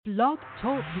Blog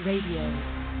Talk Radio.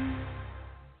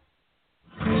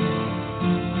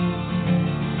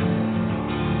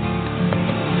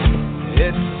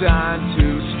 It's time to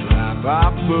strap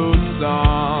our boots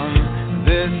on.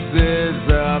 This is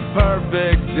the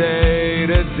perfect day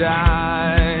to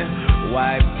die.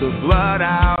 Wipe the blood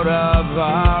out of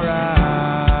our eyes.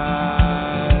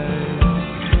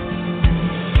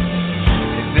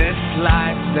 In this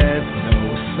life there's no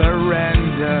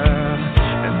surrender,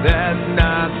 and there's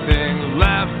nothing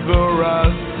left for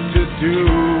us to do.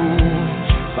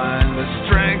 Find the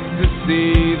strength to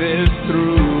see this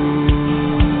through.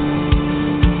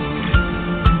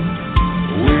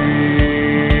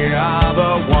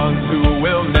 The ones who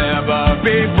will never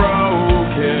be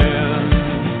broken.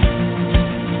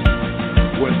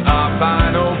 With our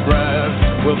final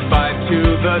breath, we'll fight to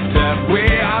the death. We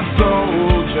are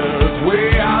soldiers, we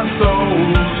are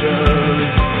soldiers.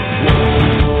 Whoa.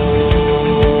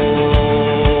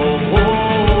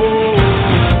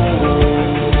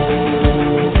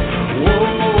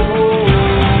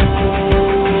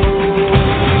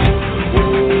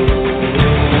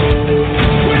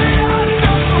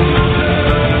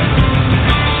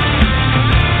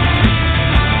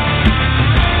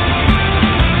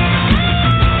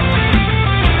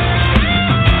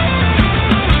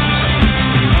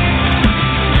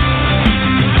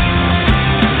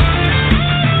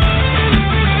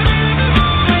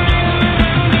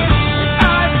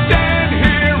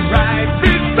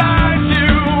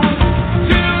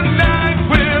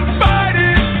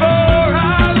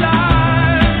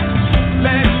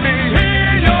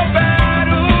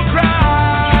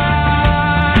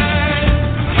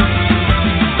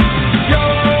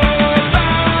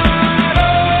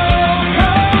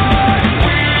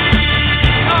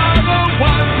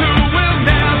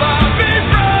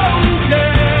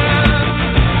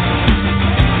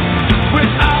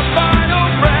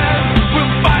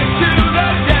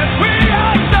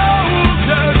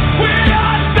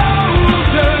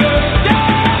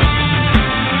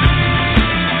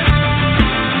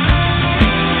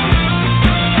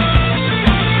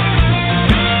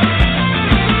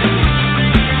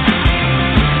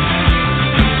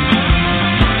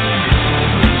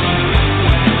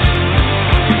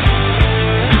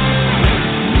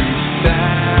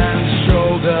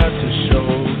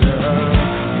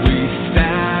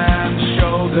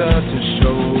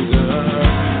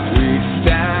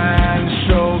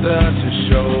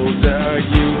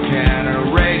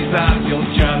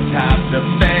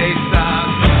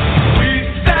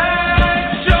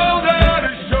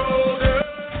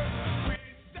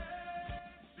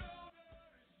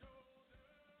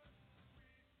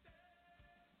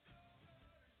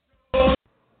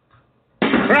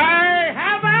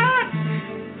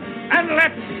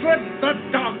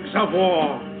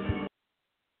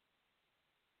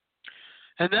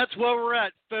 And that's where we're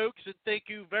at, folks, and thank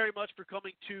you very much for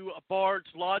coming to Bard's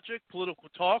Logic, Political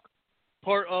Talk,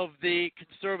 part of the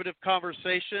conservative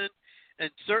conversation, and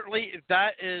certainly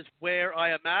that is where I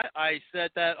am at. I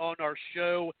said that on our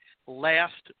show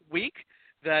last week,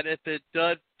 that if it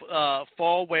does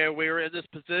fall where we're in this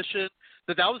position,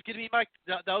 that was going to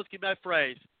be my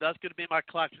phrase. That's going to be my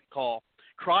classic call.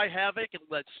 Cry havoc and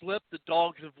let slip the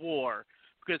dogs of war.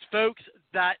 Because, folks,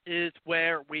 that is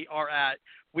where we are at.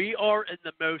 We are in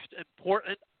the most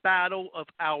important battle of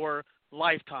our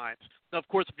lifetimes. Now, of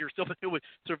course, if you're somebody who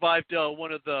survived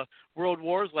one of the world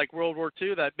wars, like World War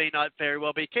II, that may not very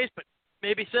well be the case, but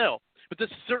maybe so. But this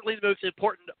is certainly the most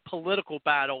important political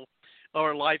battle of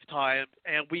our lifetime,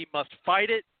 and we must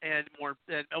fight it, and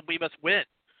we must win.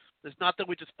 It's not that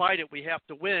we just fight it, we have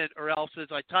to win, or else, as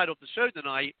I titled the show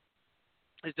tonight,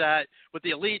 is that with the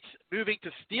elites moving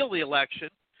to steal the election,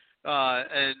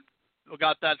 and we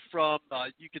got that from,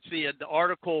 you can see in the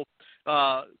article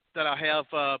that I have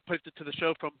posted to the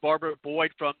show from Barbara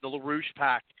Boyd from the LaRouche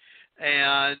PAC,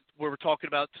 and we were talking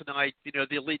about tonight,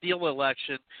 the elite deal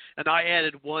election, and I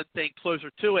added one thing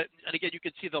closer to it, and again, you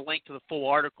can see the link to the full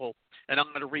article, and I'm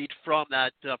going to read from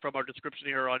that, from our description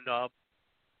here on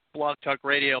Blog Talk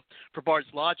Radio for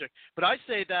Bard's Logic. But I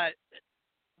say that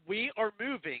we are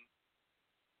moving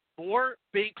more,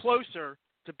 being closer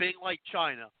to being like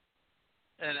China.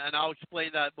 And I'll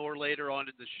explain that more later on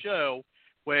in the show,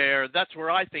 where that's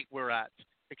where I think we're at,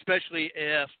 especially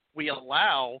if we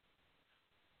allow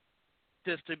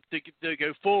this to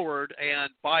go forward and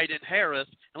Biden-Harris,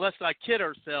 and let's not kid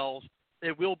ourselves,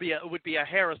 it would be a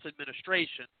Harris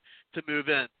administration to move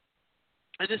in.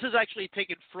 And this is actually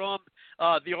taken from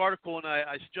the article, and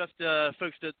I suggest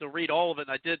folks to read all of it.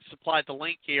 And I did supply the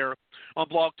link here on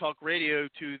Blog Talk Radio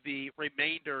to the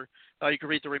remainder. You can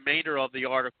read the remainder of the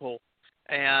article,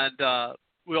 and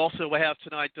we also have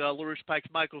tonight LaRouche Pike's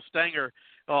Michael Stenger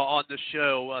on the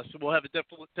show. So we'll have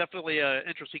a definitely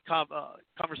interesting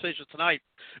conversation tonight.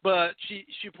 But she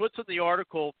puts in the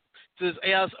article, says,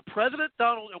 as President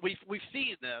Donald, and we've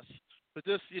seen this, but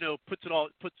this puts some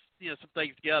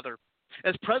things together.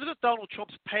 As President Donald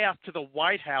Trump's path to the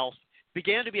White House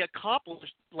began to be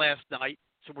accomplished last night,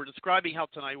 so we're describing how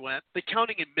tonight went, the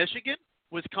counting in Michigan,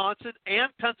 Wisconsin, and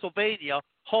Pennsylvania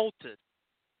halted.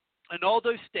 In all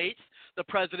those states, the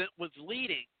president was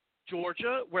leading.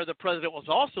 Georgia, where the president was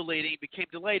also leading, became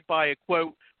delayed by a,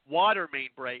 quote, water main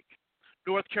break.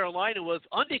 North Carolina was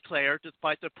undeclared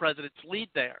despite the president's lead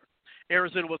there.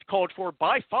 Arizona was called for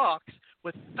by Fox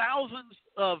with thousands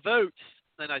of votes.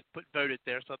 Then I put voted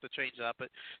there, so I have to change that. But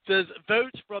it says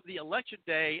votes from the election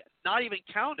day not even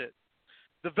counted.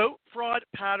 The vote fraud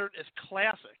pattern is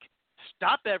classic.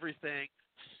 Stop everything,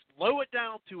 slow it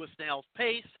down to a snail's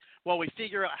pace while we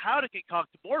figure out how to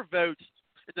concoct more votes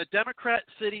in the Democrat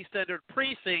city-centered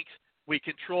precincts we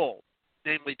control,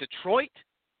 namely Detroit,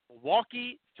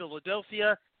 Milwaukee,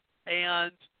 Philadelphia,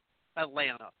 and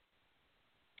Atlanta.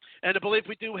 And I believe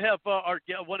we do have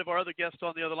one of our other guests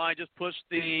on the other line. Just push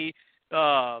the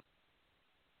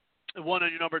one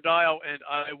on your number dial, and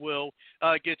I will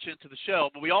get you into the show.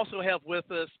 But we also have with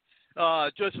us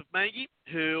Joseph Mangy,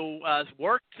 who has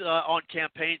worked on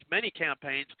campaigns, many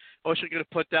campaigns. I'm also going to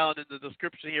put down in the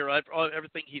description here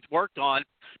everything he's worked on.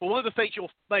 But one of the things you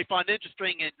may find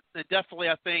interesting, and definitely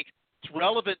I think it's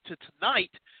relevant to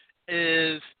tonight,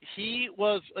 is he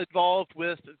was involved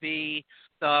with the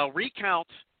recount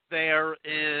there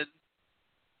in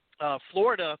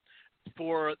Florida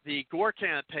for the Gore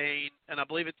campaign, and I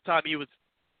believe at the time he was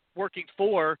working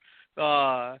for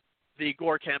the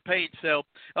Gore campaign. So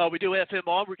we do have him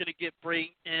on. We're going to bring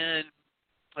in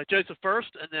Joseph first,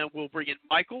 and then we'll bring in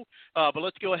Michael. But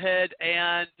let's go ahead,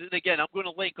 and again, I'm going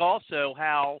to link also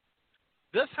how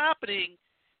this happening,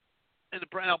 and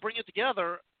I'll bring it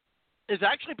together, is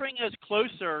actually bringing us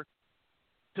closer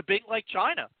to being like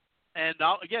China. And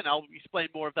I'll explain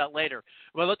more of that later.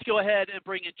 Well, let's go ahead and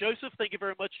bring in Joseph. Thank you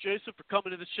very much, Joseph, for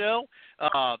coming to the show.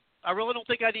 I really don't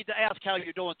think I need to ask how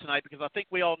you're doing tonight because I think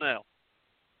we all know.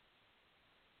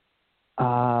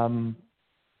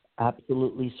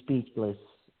 Absolutely speechless,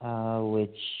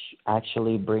 which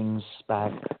actually brings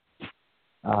back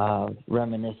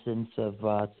reminiscence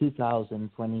of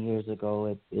 2020 years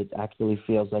ago. It actually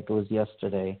feels like it was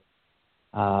yesterday.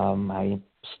 I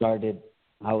started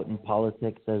out in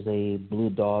politics as a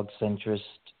blue dog centrist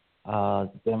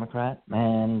Democrat,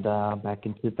 and back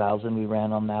in 2000 we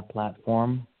ran on that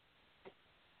platform,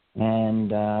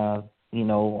 and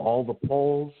all the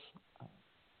polls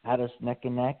had us neck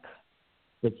and neck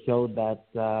that showed that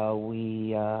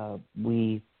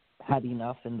we had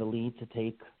enough in the lead to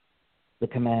take the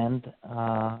command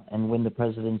and win the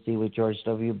presidency with George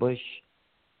W. Bush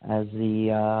as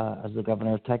the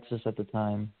governor of Texas at the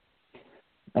time.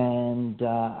 And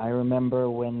I remember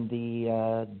when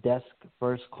the desk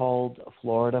first called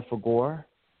Florida for Gore.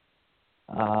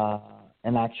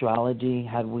 In actuality,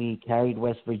 had we carried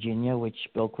West Virginia, which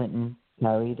Bill Clinton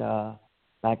carried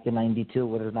back in '92,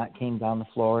 would have not came down to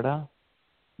Florida.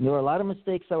 And there were a lot of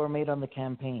mistakes that were made on the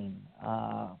campaign.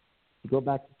 You go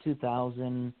back to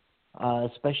 2000,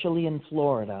 especially in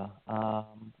Florida,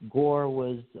 Gore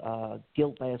was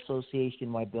guilt by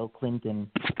association by Bill Clinton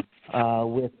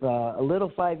with a little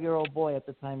 5-year-old boy at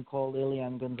the time called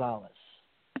Elian Gonzalez,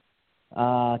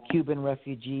 Cuban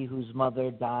refugee whose mother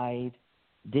died,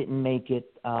 didn't make it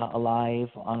alive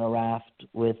on a raft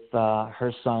with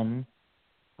her son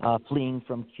fleeing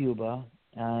from Cuba,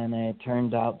 and it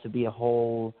turned out to be a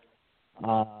whole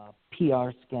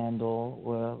PR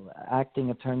scandal.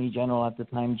 Acting Attorney General at the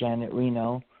time, Janet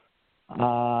Reno,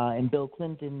 and Bill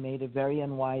Clinton made a very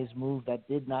unwise move that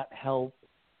did not help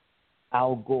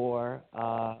Al Gore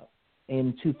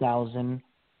in 2000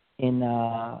 in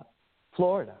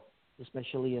Florida,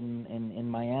 especially in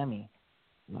Miami.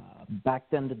 Back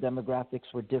then, the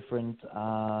demographics were different.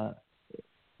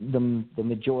 The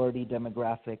majority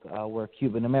demographic were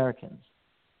Cuban Americans.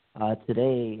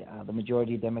 Today, the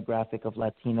majority demographic of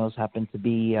Latinos happen to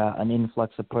be an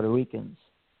influx of Puerto Ricans.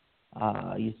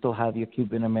 You still have your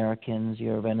Cuban Americans,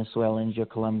 your Venezuelans, your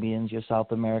Colombians, your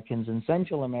South Americans, and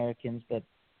Central Americans, but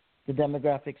the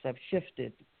demographics have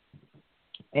shifted.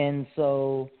 And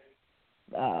so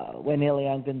when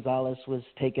Elian Gonzalez was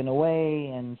taken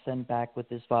away and sent back with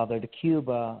his father to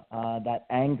Cuba, that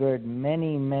angered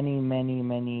many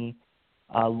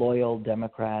loyal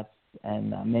Democrats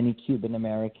and many Cuban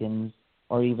Americans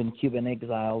or even Cuban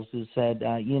exiles who said,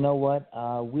 you know what,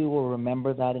 we will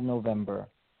remember that in November.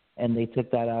 And they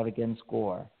took that out against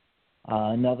Gore.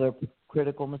 Another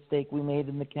critical mistake we made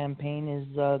in the campaign is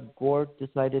Gore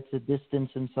decided to distance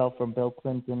himself from Bill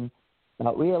Clinton,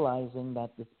 not realizing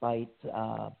that despite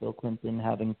Bill Clinton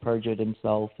having perjured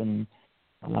himself and,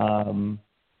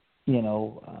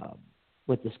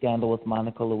 with the scandal with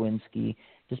Monica Lewinsky,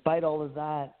 despite all of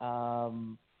that,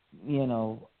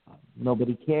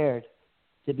 nobody cared.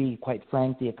 To be quite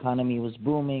frank, the economy was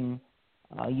booming.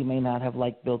 You may not have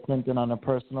liked Bill Clinton on a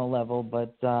personal level,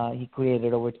 but he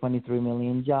created over 23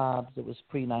 million jobs. It was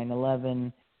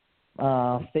pre-9/11.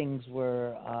 Things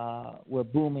were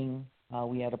booming.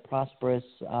 We had a prosperous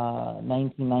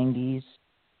 1990s,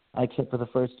 except for the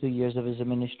first 2 years of his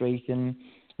administration.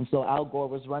 And so Al Gore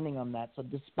was running on that. So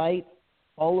despite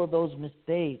all of those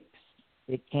mistakes,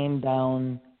 it came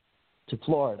down to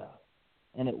Florida.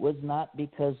 And it was not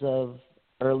because of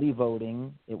early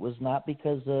voting. It was not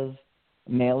because of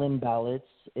mail-in ballots.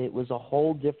 It was a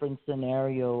whole different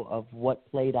scenario of what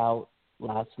played out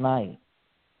last night.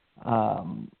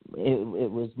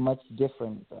 It was much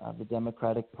different. The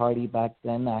Democratic Party back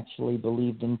then actually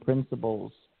believed in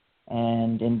principles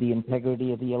and in the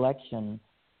integrity of the election.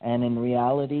 And in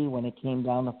reality, when it came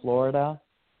down to Florida,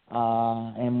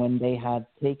 and when they had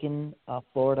taken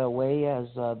Florida away as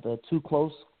the too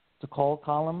close to call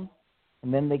column,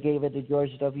 and then they gave it to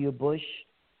George W. Bush,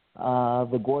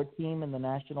 the Gore team and the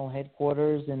national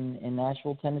headquarters in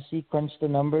Nashville, Tennessee, crunched the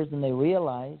numbers, and they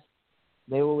realized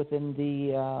they were within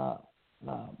the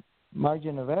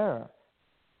margin of error.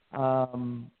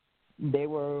 They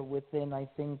were within, I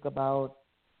think, about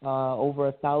over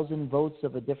 1,000 votes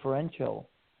of a differential,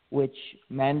 which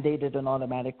mandated an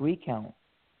automatic recount.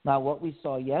 Now, what we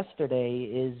saw yesterday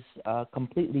is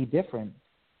completely different.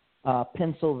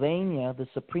 Pennsylvania, the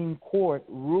Supreme Court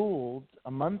ruled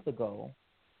a month ago,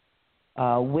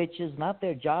 which is not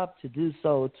their job to do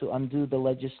so, to undo the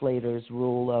legislators'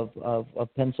 rule of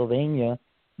Pennsylvania.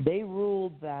 They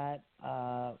ruled that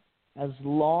as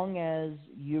long as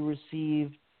you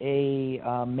received a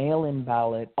mail-in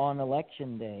ballot on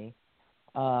Election Day,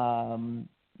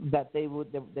 that they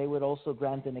would also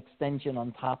grant an extension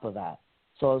on top of that.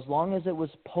 So as long as it was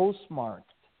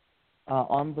postmarked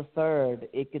on the 3rd,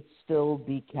 it could still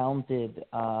be counted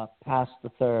past the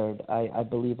 3rd, I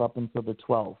believe up until the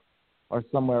 12th or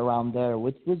somewhere around there,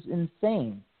 which was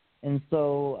insane. And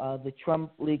so the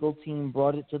Trump legal team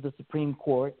brought it to the Supreme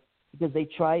Court because they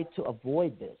tried to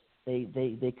avoid this.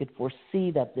 They could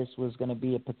foresee that this was going to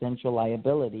be a potential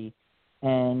liability,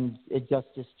 and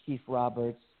Justice Chief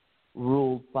Roberts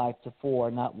ruled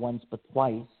 5-4, not once but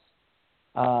twice,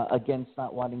 against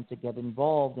not wanting to get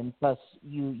involved, and thus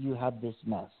you have this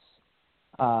mess.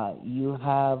 You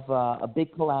have a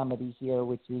big calamity here,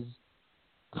 which is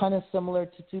kind of similar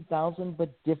to 2000, but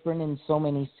different in so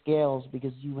many scales,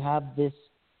 because you have this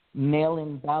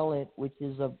mail-in ballot, which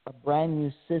is a brand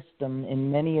new system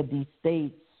in many of these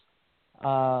states,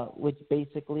 which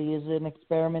basically is an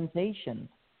experimentation.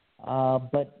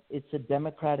 But it's a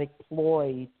Democratic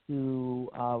ploy to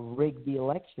rig the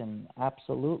election,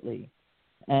 absolutely.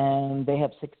 And they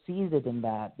have succeeded in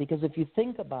that, because if you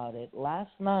think about it,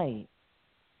 last night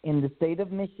in the state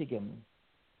of Michigan,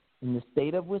 in the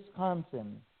state of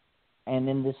Wisconsin, and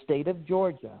in the state of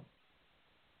Georgia,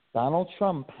 Donald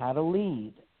Trump had a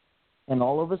lead, and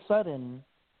all of a sudden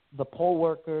the poll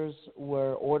workers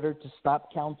were ordered to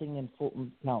stop counting in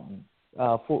Fulton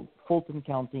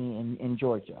County in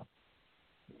Georgia.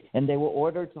 And they were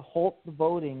ordered to halt the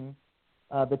voting,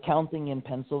 the counting in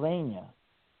Pennsylvania.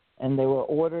 And they were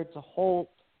ordered to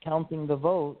halt counting the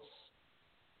votes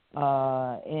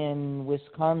in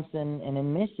Wisconsin and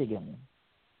in Michigan.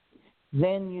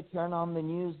 Then you turn on the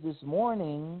news this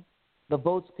morning, the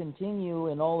votes continue,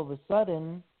 and all of a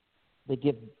sudden they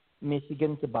give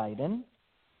Michigan to Biden.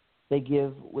 They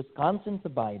give Wisconsin to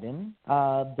Biden.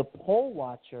 The poll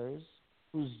watchers,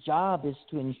 whose job is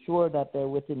to ensure that they're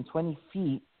within 20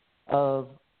 feet of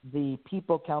the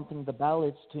people counting the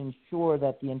ballots to ensure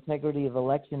that the integrity of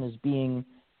election is being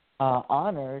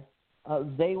honored,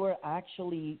 they were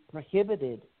actually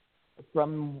prohibited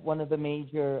from one of the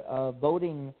major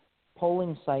voting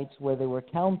polling sites where they were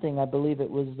counting. I believe it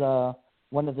was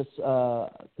one of the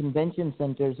convention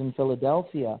centers in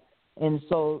Philadelphia. And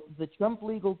so the Trump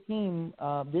legal team,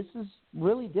 this is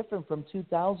really different from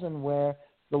 2000, where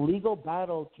the legal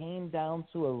battle came down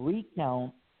to a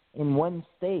recount in one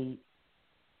state.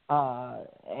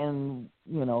 And,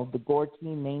 the Gore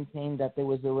team maintained that there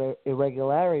was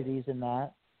irregularities in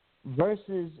that,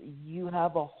 versus you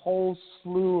have a whole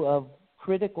slew of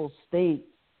critical states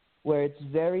where it's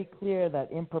very clear that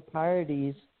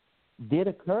improprieties did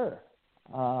occur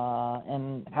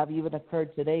and have even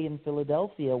occurred today in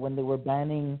Philadelphia when they were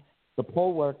banning the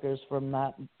poll workers from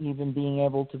not even being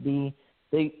able to be.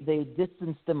 They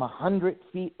distanced them 100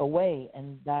 feet away,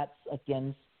 and that's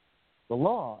against the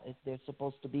law. If they're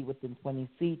supposed to be within 20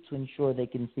 feet to ensure they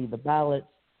can see the ballots,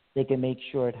 they can make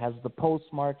sure it has the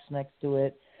postmarks next to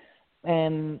it.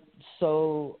 And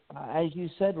so, as you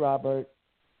said, Robert,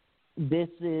 this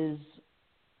is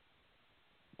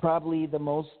probably the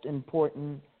most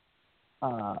important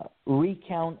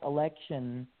recount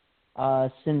election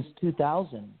since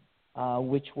 2000,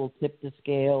 which will tip the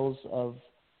scales of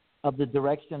the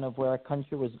direction of where our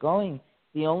country was going.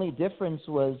 The only difference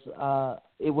was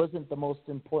it wasn't the most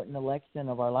important election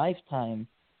of our lifetime.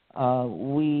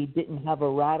 We didn't have a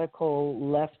radical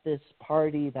leftist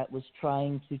party that was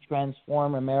trying to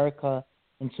transform America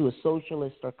into a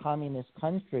socialist or communist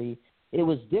country. It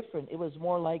was different. It was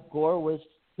more like Gore was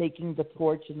taking the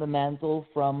torch and the mantle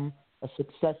from a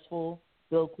successful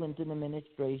Bill Clinton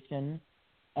administration.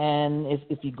 And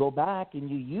if you go back and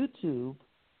you YouTube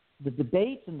the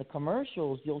debates and the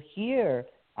commercials, you'll hear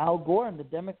Al Gore and the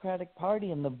Democratic Party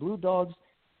and the Blue Dogs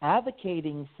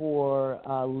advocating for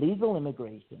legal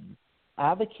immigration,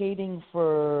 advocating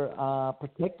for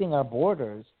protecting our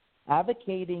borders,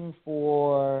 advocating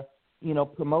for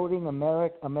promoting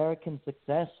American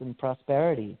success and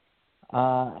prosperity,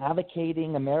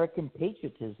 advocating American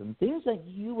patriotism, things that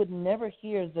you would never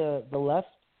hear the left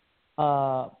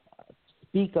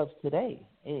speak of today.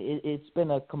 It's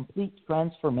been a complete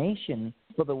transformation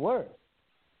for the worse.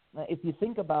 If you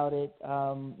think about it,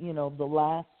 the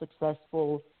last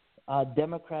successful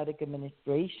Democratic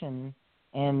administration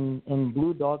and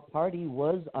Blue Dog Party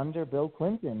was under Bill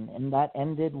Clinton, and that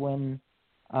ended when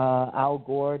Al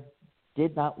Gore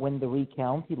did not win the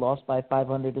recount. He lost by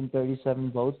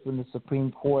 537 votes when the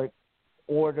Supreme Court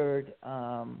ordered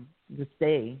the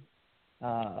stay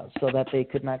so that they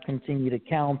could not continue to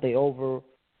count. They overrode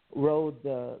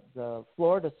the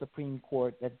Florida Supreme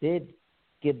Court that did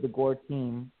give the Gore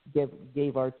team,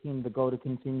 gave our team the go to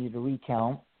continue to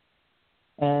recount.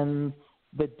 And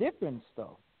the difference,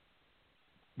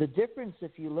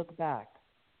 if you look back,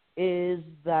 is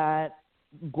that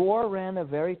Gore ran a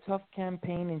very tough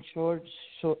campaign, and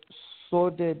so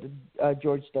did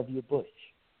George W. Bush.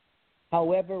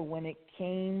 However, when it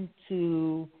came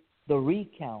to the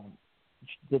recount,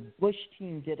 the Bush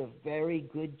team did a very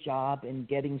good job in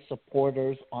getting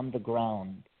supporters on the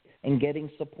ground and getting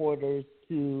supporters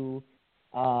to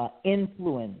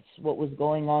influence what was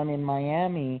going on in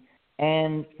Miami.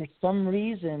 And for some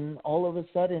reason, all of a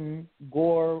sudden,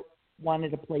 Gore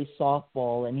wanted to play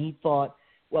softball, and he thought,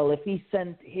 well, if he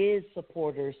sent his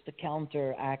supporters to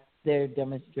counteract their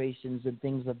demonstrations and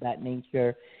things of that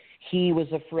nature, he was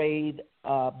afraid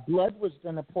blood was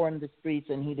going to pour in the streets,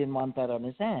 and he didn't want that on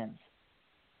his hands.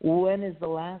 When is the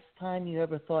last time you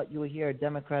ever thought you would hear a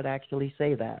Democrat actually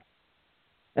say that?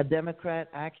 A Democrat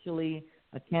actually,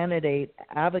 a candidate,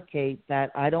 advocate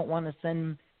that I don't want to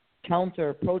send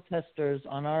counter protesters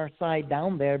on our side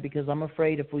down there because I'm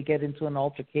afraid if we get into an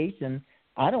altercation,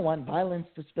 I don't want violence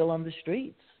to spill on the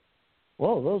streets.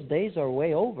 Whoa, those days are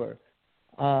way over.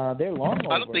 They're long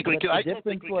over. I don't think we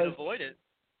can avoid it.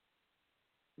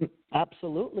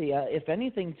 Absolutely. If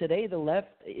anything, today the left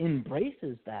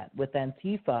embraces that with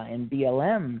Antifa and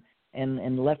BLM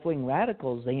and left-wing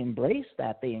radicals. They embrace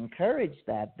that. They encourage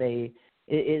that.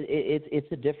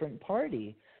 It's a different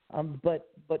party. But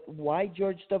why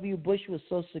George W. Bush was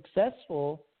so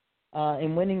successful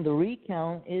in winning the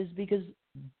recount is because,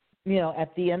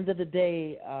 at the end of the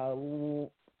day,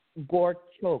 Gore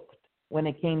choked when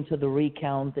it came to the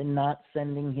recount and not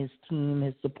sending his team,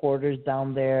 his supporters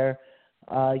down there.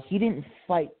 He didn't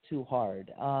fight too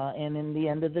hard. And in the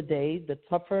end of the day, the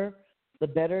tougher, the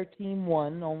better team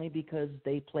won only because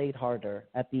they played harder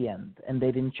at the end and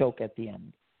they didn't choke at the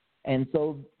end. And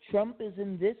so Trump is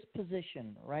in this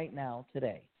position right now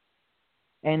today.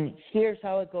 And here's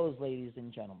how it goes, ladies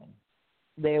and gentlemen.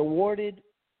 They awarded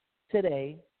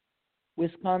today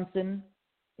Wisconsin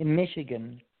and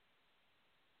Michigan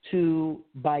to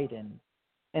Biden.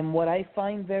 And what I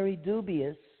find very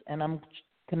dubious, and I'm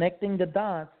connecting the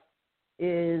dots,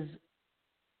 is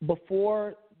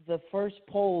before the first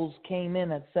polls came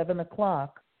in at 7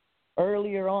 o'clock,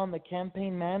 earlier on the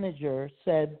campaign manager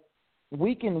said,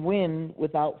 we can win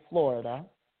without Florida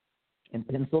and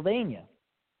Pennsylvania.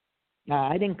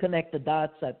 Now, I didn't connect the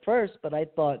dots at first, but I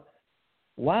thought,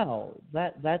 wow,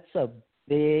 that's a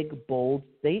big, bold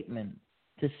statement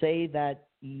to say that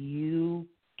you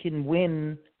can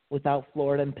win without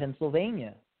Florida and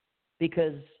Pennsylvania,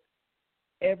 because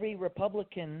every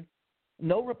Republican,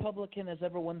 no Republican has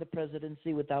ever won the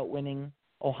presidency without winning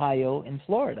Ohio and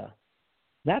Florida.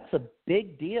 That's a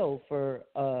big deal for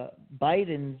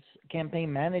Biden's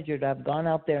campaign manager to have gone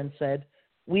out there and said,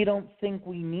 we don't think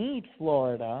we need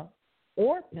Florida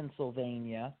or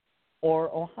Pennsylvania or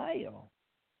Ohio.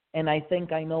 And I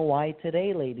think I know why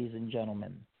today, ladies and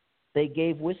gentlemen. They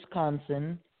gave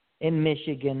Wisconsin and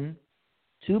Michigan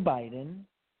to Biden,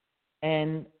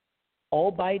 and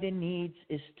all Biden needs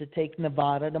is to take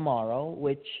Nevada tomorrow,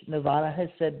 which Nevada has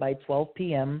said by 12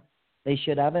 p.m. they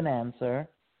should have an answer,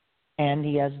 and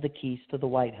he has the keys to the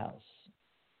White House.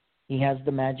 He has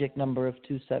the magic number of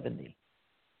 270.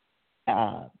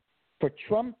 For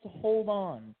Trump to hold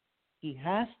on, he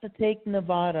has to take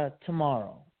Nevada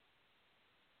tomorrow.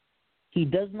 He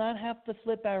does not have to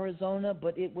flip Arizona,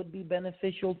 but it would be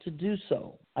beneficial to do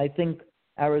so. I think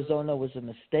Arizona was a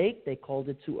mistake. They called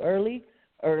it too early.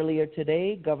 Earlier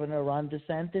today, Governor Ron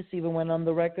DeSantis even went on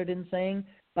the record in saying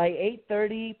by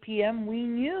 8:30 p.m. we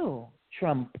knew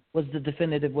Trump was the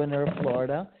definitive winner of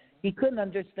Florida. He couldn't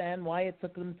understand why it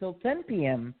took him until 10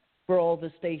 p.m. for all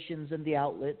the stations and the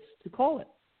outlets to call it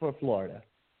for Florida.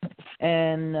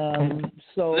 And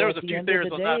so there was a at the few end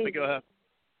theories of the on day, that, but go ahead.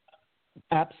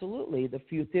 Absolutely. The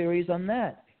few theories on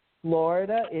that.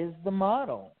 Florida is the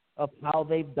model of how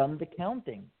they've done the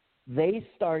counting. They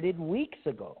started weeks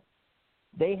ago.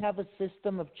 They have a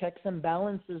system of checks and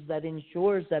balances that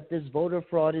ensures that this voter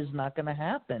fraud is not going to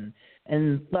happen.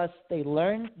 And plus, they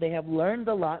have learned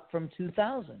a lot from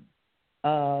 2000.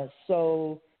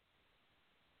 So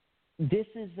this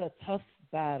is a tough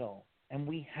battle, and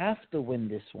we have to win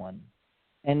this one.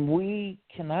 And we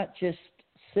cannot just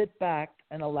sit back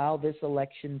and allow this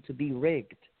election to be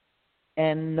rigged.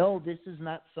 And no, this is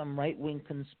not some right-wing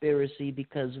conspiracy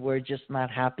because we're just not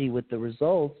happy with the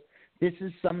results. This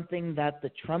is something that the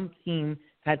Trump team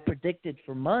had predicted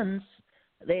for months.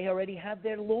 They already had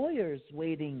their lawyers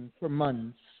waiting for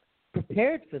months,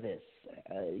 prepared for this.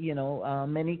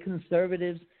 Many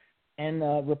conservatives and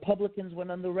Republicans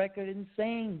went on the record in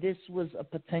saying this was a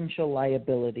potential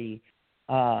liability.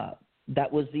 That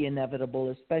was the inevitable,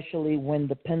 especially when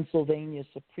the Pennsylvania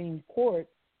Supreme Court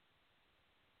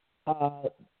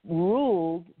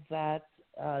ruled that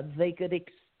they could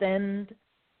extend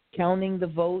counting the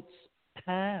votes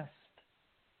past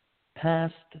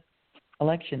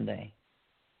Election Day.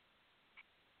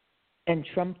 And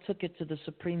Trump took it to the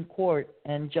Supreme Court,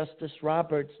 and Justice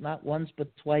Roberts not once but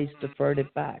twice deferred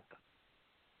it back.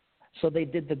 So they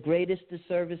did the greatest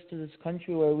disservice to this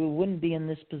country where we wouldn't be in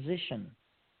this position.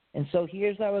 And so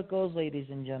here's how it goes, ladies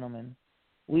and gentlemen.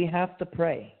 We have to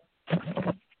pray.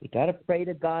 We got to pray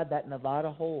to God that Nevada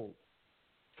holds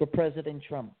for President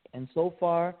Trump. And so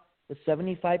far, with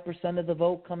 75% of the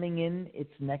vote coming in,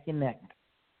 it's neck and neck.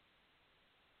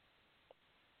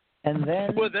 And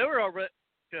then... Well, they were already...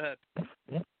 Go ahead.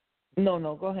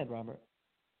 No, go ahead, Robert.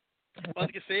 I was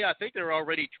going to say, I think they were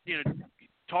already,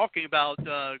 talking about,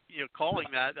 calling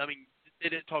that. I mean, they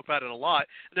didn't talk about it a lot.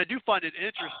 And I do find it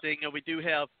interesting, we do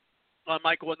have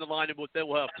Michael on the line, and then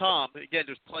we'll have Tom. Again,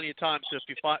 there's plenty of time, so if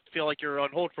you feel like you're on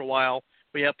hold for a while,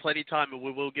 we have plenty of time, and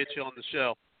we will get you on the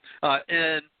show.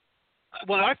 And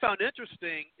what I found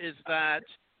interesting is that,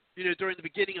 during the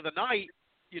beginning of the night,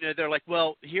 they're like,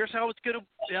 well, here's how it's going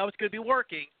to be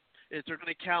working. Is they're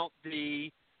going to count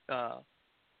the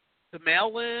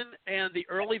mail-in and the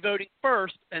early voting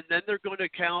first, and then they're going to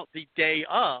count the day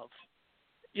of.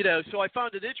 So I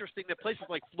found it interesting that places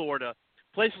like Florida,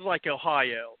 places like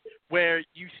Ohio, where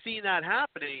you've seen that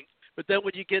happening, but then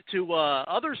when you get to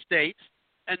other states,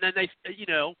 and then they,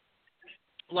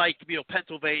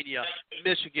 Pennsylvania,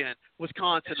 Michigan,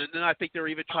 Wisconsin, and then I think they're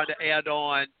even trying to add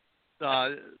on,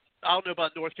 I don't know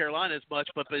about North Carolina as much,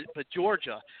 but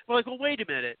Georgia. We're like, well, wait a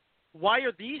minute. Why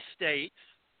are these states,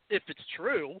 if it's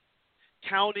true,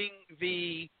 counting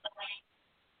the,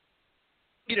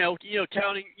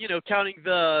 counting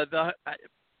the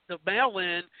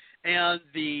mail-in and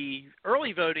the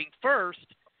early voting first,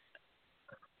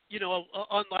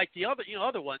 unlike the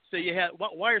other ones. So you had,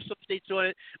 why are some states doing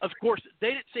it? Of course,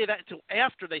 they didn't say that until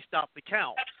after they stopped the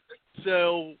count.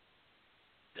 So,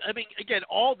 I mean, again,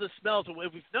 all this smells, and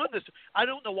we've known this. I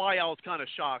don't know why I was kind of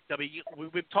shocked. I mean,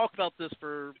 we've talked about this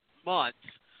for months,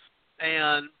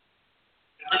 and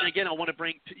again, I want to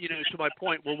bring to my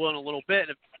point, we'll in a little bit.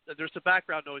 And if there's some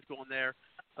background noise going there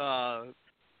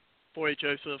for you,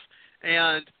 Joseph,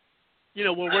 and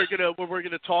when we're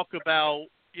gonna talk about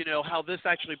how this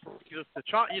actually brings us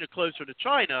to closer to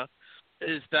China,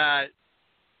 is that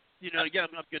again,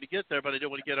 I'm not going to get there, but I do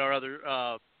want to get our other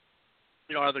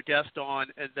our other guest on,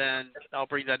 and then I'll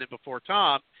bring that in before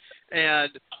Tom.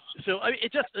 And so I mean,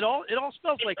 it all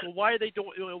smells like, well, why are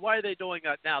they doing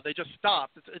that now? They just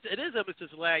stopped. It is almost as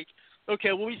like,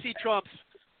 okay, well, we see Trump's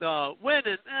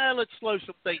winning, let's slow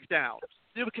some things down.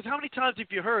 Because how many times have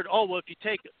you heard, oh, well, if you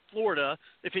take Florida,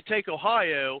 if you take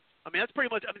Ohio, I mean, that's pretty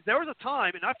much, I mean, there was a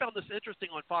time, and I found this interesting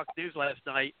on Fox News last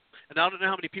night, and I don't know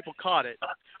how many people caught it.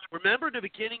 Remember the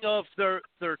beginning of their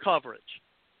coverage,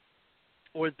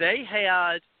 where they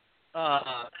had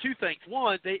two things.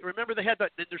 One, they had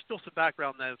that, there's still some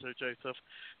background there, Joseph,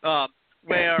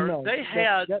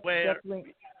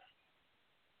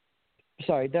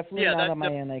 definitely not on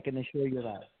my end, I can assure you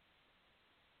that.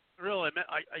 Really,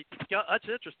 that's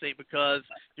interesting because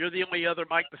you're the only other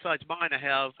mic besides mine I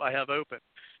have open.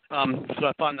 So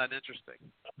I find that interesting.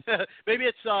 Maybe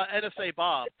it's NSA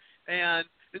Bob. And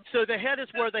so they had this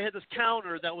where they had this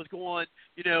counter that was going,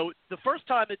 the first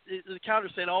time the counter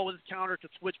said, this counter could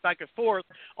switch back and forth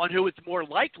on who is more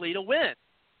likely to win.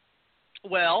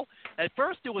 Well, at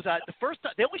first it was the first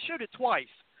time, they only showed it twice.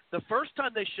 The first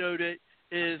time they showed it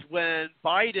is when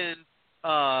Biden,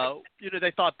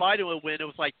 they thought Biden would win. It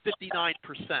was like 59%.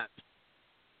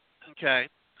 Okay.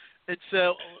 And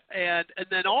so, and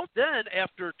then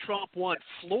after Trump won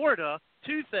Florida,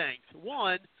 two things.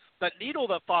 One, that needle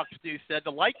that Fox News said,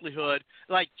 the likelihood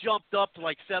jumped up to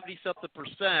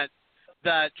 70-something%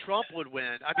 that Trump would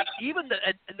win. I mean,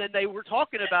 and then they were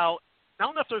talking about, I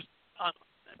don't know if there's,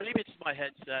 maybe it's my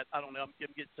headset. I don't know. I'm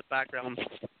getting some background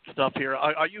stuff here.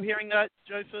 Are you hearing that,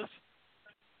 Joseph?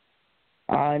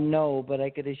 No, but I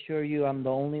could assure you I'm the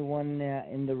only one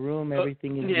in the room.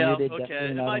 Everything is muted.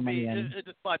 Okay. It might be. It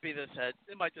just might be this head.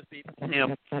 It might just be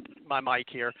my mic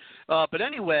here. But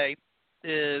anyway,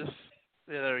 there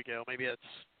we go. Maybe it's.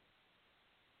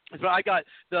 So I got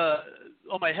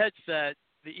on my headset.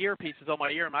 The earpiece is on my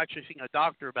ear. I'm actually seeing a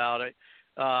doctor about it.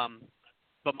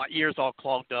 But my ear's all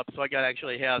clogged up, so I got to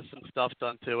actually have some stuff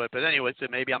done to it. But anyway, so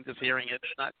maybe I'm just hearing it,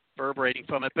 not reverberating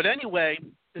from it. But anyway.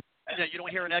 You don't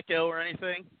hear an echo or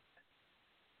anything?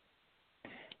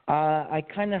 I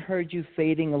kind of heard you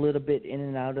fading a little bit in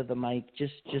and out of the mic,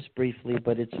 just briefly,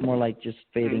 but it's more like just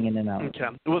fading in and out. Okay.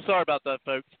 Well, sorry about that,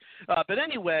 folks. But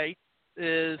anyway,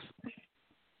 so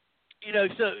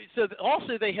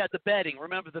also they had the betting.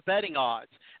 Remember the betting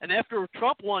odds. And after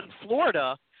Trump won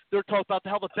Florida, they're talking about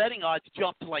how the betting odds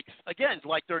jumped to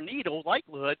their needle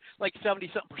likelihood,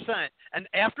 70-something%. And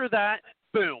after that,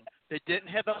 boom. They didn't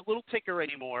have that little ticker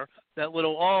anymore. That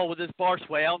little, with this bar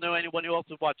sway. I don't know anyone who else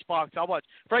would watch Fox. I watched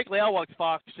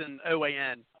Fox and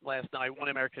OAN last night, One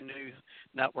American News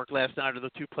Network last night are the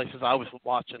two places I was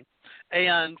watching.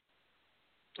 And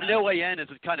OAN is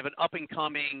kind of an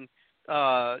up-and-coming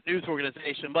news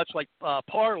organization, much like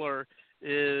Parler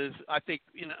is, I think,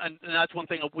 and that's one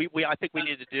thing I think we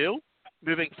need to do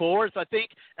moving forward. So I think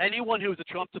anyone who's a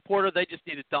Trump supporter, they just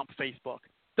need to dump Facebook.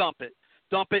 Dump it,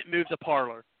 move to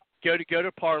Parler. Go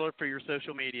to Parler for your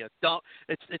social media.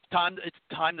 It's time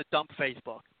to dump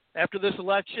Facebook. After this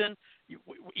election,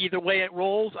 either way it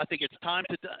rolls, I think it's time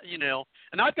to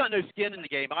And I've got no skin in the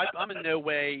game. I'm in no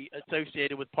way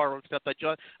associated with Parler except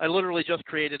I literally just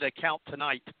created an account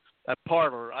tonight at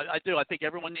Parler. I do. I think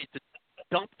everyone needs to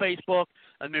dump Facebook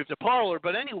and move to Parler.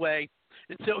 But anyway,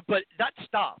 but that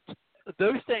stopped.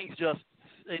 Those things just.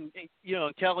 And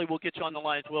Kelly, we'll get you on the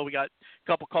line as well. We got a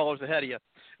couple callers ahead of you.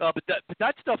 But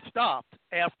that stuff stopped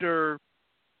after,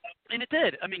 and it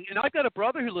did. I mean, and I've got a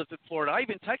brother who lives in Florida. I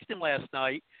even texted him last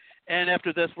night, and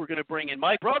after this, we're going to bring in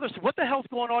my brother. So what the hell's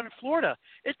going on in Florida?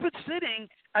 It's been sitting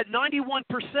at 91%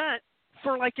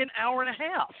 for an hour and a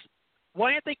half.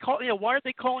 Why aren't they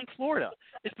calling Florida?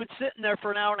 It's been sitting there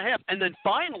for an hour and a half, and then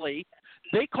finally.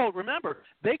 They called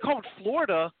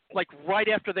Florida right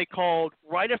after they called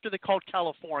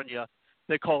California.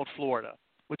 They called Florida,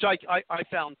 which I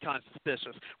found kind of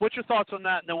suspicious. What's your thoughts on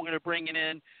that? And then we're going to bring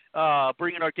in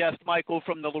our guest Michael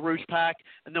from the LaRouche PAC,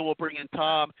 and then we'll bring in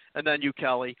Tom, and then you,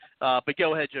 Kelly. But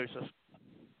go ahead, Joseph.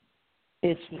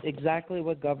 It's exactly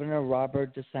what Governor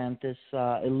Robert DeSantis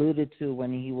alluded to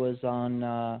when he was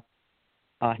on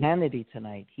Hannity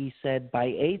tonight. He said by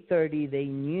 8:30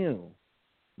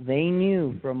 they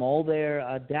knew from all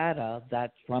their data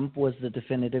that Trump was the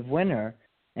definitive winner,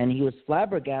 and he was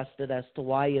flabbergasted as to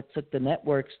why it took the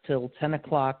networks till 10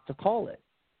 o'clock to call it.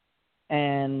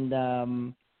 And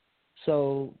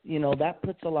so, that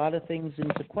puts a lot of things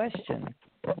into question.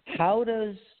 How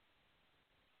does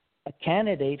a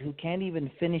candidate who can't even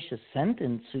finish a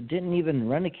sentence, who didn't even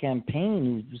run a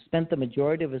campaign, who spent the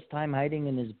majority of his time hiding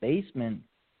in his basement,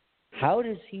 how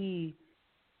does he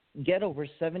get over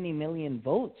 70 million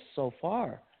votes so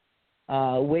far,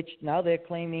 which now they're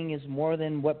claiming is more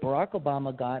than what Barack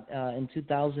Obama got in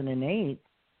 2008.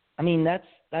 I mean,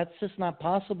 that's just not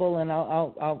possible. And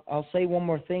I'll say one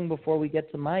more thing before we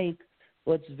get to Mike.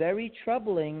 What's very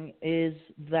troubling is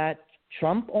that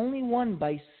Trump only won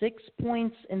by 6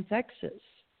 points in Texas.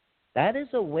 That is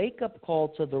a wake-up call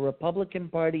to the Republican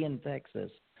Party in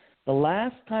Texas. The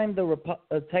last time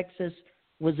Texas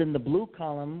was in the blue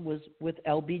column was with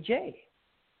LBJ.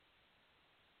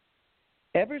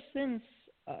 Ever since,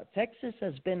 Texas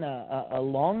has been a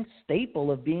long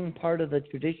staple of being part of the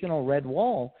traditional red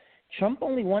wall. Trump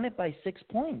only won it by 6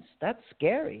 points. That's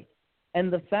scary.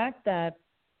 And the fact that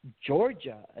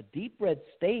Georgia, a deep red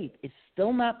state, is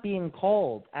still not being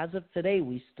called. As of today,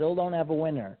 we still don't have a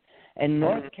winner. And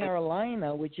North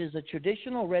Carolina, which is a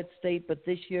traditional red state, but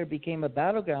this year became a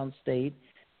battleground state,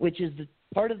 which is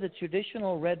part of the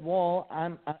traditional red wall,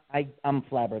 I'm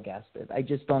flabbergasted. I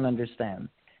just don't understand.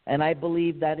 And I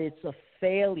believe that it's a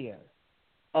failure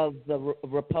of the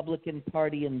Republican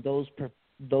Party in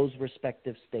those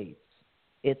respective states.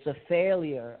 It's a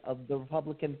failure of the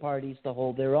Republican parties to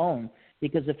hold their own.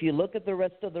 Because if you look at the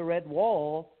rest of the red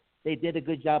wall, they did a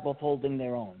good job of holding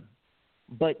their own.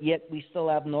 But yet we still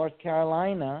have North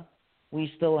Carolina,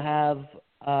 we still have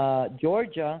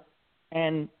Georgia,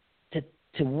 and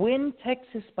to win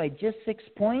Texas by just 6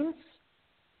 points,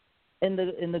 in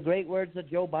the great words of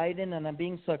Joe Biden, and I'm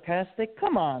being sarcastic,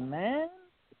 come on, man.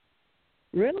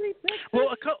 Really? Texas?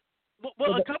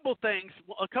 Well, a couple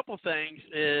of things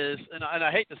is, and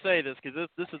I hate to say this because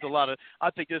this is a lot of,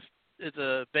 I think this is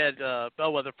a bad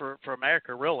bellwether for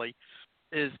America, really,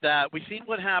 is that we've seen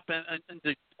what happened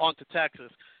on to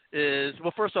Texas. Is,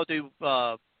 well, first I'll do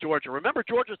Georgia. Remember,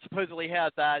 Georgia supposedly had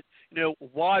that,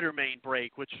 water main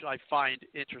break, which I find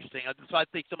interesting. So I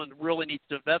think someone really needs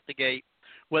to investigate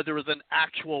whether it was an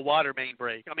actual water main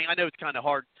break. I mean, I know it's kind of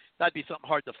hard. That'd be something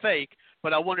hard to fake,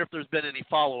 but I wonder if there's been any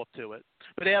follow-up to it.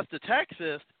 But as to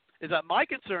Texas, is that my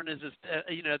concern is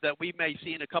that we may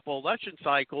see in a couple election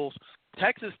cycles,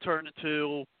 Texas turn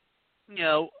into,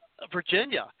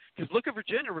 Virginia. Because look at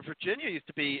Virginia. Virginia used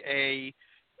to be a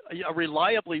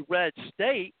reliably red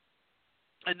state,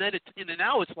 and then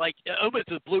now it's like almost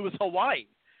as blue as Hawaii,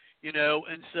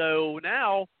 And so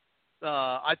now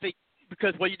I think,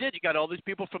 because what you did, you got all these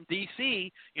people from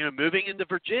D.C., moving into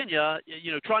Virginia,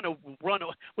 trying to run,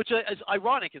 which is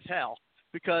ironic as hell,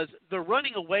 because they're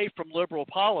running away from liberal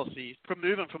policies, from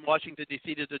moving from Washington,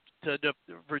 D.C. to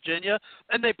Virginia,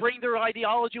 and they bring their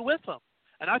ideology with them.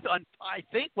 And I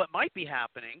think what might be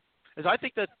happening is I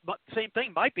think that same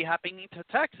thing might be happening to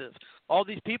Texas. All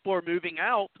these people are moving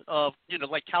out of,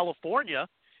 like California,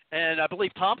 and I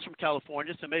believe Tom's from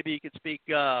California, so maybe you could speak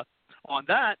on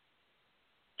that.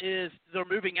 Is they're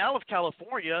moving out of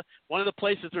California. One of the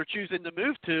places they're choosing to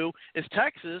move to is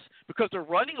Texas because they're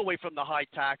running away from the high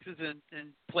taxes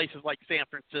in places like San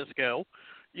Francisco,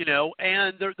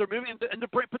 and they're moving, and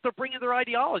they're bringing their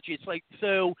ideology. It's like,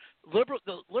 so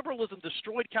liberalism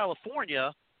destroyed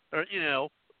California,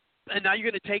 and now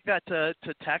you're going to take that to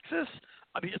Texas?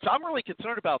 I mean, I'm really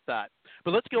concerned about that.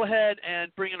 But let's go ahead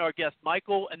and bring in our guest,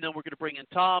 Michael, and then we're going to bring in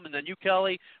Tom, and then you,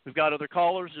 Kelly. We've got other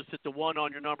callers. Just hit the 1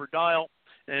 on your number dial,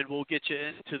 and we'll get you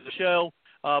into the show.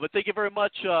 But thank you very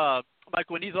much,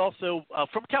 Michael. And he's also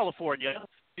from California.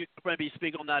 She's going to be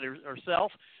speaking on that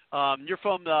herself. You're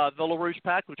from the LaRouche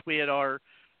PAC, which we had our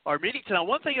meeting tonight.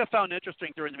 One thing I found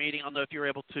interesting during the meeting, I don't know if you were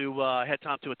able to had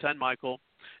time to attend, Michael,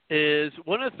 is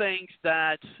one of the things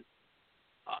that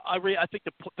I think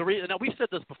the reason. Now, we've said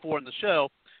this before in the show,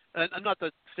 and I'm not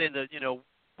saying that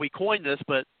we coined this,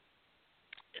 but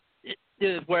it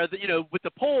is where with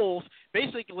the polls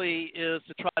basically is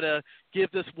to try to give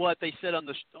this what they said on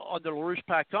the LaRouche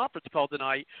PAC conference call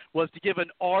tonight was to give an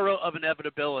aura of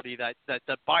inevitability that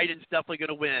Biden's definitely going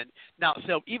to win. Now,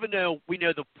 so even though we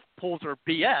know the polls are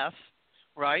BS,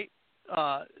 right?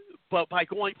 But by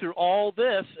going through all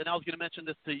this, and I was going to mention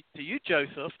this to you,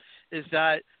 Joseph, is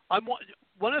that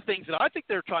one of the things that I think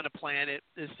they're trying to plan it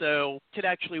is so could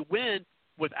actually win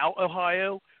without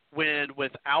Ohio, win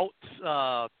without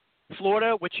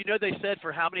Florida, which they said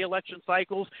for how many election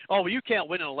cycles? Oh, well, you can't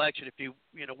win an election if you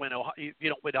win Ohio, you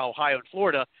don't win Ohio and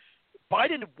Florida.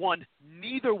 Biden won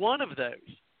neither one of those.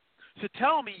 So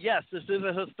tell me, yes, this is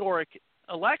a historic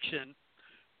election,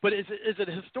 but is it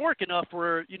historic enough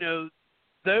where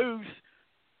those?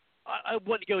 I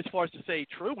wouldn't go as far as to say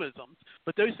truisms,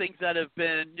 but those things that have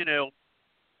been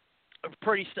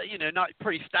pretty not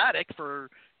pretty static for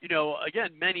again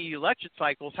many election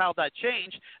cycles, how that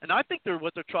changed. And I think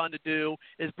what they're trying to do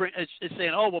is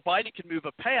saying, oh well, Biden can move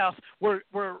a path where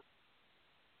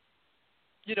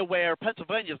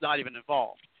Pennsylvania is not even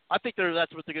involved. I think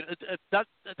that's what they're going to.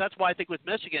 That's why I think with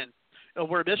Michigan,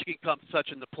 where Michigan comes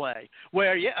such into play.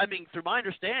 Where through my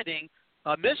understanding,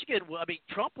 Michigan.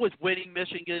 Trump was winning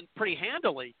Michigan pretty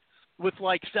handily. with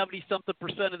like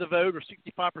 70-something% of the vote or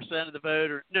 65% of the vote,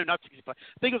 or no, not 65.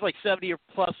 I think it was like 70 or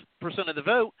plus percent of the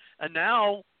vote, and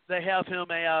now they have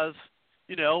him as,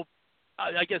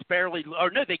 I guess barely, or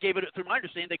no, they gave it, through my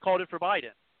understanding, they called it for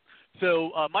Biden.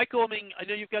 So, Michael, I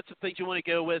know you've got some things you want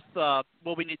to go with,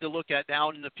 what we need to look at now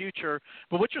and in the future,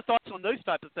 but what's your thoughts on those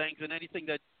types of things and anything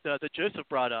that Joseph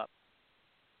brought up?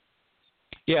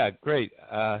 Yeah, great.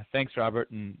 Thanks,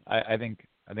 Robert. And I think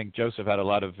Joseph had a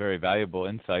lot of very valuable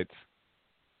insights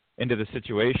into the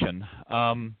situation.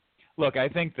 Look, I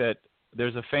think that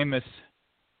there's a famous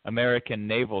American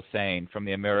naval saying from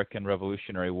the American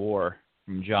Revolutionary War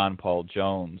from John Paul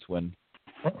Jones when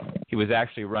he was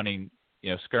actually running,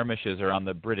 skirmishes around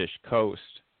the British coast,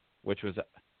 which was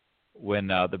when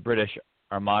the British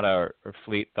Armada or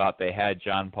fleet thought they had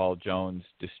John Paul Jones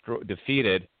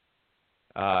defeated.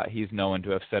 He's known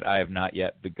to have said, "I have not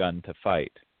yet begun to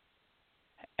fight."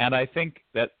 And I think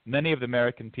that many of the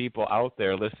American people out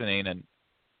there listening and,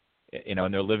 in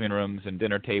their living rooms and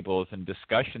dinner tables and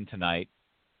discussion tonight,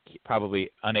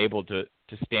 probably unable to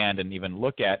stand and even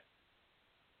look at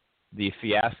the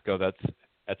fiasco that's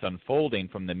unfolding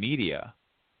from the media,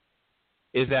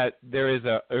 is that there's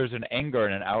an anger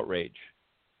and an outrage.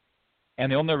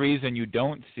 And the only reason you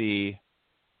don't see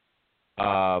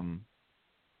an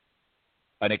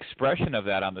expression of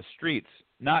that on the streets,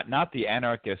 not the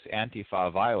anarchist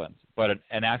Antifa violence, but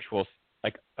an actual,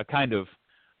 like a kind of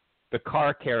the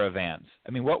car caravans.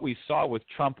 I mean, what we saw with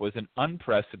Trump was an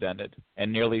unprecedented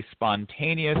and nearly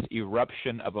spontaneous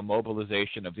eruption of a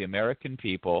mobilization of the American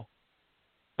people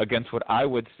against what I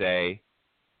would say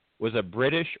was a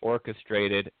British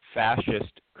orchestrated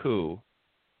fascist coup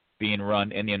being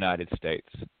run in the United States.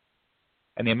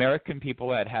 And the American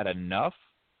people had had enough.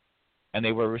 And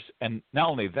and not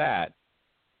only that,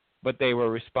 but they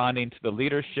were responding to the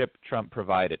leadership Trump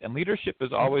provided. And leadership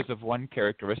is always of one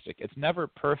characteristic. It's never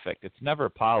perfect. It's never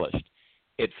polished.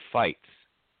 It fights.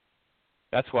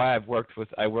 That's why I worked with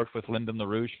Lyndon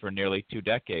LaRouche for nearly 2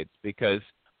 decades, because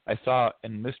I saw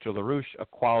in Mr. LaRouche a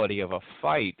quality of a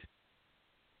fight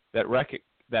that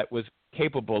was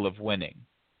capable of winning.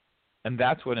 And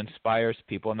that's what inspires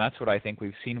people, and that's what I think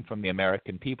we've seen from the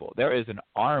American people. There is an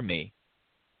army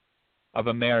of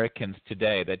Americans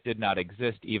today that did not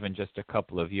exist even just a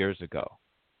couple of years ago.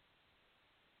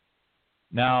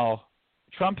 Now,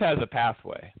 Trump has a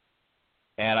pathway,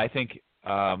 and I think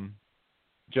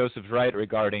Joseph's right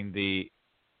regarding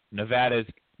Nevada's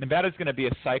going to be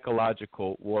a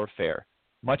psychological warfare,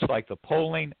 much like the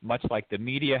polling, much like the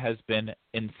media has been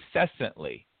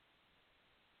incessantly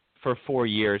for 4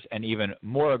 years, and even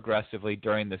more aggressively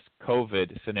during this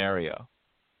COVID scenario.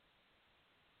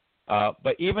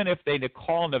 But even if they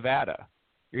call Nevada,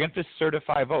 you're going to have to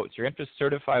certify votes. You're going to have to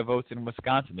certify votes in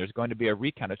Wisconsin. There's going to be a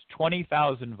recount. It's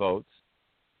 20,000 votes.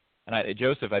 And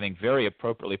Joseph, I think, very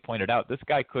appropriately pointed out, this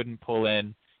guy couldn't pull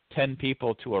in 10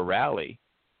 people to a rally,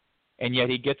 and yet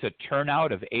he gets a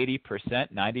turnout of 80%,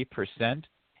 90%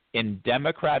 in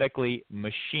democratically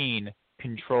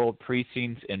machine-controlled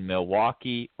precincts in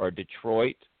Milwaukee or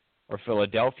Detroit or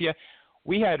Philadelphia.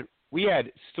 We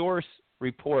had source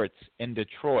reports in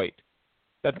Detroit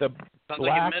that the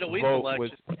black vote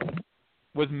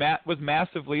was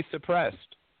massively suppressed.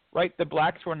 Right? The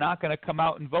blacks were not going to come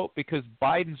out and vote because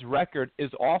Biden's record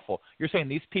is awful. You're saying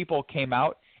these people came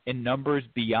out in numbers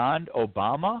beyond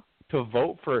Obama to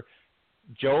vote for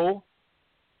Joe,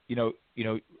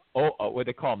 what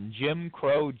they call him, Jim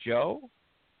Crow Joe?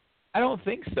 I don't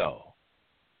think so.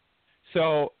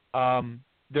 So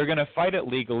they're going to fight it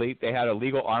legally. They had a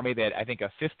legal army. They had, I think,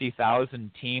 a 50,000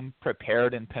 team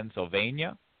prepared in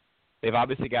Pennsylvania. They've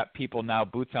obviously got people now,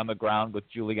 boots on the ground with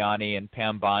Giuliani and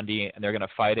Pam Bondi, and they're going to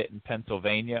fight it in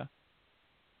Pennsylvania.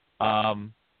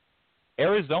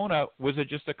 Arizona was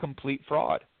just a complete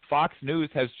fraud. Fox News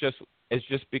has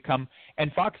just become,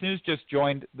 and Fox News just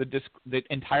joined the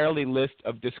entirely list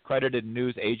of discredited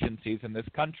news agencies in this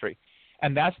country.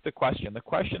 And that's the question. The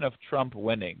question of Trump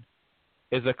winning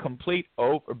is a complete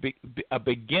a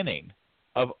beginning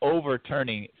of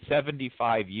overturning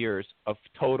 75 years of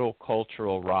total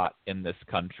cultural rot in this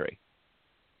country.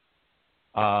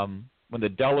 When the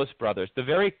Dulles brothers, the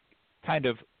very kind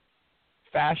of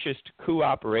fascist coup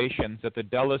operations that the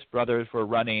Dulles brothers were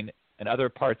running in other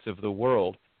parts of the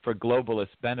world for globalist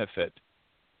benefit,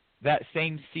 that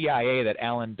same CIA that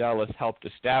Alan Dulles helped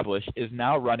establish is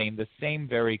now running the same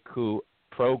very coup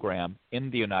program in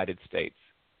the United States.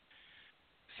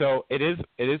 So it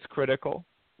is critical.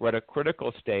 We're at a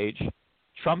critical stage.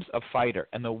 Trump's a fighter.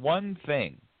 And the one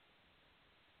thing,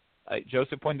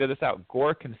 Joseph pointed this out,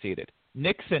 Gore conceded.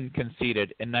 Nixon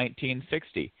conceded in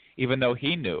 1960, even though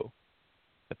he knew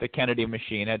that the Kennedy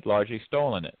machine had largely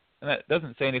stolen it. And that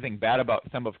doesn't say anything bad about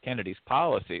some of Kennedy's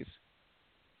policies,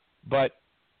 but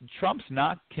Trump's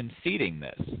not conceding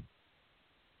this.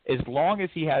 As long as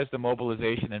he has the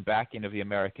mobilization and backing of the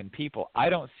American people, I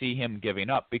don't see him giving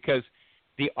up, because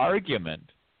the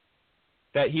argument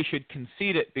that he should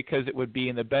concede it because it would be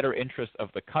in the better interest of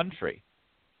the country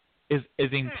is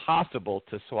impossible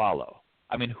to swallow.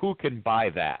 I mean, who can buy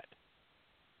that?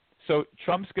 So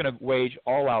Trump's going to wage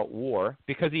all-out war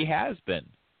because he has been.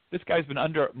 This guy's been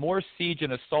under more siege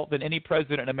and assault than any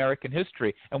president in American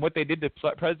history, and what they did to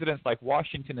presidents like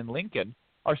Washington and Lincoln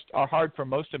are hard for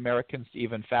most Americans to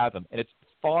even fathom, and it's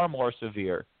far more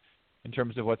severe in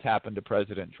terms of what's happened to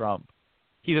President Trump.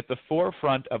 He's at the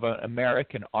forefront of an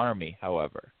American army,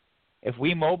 however. If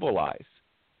we mobilize,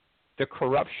 the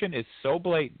corruption is so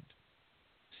blatant,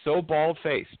 so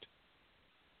bald-faced,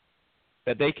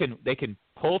 that they can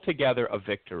pull together a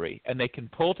victory, and they can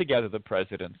pull together the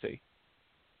presidency.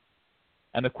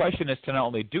 And the question is to not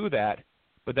only do that,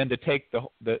 but then to take the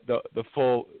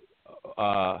full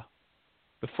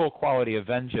quality of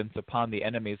vengeance upon the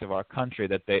enemies of our country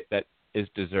that is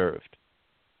deserved.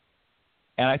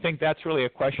 And I think that's really a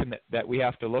question that we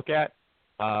have to look at,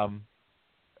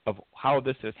 of how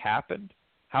this has happened.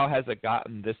 How has it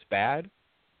gotten this bad?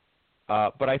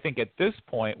 But I think at this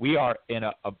point we are in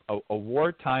a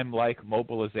wartime-like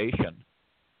mobilization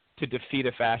to defeat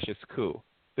a fascist coup.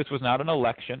 This was not an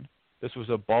election. This was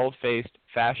a bald-faced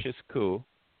fascist coup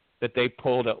that they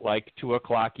pulled at like 2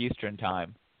 o'clock Eastern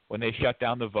time when they shut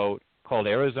down the vote, called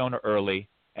Arizona early,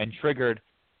 and triggered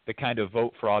the kind of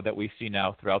vote fraud that we see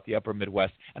now throughout the upper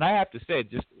Midwest. And I have to say,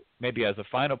 just maybe as a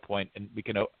final point, and we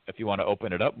can, if you want to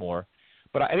open it up more,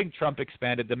 but I think Trump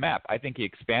expanded the map. I think he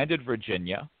expanded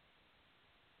Virginia,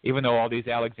 even though all these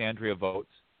Alexandria votes.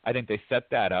 I think they set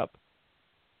that up.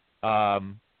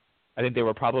 I think they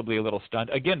were probably a little stunned.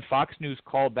 Again, Fox News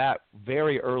called that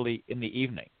very early in the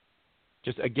evening.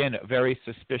 Just, again, a very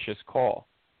suspicious call.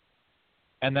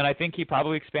 And then I think he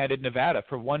probably expanded Nevada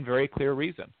for one very clear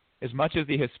reason. As much as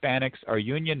the Hispanics are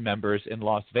union members in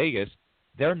Las Vegas,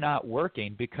 they're not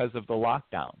working because of the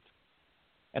lockdowns.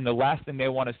 And the last thing they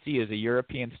want to see is a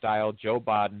European-style Joe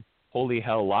Biden holy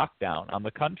hell lockdown on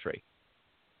the country.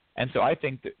 And so I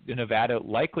think that Nevada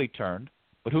likely turned,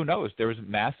 but who knows? There was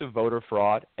massive voter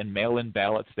fraud and mail-in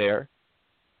ballots there,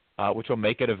 which will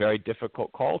make it a very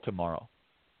difficult call tomorrow.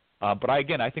 But I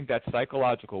think that's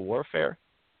psychological warfare.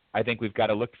 I think we've got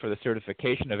to look for the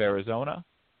certification of Arizona.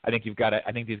 I think he's got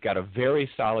a very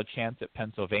solid chance at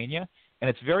Pennsylvania, and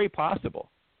it's very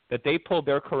possible that they pulled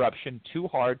their corruption too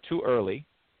hard, too early,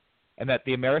 and that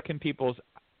the American people's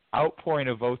outpouring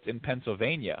of votes in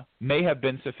Pennsylvania may have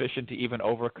been sufficient to even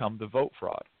overcome the vote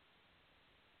fraud.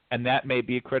 And that may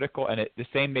be critical, and the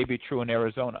same may be true in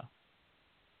Arizona.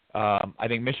 I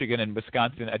think Michigan and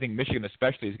Wisconsin, I think Michigan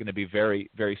especially, is going to be very,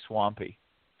 very swampy.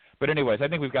 But anyways, I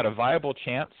think we've got a viable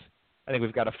chance. I think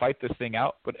we've got to fight this thing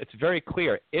out. But it's very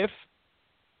clear, if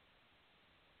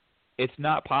it's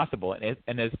not possible,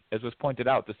 and as was pointed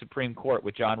out, the Supreme Court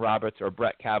with John Roberts or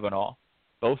Brett Kavanaugh,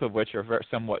 both of which are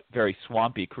somewhat very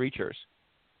swampy creatures,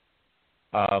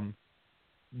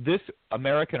 this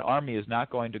American army is not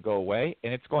going to go away,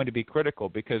 and it's going to be critical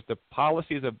because the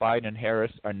policies of Biden and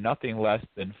Harris are nothing less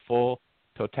than full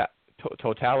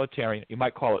totalitarian. You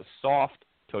might call it soft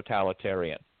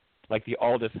totalitarian, like the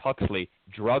Aldous Huxley,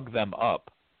 drug them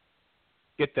up,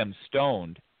 get them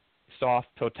stoned, soft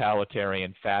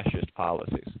totalitarian fascist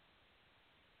policies.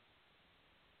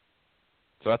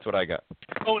 So that's what I got.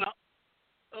 Oh, no.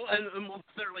 Oh, and we'll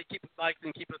certainly keep it Mike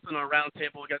and keep us in our round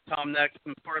table. We'll get Tom next.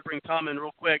 And before I bring Tom in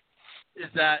real quick, is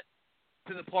that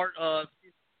to the part of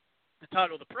the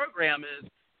title of the program is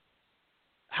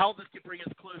how this could bring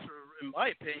us closer, in my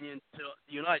opinion, to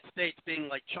the United States being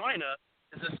like China.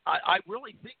 Is this? I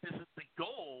really think this is the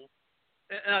goal.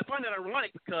 And I find that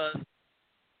ironic because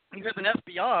you have an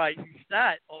FBI who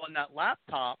sat on that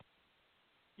laptop,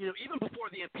 even before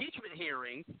the impeachment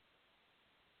hearing.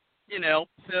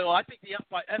 So I think the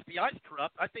FBI is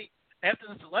corrupt. I think after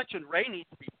this election, Wray needs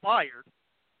to be fired.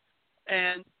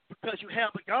 And because you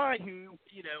have a guy who,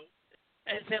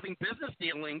 is having business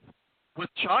dealings with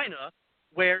China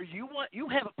where you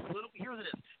have a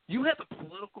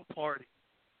political party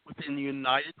within the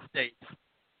United States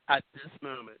at this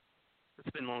moment.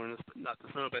 It's been longer than this, but not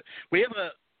this moment. But we have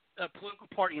a political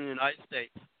party in the United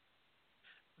States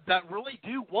that really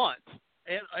do want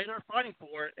and are fighting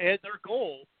for it, and their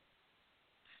goal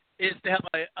is to have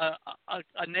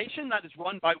a nation that is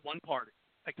run by one party,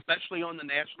 especially on the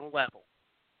national level.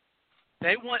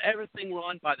 They want everything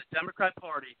run by the Democrat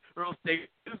Party, or else they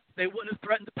wouldn't have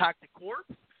threatened to pack the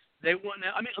courts. They want.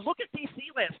 I mean, look at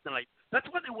D.C. last night. That's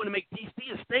why they want to make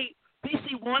D.C. a state.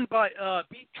 D.C.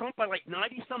 beat Trump by like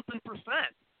 90-something%.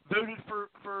 Voted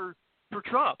for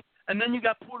Trump. And then you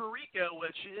got Puerto Rico,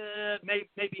 which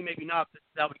maybe not.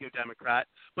 That would go Democrat.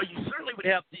 But you certainly would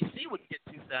have D.C. would get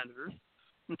 2 senators.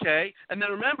 Okay. And then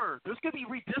remember, there's going to be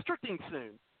redistricting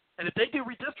soon. And if they do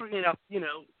redistricting,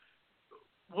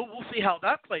 we'll see how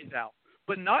that plays out.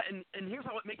 But not. And here's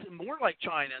how it makes it more like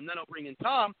China. And then I'll bring in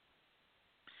Tom.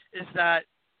 Is that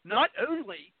not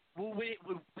only will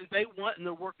they want and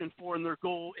they're working for, and their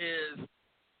goal is,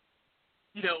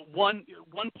 one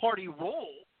party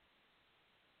rule,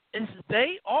 is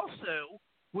they also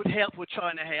would have what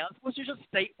China has, which is a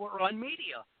state-run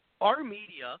media. Our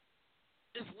media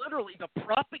is literally the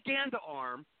propaganda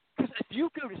arm, because if you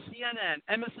go to CNN,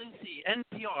 MSNBC,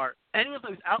 NPR, any of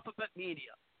those alphabet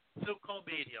media, so-called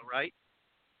media, right?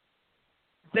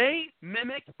 They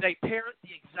mimic, they parrot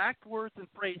the exact words and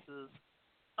phrases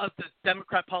of the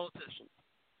Democrat politicians,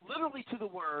 literally to the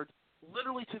word,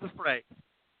 literally to the phrase.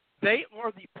 They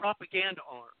are the propaganda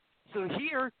arm. So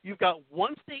here you've got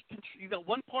one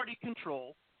party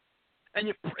control, and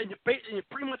you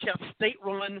pretty much have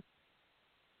state-run,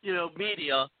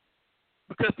 media,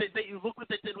 because they look what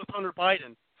they did with Hunter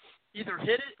Biden. Either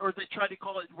hid it or they tried to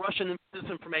call it Russian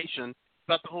disinformation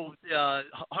about the whole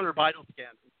Hunter Biden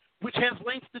scandal, which has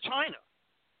links to China.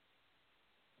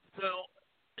 So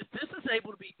if this is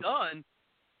able to be done,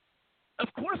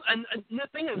 of course, and the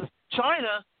thing is,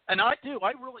 China, and I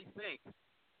really think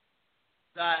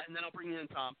that, and then I'll bring in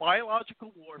Tom,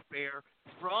 biological warfare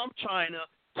from China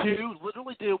to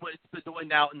literally do what it's been doing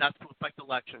now, and that's to affect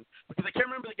elections. Because I can't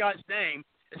remember the guy's name.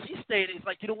 As he stated, he's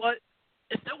like, you know what?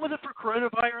 If it wasn't for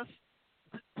coronavirus,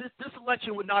 this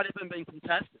election would not have been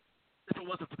contested if it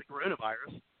wasn't for the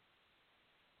coronavirus.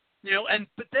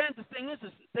 But then the thing is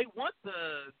they want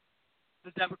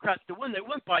the Democrats to win. They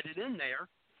want Biden in there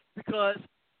because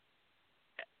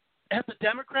have the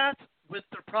Democrats, with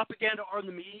their propaganda on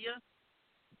the media,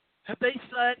 have they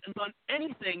said and done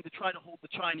anything to try to hold the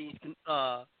Chinese,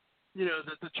 the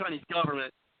Chinese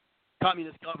government,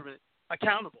 communist government,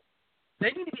 accountable? They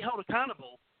need to be held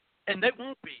accountable, and they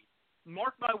won't be.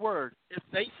 Mark my word, if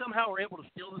they somehow are able to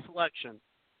steal this election,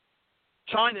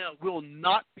 China will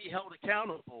not be held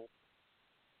accountable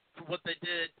for what they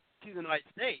did to the United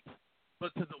States,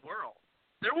 but to the world.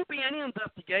 There won't be any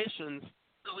investigations,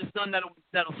 at least none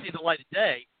that'll see the light of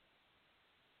day,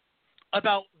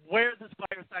 about where this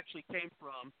virus actually came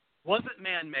from. Was it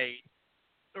man-made,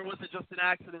 or was it just an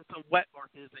accident, some wet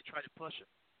market as they try to push it?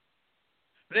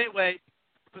 But anyway,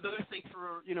 for those things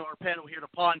for our panel here to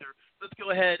ponder, let's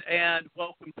go ahead and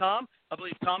welcome Tom. I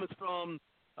believe Tom is from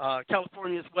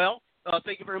California as well.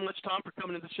 Thank you very much, Tom, for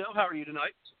coming to the show. How are you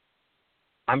tonight?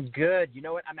 I'm good. You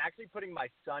know what? I'm actually putting my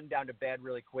son down to bed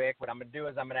really quick. What I'm going to do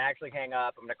is I'm going to actually hang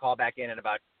up. I'm going to call back in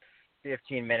about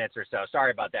 15 minutes or so.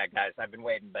 Sorry about that, guys. I've been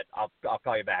waiting, but I'll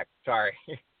call you back. Sorry.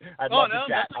 I'd love to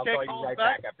chat. Okay. I'll call you right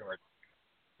back afterwards.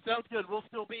 Sounds good. We'll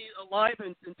still be alive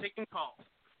and taking calls.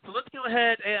 So let's go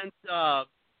ahead and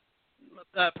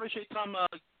appreciate Tom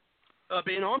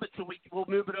being on, but so we'll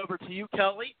move it over to you,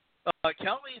 Kelly.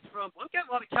 Kelly is we've got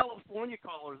a lot of California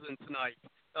callers in tonight.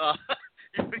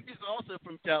 He's also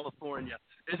from California.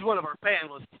 He's one of our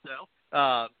panelists, though.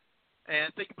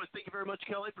 And thank you very much,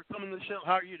 Kelly, for coming to the show.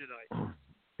 How are you tonight?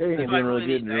 Hey, I'm doing really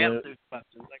good. I have those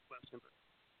questions.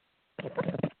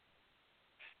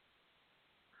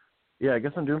 Yeah, I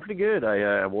guess I'm doing pretty good.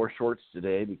 I wore shorts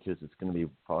today because it's going to be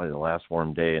probably the last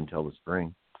warm day until the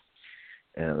spring.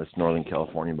 And it's Northern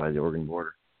California by the Oregon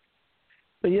border.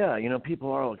 But yeah,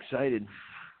 people are all excited.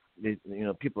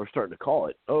 People are starting to call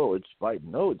it, oh, it's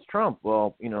Biden, oh, it's Trump.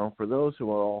 Well, for those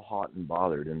who are all hot and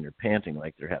bothered and they're panting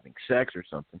like they're having sex or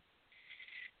something,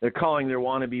 they're calling their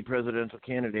wannabe presidential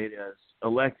candidate as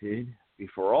elected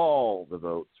before all the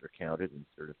votes are counted and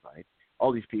certified.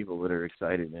 All these people that are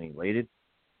excited and elated.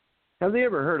 Have they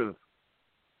ever heard of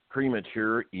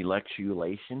premature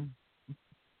electulation?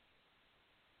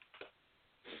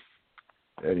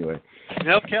 Anyway.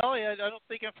 No, Kelly, I don't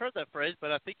think I've heard that phrase,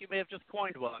 but I think you may have just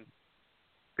coined one.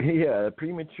 Yeah,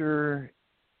 premature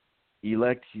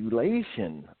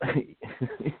electulation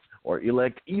or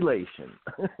elect-elation.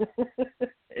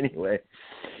 Anyway,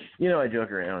 I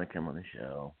joke around and come on the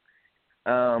show.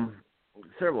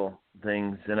 Several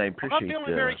things, and I appreciate. I'm not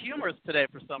feeling very humorous today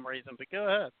for some reason, but go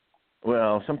ahead.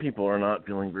 Well, some people are not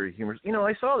feeling very humorous.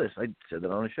 I saw this. I said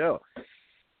that on the show.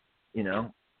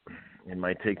 It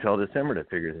might take till December to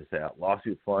figure this out.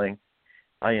 Lawsuit flying.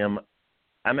 I'm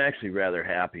actually rather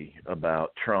happy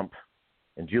about Trump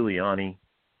and Giuliani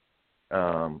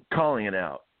calling it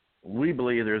out. we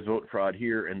believe there's vote fraud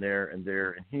here and there and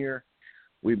there and here.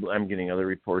 I'm getting other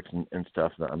reports and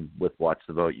stuff. I'm with Watch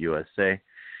the Vote USA,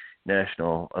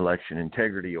 National Election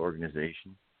Integrity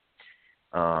Organization.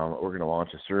 We're going to launch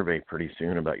a survey pretty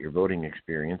soon about your voting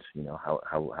experience. You know,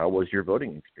 how was your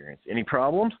voting experience? Any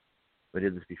problems? We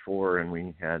did this before, and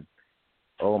we had,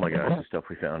 oh my gosh, the stuff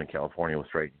we found in California was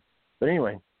frightening. But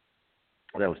anyway,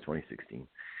 that was 2016.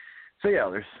 So yeah,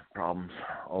 there's problems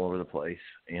all over the place,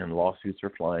 and lawsuits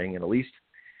are flying, and at least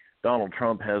Donald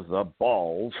Trump has the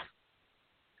balls.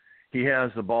 He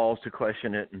has the balls to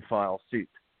question it and file suit.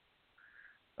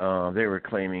 They were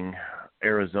claiming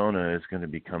Arizona is going to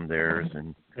become theirs,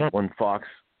 and one Fox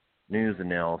News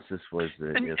analysis was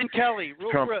that and Kelly,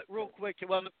 real quick,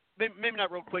 well, maybe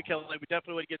not real quick, Kelly, we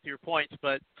definitely want to get to your points,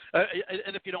 but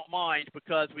and if you don't mind,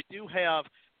 because we do have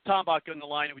Tom Bach on the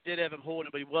line, and we did have him holding,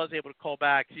 but he was able to call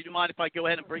back. So do you mind if I go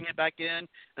ahead and bring him back in and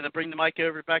then bring the mic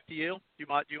over back to you? Do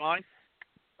you mind?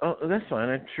 Oh, that's fine.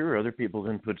 I'm sure other people's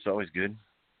input's always good.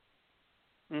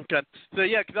 Okay. So,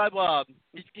 yeah, because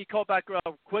he called back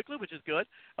quickly, which is good.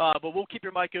 But we'll keep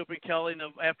your mic open, Kelly, and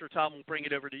after Tom, we'll bring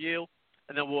it over to you.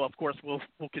 And then we'll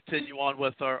continue on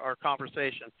with our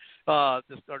conversation, our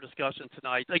discussion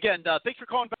tonight. Again, thanks for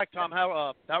calling back, Tom.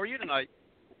 How are you tonight?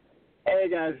 Hey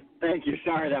guys, thank you.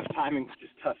 Sorry that timing was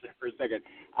just tough there for a second.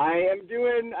 I'm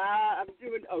doing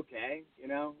okay. You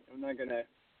know, I'm not gonna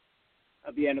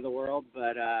at the end of the world,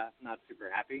 but not super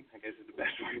happy, I guess is the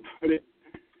best way to put it.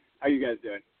 How you guys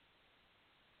doing?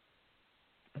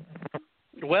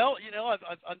 Well, you know,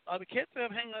 I can't say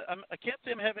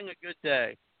I'm having a good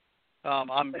day. I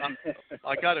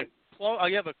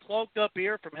have a clogged up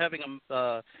ear from having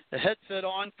a headset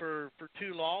on for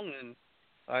too long, and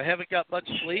I haven't got much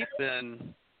sleep,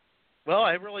 and well,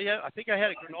 I think I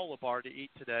had a granola bar to eat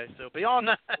today. So beyond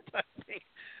that, I think.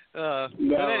 But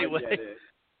anyway. I get it.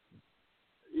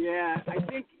 Yeah, I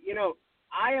think, you know,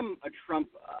 I am a Trump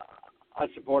a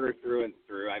supporter through and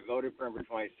through. I voted for him for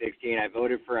 2016. I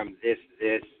voted for him this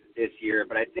year.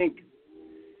 But I think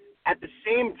at the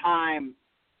same time,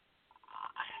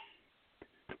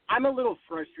 I'm a little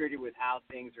frustrated with how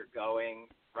things are going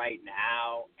right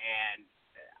now, and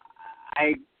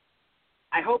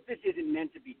I hope this isn't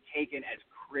meant to be taken as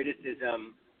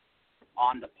criticism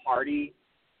on the party,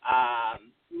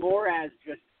 more as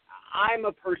just I'm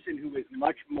a person who is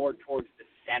much more towards the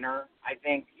center. I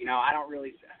think, you know, I don't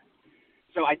really –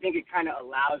 so I think it kind of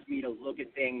allows me to look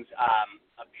at things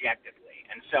objectively.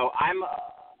 And so I'm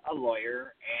a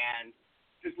lawyer, and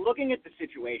just looking at the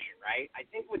situation, right, I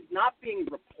think what's not being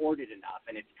reported enough,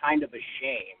 and it's kind of a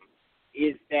shame,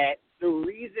 is that the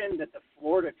reason that the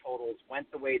Florida totals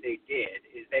went the way they did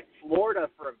is that Florida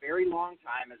for a very long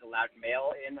time has allowed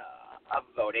mail-in of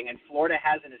voting, and Florida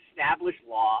has an established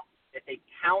law that they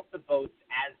count the votes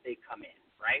as they come in,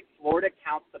 right? Florida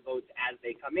counts the votes as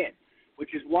they come in,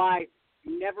 which is why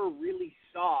you never really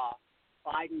saw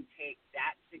Biden take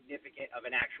that significant of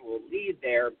an actual lead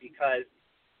there, because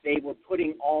they were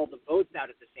putting all the votes out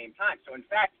at the same time. So, in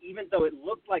fact, even though it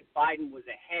looked like Biden was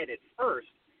ahead at first,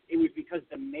 it was because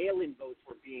the mail-in votes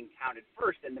were being counted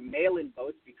first, and the mail-in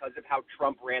votes, because of how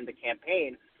Trump ran the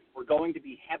campaign, were going to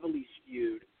be heavily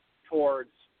skewed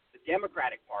towards the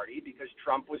Democratic Party, because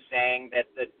Trump was saying that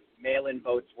the mail-in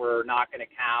votes were not going to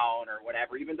count or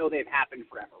whatever, even though they've happened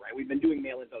forever, right? We've been doing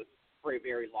mail-in votes for a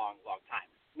very long time.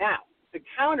 Now, the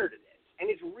counter to this, and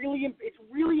it's really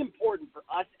important for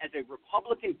us as a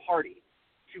Republican Party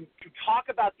to talk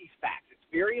about these facts. It's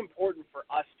very important for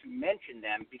us to mention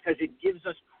them because it gives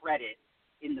us credit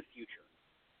in the future.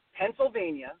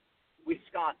 Pennsylvania,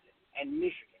 Wisconsin, and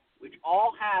Michigan, which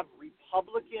all have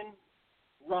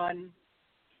Republican-run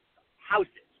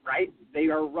houses, right? They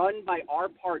are run by our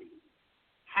party,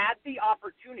 had the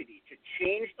opportunity to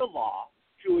change the law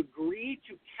to agree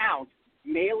to count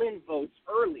mail-in votes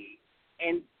early,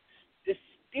 and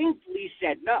distinctly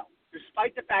said no,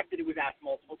 despite the fact that it was asked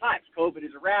multiple times. COVID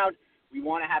is around. We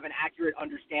want to have an accurate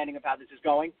understanding of how this is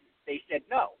going. They said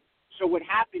no. So what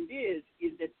happened is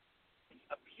that it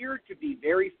appeared to be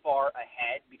very far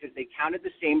ahead because they counted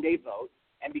the same-day vote,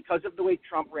 and because of the way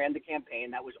Trump ran the campaign,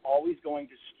 that was always going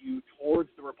to skew towards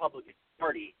the Republican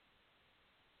Party.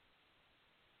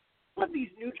 But these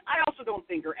news, I also don't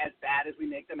think are as bad as we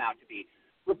make them out to be,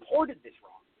 reported this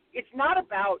wrong. It's not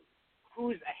about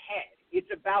who's ahead.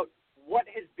 It's about what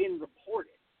has been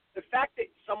reported. The fact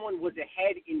that someone was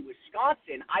ahead in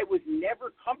Wisconsin, I was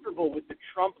never comfortable with the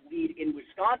Trump lead in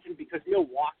Wisconsin because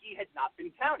Milwaukee had not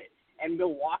been counted, and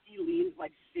Milwaukee leans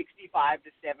like 65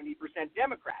 to 70%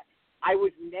 Democrat. I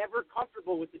was never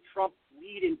comfortable with the Trump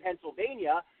lead in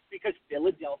Pennsylvania because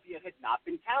Philadelphia had not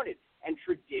been counted, and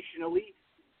traditionally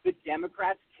the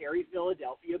Democrats carry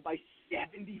Philadelphia by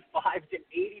 75 to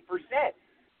 80%.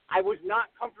 I was not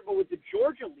comfortable with the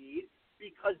Georgia lead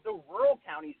because the rural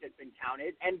counties had been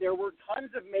counted, and there were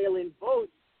tons of mail-in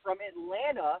votes from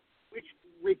Atlanta, which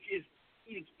is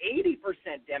 80%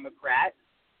 Democrat,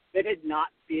 that had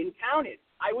not been counted.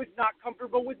 I was not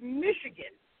comfortable with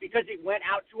Michigan because it went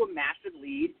out to a massive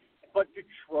lead, but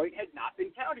Detroit had not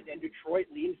been counted, and Detroit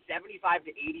leaned 75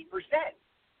 to 80%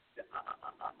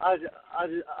 as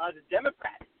a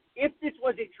Democrat. If this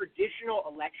was a traditional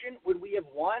election, would we have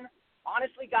won?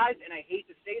 Honestly, guys, and I hate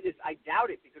to say this, I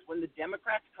doubt it, because when the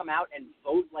Democrats come out and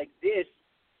vote like this,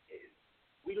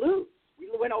 we lose.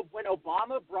 When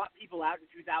Obama brought people out in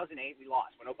 2008, we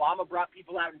lost. When Obama brought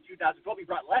people out in 2012, he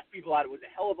brought less people out. It was a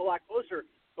hell of a lot closer,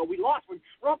 but we lost. When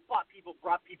Trump brought people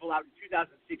out in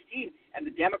 2016, and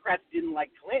the Democrats didn't like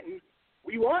Clinton,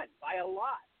 we won by a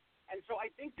lot. And so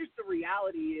I think just the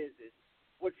reality is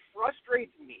what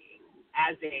frustrates me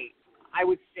as a, I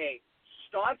would say,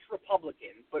 staunch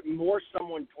Republican, but more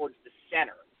someone towards the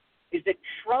center, is that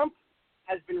Trump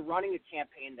has been running a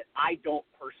campaign that I don't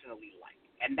personally like.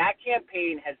 And that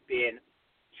campaign has been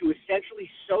to essentially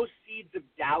sow seeds of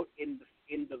doubt in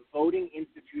the voting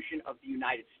institution of the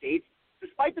United States,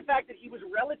 despite the fact that he was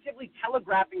relatively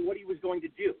telegraphing what he was going to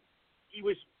do. He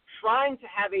was trying to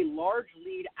have a large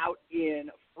lead out in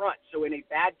front. So in a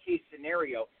bad case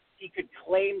scenario, he could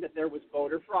claim that there was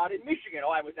voter fraud in Michigan.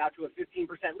 Oh, I was out to a 15%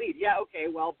 lead. Yeah, okay,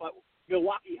 well, but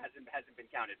Milwaukee hasn't been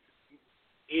counted.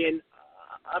 In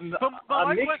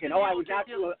Michigan, I was out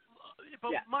to a...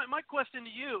 But yeah. my question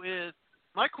to you is,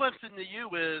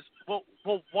 well,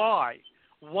 why?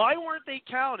 Why weren't they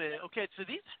counted? Okay, so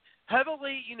these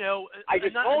heavily, I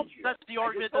just told you. That's the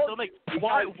argument that they'll make.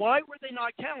 Why were they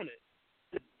not counted?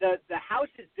 The House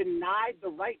has denied the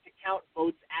right to count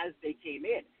votes as they came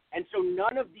in. And so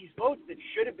none of these votes that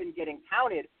should have been getting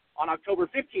counted on October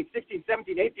 15th, 16th,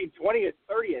 17th, 18th, 20th,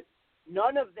 30th,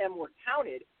 none of them were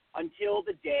counted until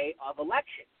the day of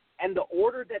election. And the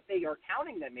order that they are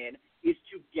counting them in is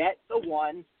to get the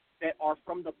ones that are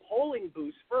from the polling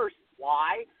booths first.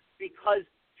 Why? Because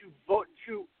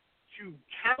to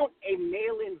count a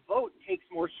mail-in vote takes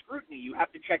more scrutiny. You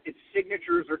have to check that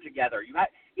signatures are together.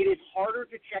 It is harder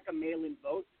to check a mail-in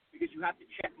vote because you have to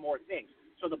check more things.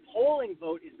 So the polling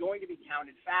vote is going to be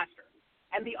counted faster.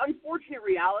 And the unfortunate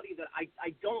reality that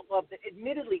I don't love, that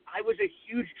admittedly I was a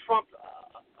huge Trump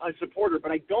supporter,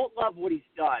 but I don't love what he's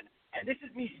done. And this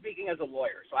is me speaking as a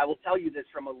lawyer, so I will tell you this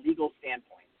from a legal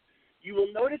standpoint. You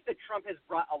will notice that Trump has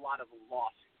brought a lot of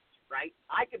lawsuits, right?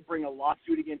 I could bring a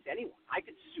lawsuit against anyone. I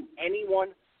could sue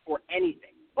anyone for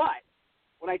anything. But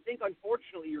what I think,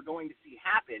 unfortunately, you're going to see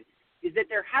happen is that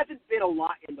there hasn't been a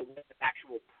lot in the way of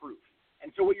actual proof.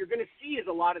 And so what you're going to see is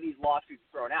a lot of these lawsuits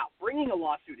thrown out. Bringing a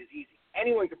lawsuit is easy.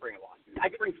 Anyone can bring a lawsuit. I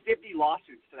could bring 50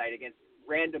 lawsuits tonight against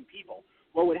random people.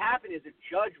 What would happen is a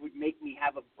judge would make me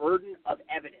have a burden of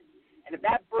evidence. And if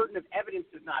that burden of evidence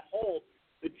does not hold,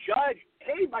 the judge,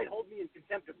 might hold me in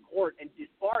contempt of court and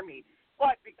disbar me,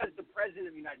 but because the President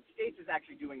of the United States is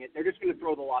actually doing it, they're just going to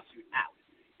throw the lawsuit out.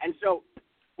 And so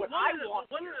what I want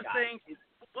one of the things is...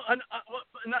 I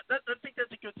think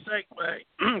that's a good segue.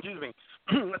 Excuse me.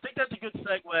 I think that's a good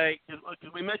segue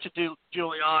because we mentioned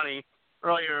Giuliani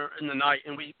earlier in the night,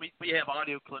 and we have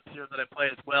audio clips here that I play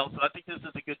as well, so I think this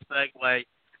is a good segue.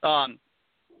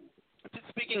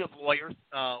 Speaking of lawyers,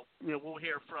 we'll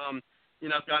hear from,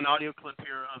 I've got an audio clip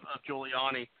here of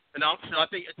Giuliani, and also I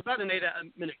think it's about an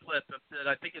 8-minute clip that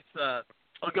I think it's,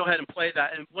 I'll go ahead and play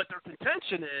that. And what their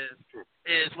contention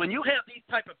is when you have these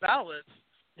type of ballots,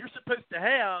 you're supposed to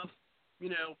have,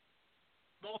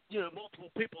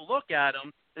 multiple people look at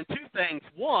them, and two things.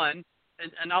 One,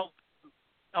 and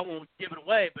I won't give it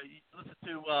away, but listen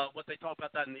to what they talk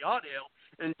about that in the audio.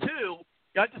 And two,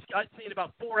 I seen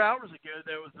about 4 hours ago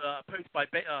there was a post by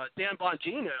Dan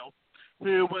Bongino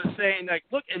who was saying, like,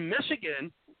 look, in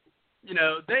Michigan,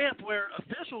 they have where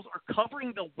officials are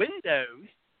covering the windows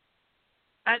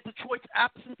at Detroit's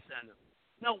Absence Center.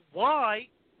 Now, why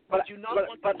would you not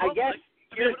want the public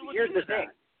to be able to look into the thing.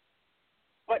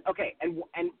 But, okay, and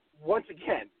once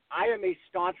again, I am a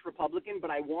staunch Republican,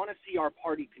 but I want to see our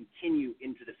party continue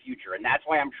into the future, and that's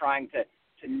why I'm trying to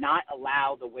not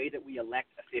allow the way that we elect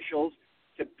officials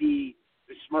to be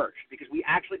besmirched, because we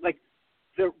actually, like,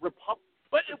 the Republic.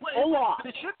 But it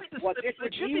should be what this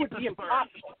would be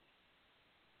impossible.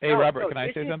 Hey, Robert, can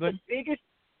I say something?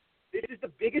 This is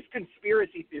the biggest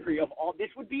conspiracy theory of all. This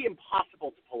would be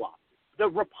impossible to pull off. The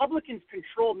Republicans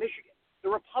control Michigan. The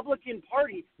Republican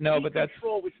Party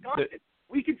control Wisconsin.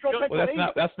 We control Pennsylvania.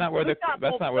 Well, that's not where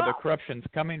the corruption's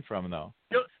coming from, though.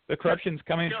 The corruption's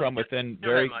coming from within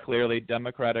very clearly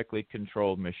democratically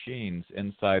controlled machines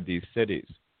inside these cities.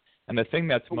 And the thing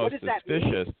that's most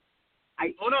suspicious.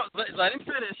 Hold on, let him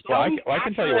finish. Well, I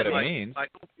can tell you what it means.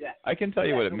 I can tell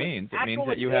you what it means. It means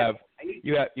that you have.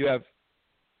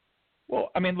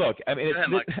 Well, I mean, look. I mean,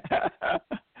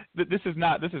 this is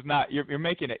not. You're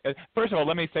making it. First of all,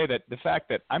 let me say that the fact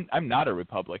that I'm not a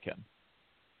Republican,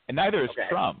 and neither is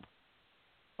Trump.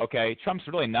 Okay, Trump's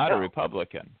really not a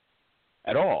Republican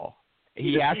at all.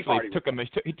 He actually took a.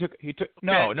 He took.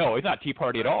 No, he's not Tea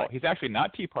Party at all. He's actually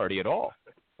not Tea Party at all.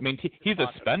 I mean, he's a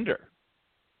spender.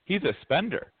 He's a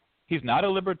spender. He's not a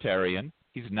libertarian.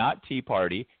 He's not Tea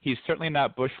Party. He's certainly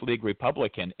not Bush League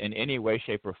Republican in any way,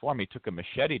 shape, or form. He took a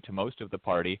machete to most of the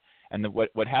party, and what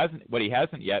he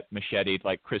hasn't yet macheted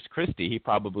like Chris Christie, he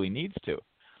probably needs to.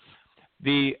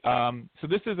 So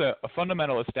this is a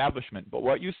fundamental establishment, but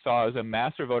what you saw is a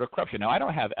massive vote of corruption. Now, I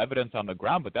don't have evidence on the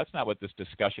ground, but that's not what this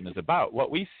discussion is about.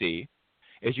 What we see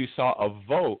is you saw a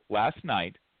vote last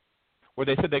night where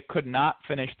they said they could not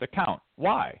finish the count.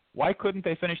 Why? Why couldn't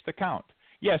they finish the count?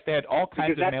 Yes, they had all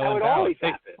kinds of mail-in ballots.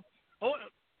 You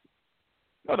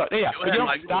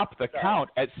don't stop the count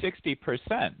at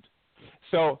 60%.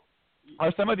 So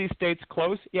are some of these states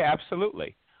close? Yeah,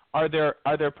 absolutely. Is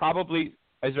there probably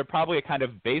a kind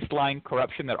of baseline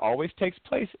corruption that always takes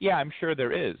place? Yeah, I'm sure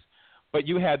there is. But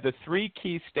you had the three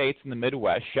key states in the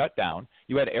Midwest shut down.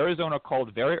 You had Arizona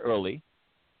called very early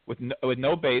with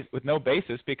no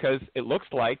basis, because it looks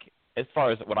like, as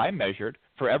far as what I measured,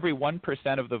 for every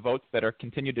 1% of the votes that are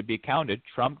continued to be counted,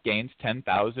 Trump gains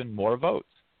 10,000 more votes,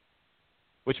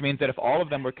 which means that if all of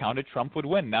them were counted, Trump would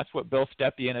win. That's what Bill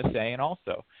Stepien is saying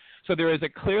also. So there is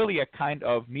clearly a kind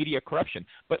of media corruption.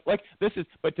 But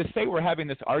to say we're having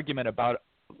this argument about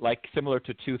like similar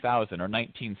to 2000 or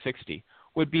 1960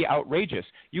 would be outrageous.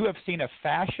 You have seen a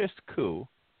fascist coup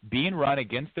being run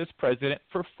against this president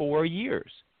for 4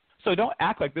 years. So don't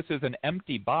act like this is an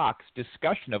empty box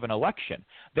discussion of an election.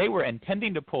 They were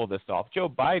intending to pull this off. Joe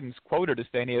Biden's quoted as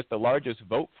saying he has the largest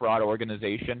vote fraud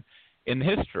organization in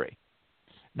history.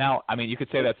 Now, I mean, you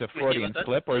could say that's a Freudian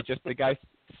slip or just the guy's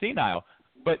senile.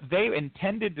 But they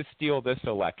intended to steal this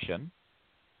election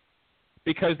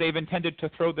because they've intended to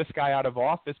throw this guy out of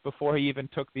office before he even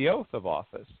took the oath of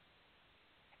office.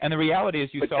 And the reality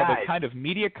is you saw the kind of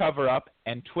media cover-up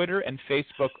and Twitter and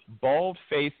Facebook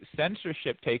bald-faced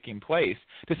censorship taking place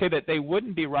to say that they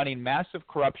wouldn't be running massive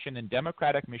corruption in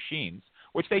democratic machines,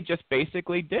 which they just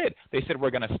basically did. They said,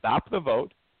 we're going to stop the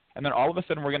vote, and then all of a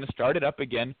sudden we're going to start it up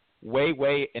again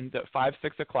way into 5,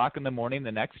 6 o'clock in the morning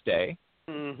the next day,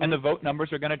 and the vote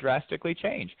numbers are going to drastically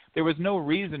change. There was no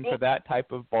reason for that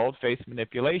type of bald-faced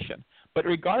manipulation. But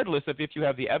regardless of if you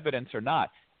have the evidence or not,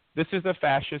 this is a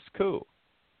fascist coup.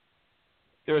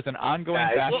 There is an ongoing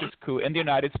fascist coup in the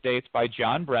United States by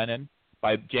John Brennan,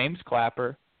 by James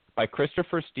Clapper, by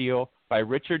Christopher Steele, by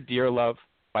Richard Dearlove,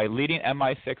 by leading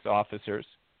MI6 officers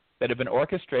that have been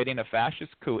orchestrating a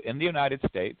fascist coup in the United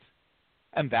States,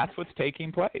 and that's what's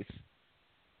taking place.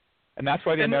 And that's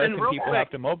why the American people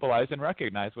have to mobilize and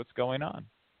recognize what's going on.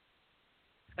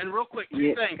 And real quick,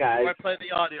 two things before I play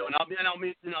the audio, and I'll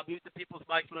mute the people's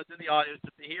mics when I do the audio, so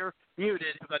if they hear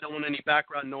muted, because I don't want any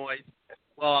background noise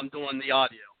while I'm doing the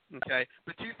audio. Okay,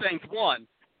 but two things. One,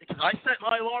 because I set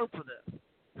my alarm for this,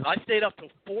 because I stayed up till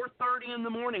 4:30 in the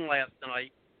morning last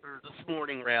night, or this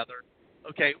morning rather.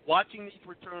 Okay, watching these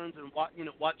returns and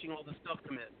watching all this stuff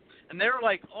come in, and they were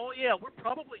like, "Oh yeah, we're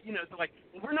probably they're like,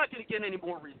 well, we're not going to get any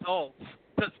more results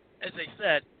because, as they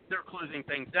said, they're closing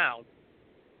things down."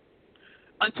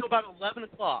 Until about 11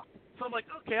 o'clock. So I'm like,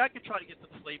 okay, I could try to get to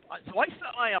sleep. So I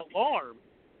set my alarm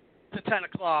to 10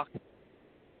 o'clock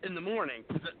in the morning.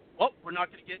 We're not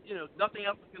going to get, nothing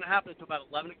else is going to happen until about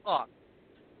 11 o'clock.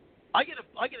 I get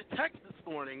a text this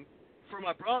morning from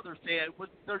my brother saying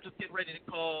they're just getting ready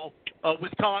to call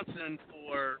Wisconsin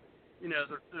for,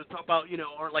 they're talking about,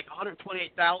 or like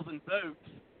 128,000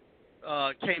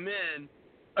 votes came in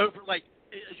over, like,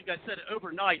 as you guys said,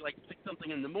 overnight, like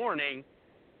 6-something in the morning.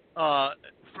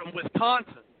 From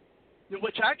Wisconsin,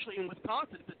 which actually in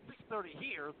Wisconsin, if it's 6:30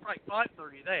 here, it's probably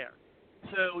 5:30 there.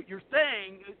 So you're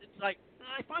saying it's like,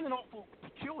 I find it awful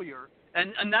peculiar,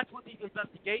 and that's what these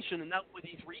investigations and that's what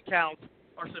these recounts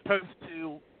are supposed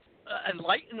to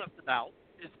enlighten us about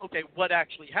is, okay, what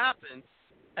actually happened,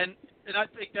 and I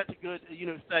think that's a good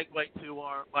segue to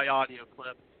my audio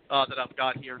clip that I've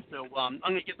got here. So I'm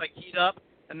going to get that keyed up,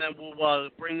 and then we'll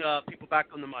bring people back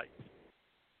on the mic.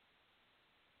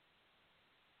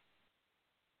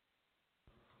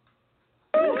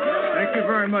 Thank you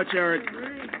very much, Eric.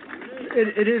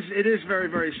 It is very,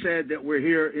 very sad that we're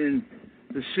here in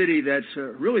the city that's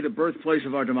really the birthplace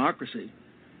of our democracy.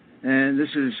 and this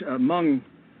is among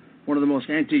one of the most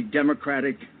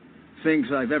anti-democratic things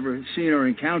I've ever seen or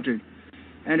encountered.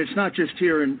 And it's not just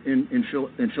here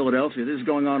in Philadelphia. This is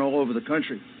going on all over the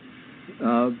country.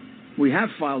 We have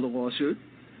filed a lawsuit.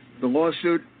 The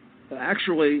lawsuit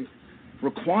actually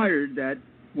required that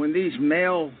when these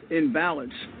mail-in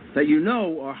ballots that you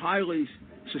know are highly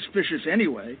suspicious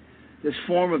anyway, this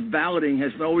form of balloting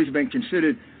has always been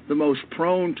considered the most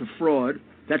prone to fraud.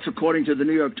 That's according to the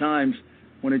New York Times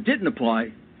when it didn't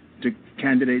apply to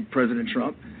candidate President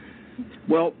Trump.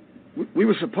 Well, we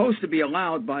were supposed to be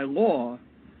allowed by law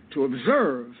to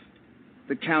observe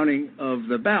the counting of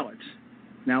the ballots.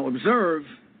 Now, observe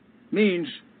means,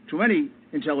 to any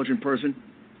intelligent person,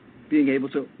 being able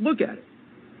to look at it.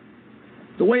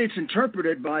 The way it's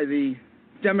interpreted by the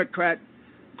Democrat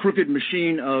crooked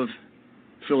machine of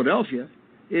Philadelphia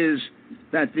is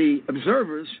that the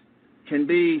observers can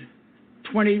be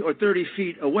 20 or 30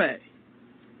 feet away,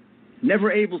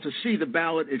 never able to see the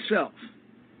ballot itself,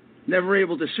 never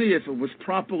able to see if it was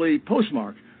properly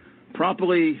postmarked,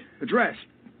 properly addressed,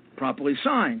 properly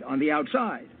signed on the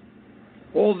outside.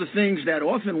 All the things that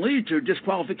often lead to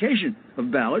disqualification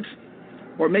of ballots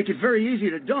or make it very easy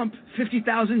to dump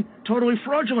 50,000 totally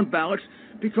fraudulent ballots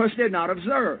because they're not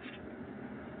observed.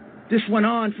 This went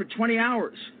on for 20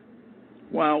 hours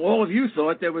while all of you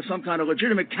thought there was some kind of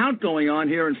legitimate count going on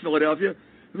here in Philadelphia.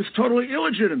 It was totally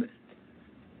illegitimate.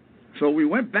 So we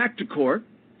went back to court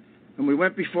and we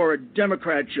went before a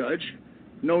Democrat judge.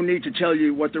 No need to tell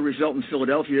you what the result in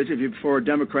Philadelphia is if you're before a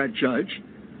Democrat judge.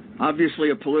 Obviously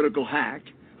a political hack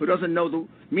who doesn't know the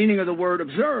meaning of the word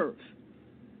observe.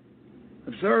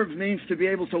 Observe means to be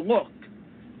able to look.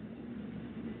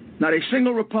 Not a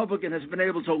single Republican has been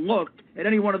able to look at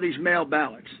any one of these mail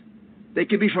ballots. They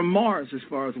could be from Mars as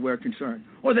far as we're concerned,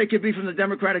 or they could be from the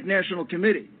Democratic National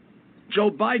Committee.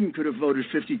 Joe Biden could have voted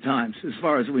 50 times as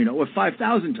far as we know, or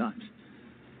 5,000 times.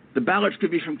 The ballots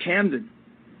could be from Camden.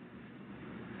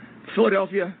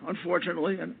 Philadelphia,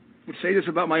 unfortunately, and I would say this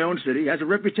about my own city, has a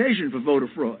reputation for voter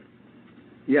fraud.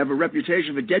 You have a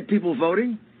reputation for dead people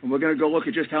voting, and we're going to go look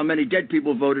at just how many dead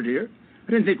people voted here.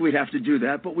 I didn't think we'd have to do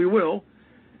that, but we will.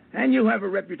 And you have a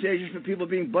reputation for people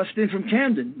being bussed in from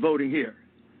Camden voting here.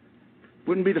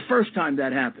 Wouldn't be the first time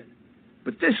that happened.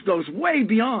 But this goes way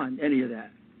beyond any of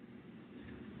that.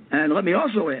 And let me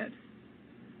also add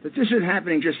that this isn't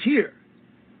happening just here.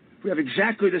 We have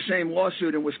exactly the same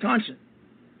lawsuit in Wisconsin,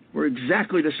 where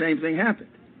exactly the same thing happened.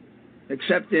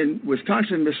 Except in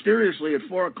Wisconsin, mysteriously at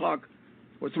 4 o'clock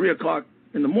or 3 o'clock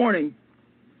in the morning,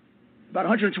 about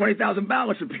 120,000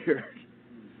 ballots appeared.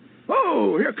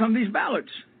 Oh, here come these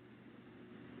ballots.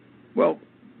 Well,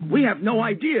 we have no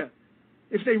idea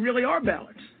if they really are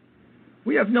ballots.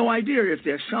 We have no idea if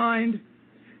they're signed,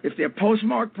 if they're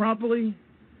postmarked properly,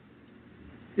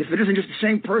 if it isn't just the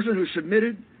same person who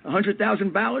submitted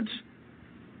 100,000 ballots,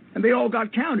 and they all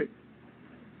got counted.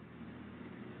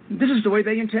 This is the way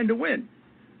they intend to win.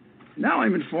 Now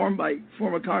I'm informed by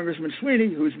former Congressman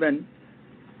Sweeney, who's been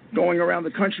going around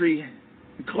the country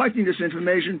and collecting this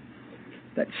information,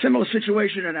 that similar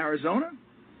situation in Arizona,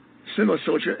 similar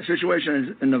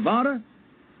situation in Nevada,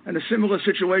 and a similar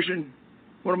situation,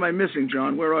 what am I missing,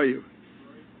 John? Where are you?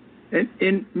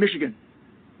 In Michigan,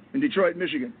 in Detroit,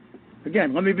 Michigan.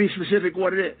 Again, let me be specific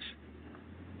what it is.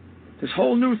 This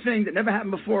whole new thing that never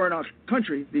happened before in our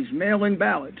country, these mail-in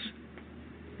ballots,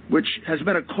 which has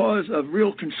been a cause of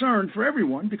real concern for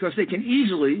everyone because they can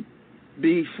easily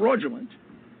be fraudulent.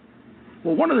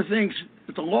 Well, one of the things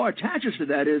that the law attaches to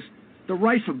that is the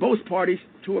right for both parties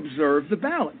to observe the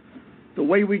ballot, the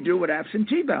way we do with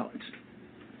absentee ballots.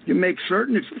 You make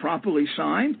certain it's properly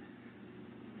signed.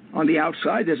 On the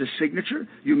outside, there's a signature.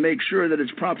 You make sure that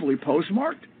it's properly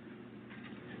postmarked.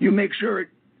 You make sure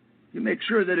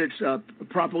that it's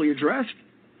properly addressed,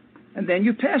 and then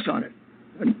you pass on it.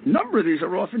 A number of these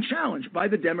are often challenged by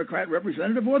the Democrat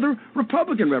representative or the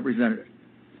Republican representative.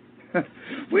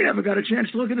 We never got a chance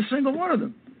to look at a single one of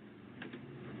them.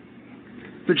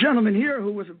 The gentleman here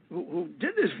who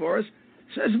did this for us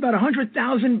says about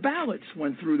 100,000 ballots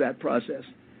went through that process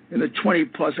in the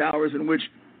 20-plus hours in which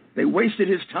they wasted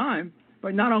his time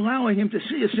by not allowing him to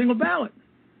see a single ballot.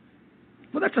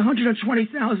 Well, that's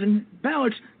 120,000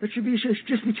 ballots that should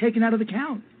just be taken out of the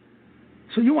count.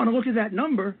 So you want to look at that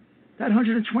number, that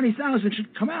 120,000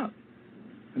 should come out.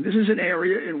 And this is an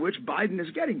area in which Biden is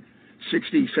getting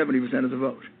 60, 70% of the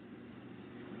vote.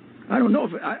 I don't know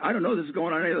if this is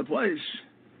going on any other place,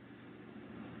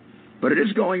 but it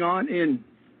is going on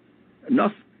with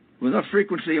enough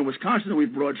frequency in Wisconsin that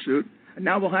we've brought suit, and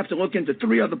now we'll have to look into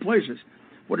 3 other places.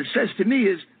 What it says to me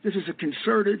is this is a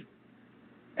concerted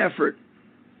effort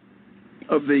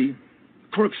of the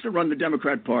crooks that run the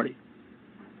Democrat Party.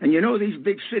 And you know these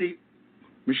big city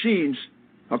machines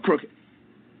are crooked.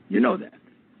 You know that.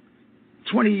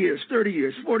 20 years, 30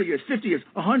 years, 40 years, 50 years,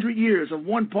 100 years of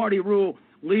one-party rule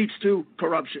leads to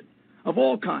corruption of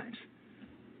all kinds.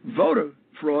 Voter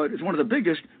fraud is one of the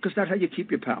biggest because that's how you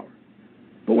keep your power.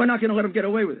 But we're not going to let them get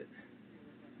away with it.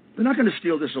 They're not going to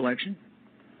steal this election.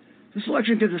 This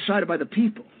election gets decided by the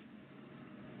people.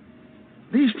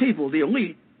 These people, the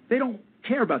elite, they don't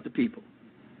care about the people.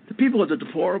 The people are the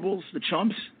deplorables, the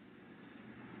chumps.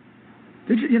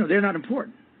 They're not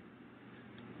important.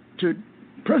 To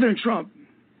President Trump,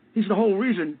 he's the whole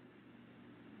reason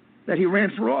that he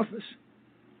ran for office.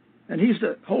 And he's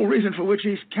the whole reason for which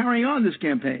he's carrying on this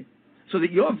campaign, so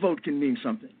that your vote can mean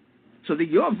something, so that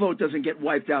your vote doesn't get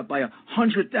wiped out by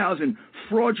 100,000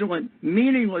 fraudulent,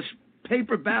 meaningless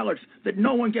paper ballots that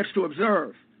no one gets to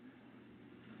observe.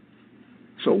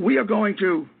 So we are going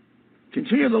to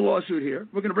continue the lawsuit here.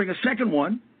 We're going to bring a second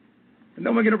one, and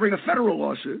then we're going to bring a federal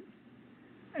lawsuit.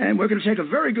 And we're going to take a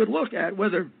very good look at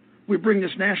whether we bring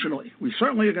this nationally. We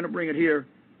certainly are going to bring it here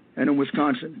and in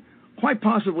Wisconsin. Quite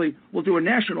possibly, we'll do a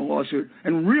national lawsuit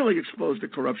and really expose the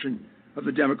corruption of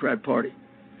the Democrat Party.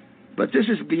 But this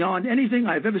is beyond anything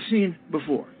I've ever seen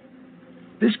before.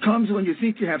 This comes when you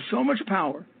think you have so much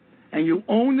power and you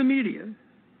own the media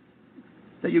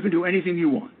that you can do anything you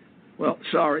want. Well,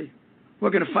 sorry.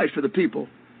 We're going to fight for the people.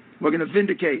 We're going to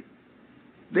vindicate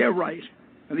their right.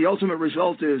 And the ultimate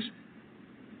result is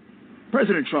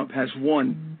President Trump has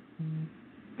won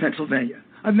Pennsylvania.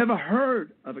 I've never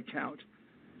heard of a count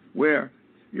where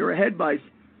you're ahead by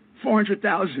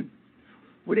 400,000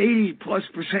 with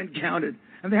 80+% counted,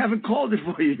 and they haven't called it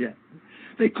for you yet.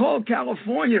 They called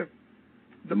California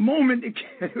the moment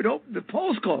the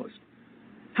polls closed.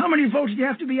 How many votes do you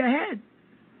have to be ahead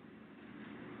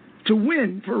to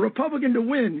win, for a Republican to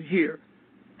win here?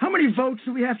 How many votes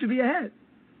do we have to be ahead?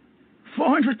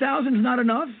 400,000 is not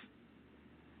enough?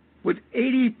 With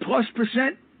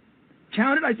 80+%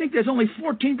 counted, I think there's only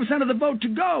 14% of the vote to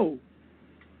go.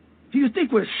 Do you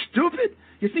think we're stupid?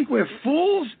 You think we're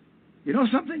fools? You know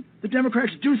something? The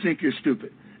Democrats do think you're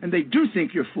stupid, and they do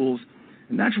think you're fools,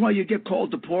 and that's why you get called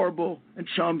deplorable and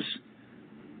chumps.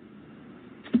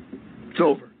 It's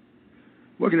over.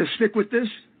 We're going to stick with this.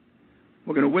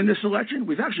 We're going to win this election.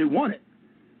 We've actually won it.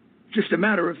 Just a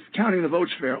matter of counting the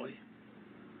votes fairly.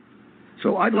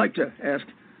 So I'd like to ask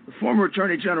the former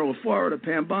Attorney General of Florida,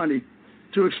 Pam Bondi,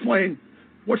 to explain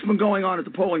what's been going on at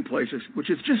the polling places, which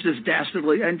is just as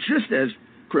dastardly and just as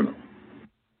criminal.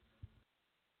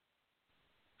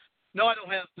 No, I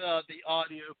don't have the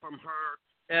audio from her.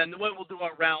 And the way we'll do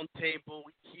our round table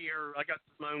here, I got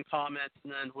my own comments,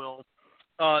 and then we'll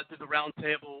do the round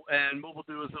table. And what we'll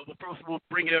do is we'll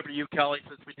bring it over to you, Kelly,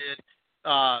 since we did,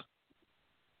 and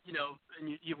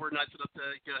you were nice enough to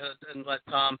go ahead and let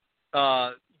Tom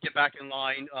get back in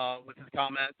line with his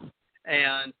comments.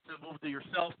 And so we'll do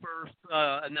yourself first,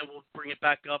 and then we'll bring it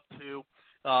back up to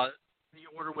the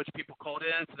order in which people called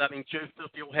in. So that means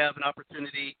Joseph, you'll have an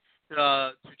opportunity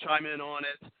to chime in on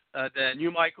it. Then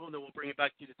you, Michael, and then we'll bring it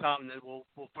back to you to Tom, and then we'll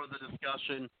further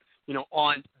discussion,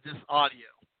 on this audio.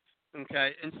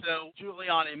 Okay. And so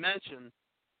Giuliani mentioned,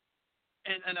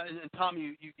 and Tom,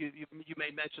 you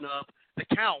made mention of the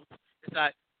count, is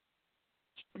that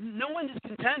no one is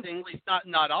contending, at least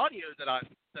not audio that I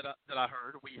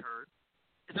heard, or we heard,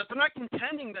 is that they're not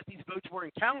contending that these votes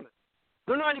weren't counted.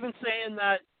 They're not even saying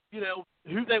that,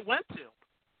 who they went to.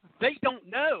 They don't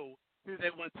know who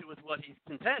they went to, is what he's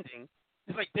contending.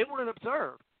 It's like they weren't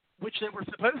observed, which they were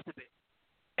supposed to be,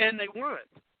 and they weren't.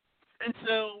 And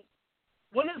so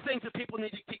one of the things that people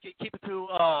need to keep it to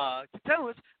contend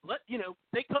with,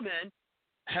 they come in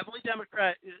heavily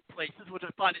Democrat places, which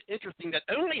I find it interesting that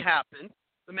only happened,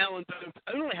 the mail-in votes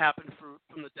only happened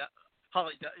from the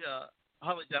highly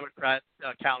Democrat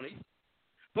counties.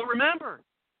 But remember,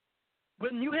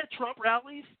 when you had Trump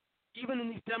rallies, even in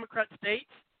these Democrat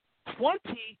states, 20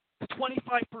 to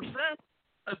 25%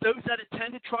 of those that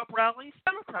attended Trump rallies,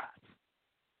 Democrats.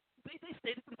 They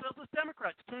stated themselves as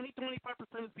Democrats. 20 to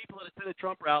 25% of the people that attended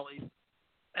Trump rallies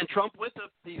and Trump with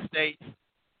these states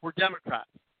were Democrats.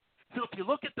 So if you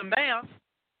look at the math,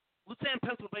 let's say in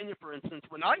Pennsylvania, for instance,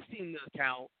 when I seen the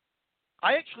count,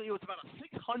 it was about a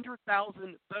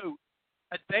 600,000 vote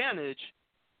advantage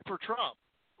for Trump,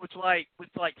 which with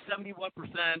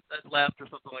 71% left or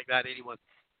something like that, 81.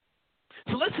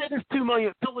 So let's say there's 2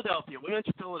 million. Philadelphia. We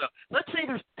mentioned Philadelphia. Let's say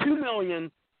there's 2 million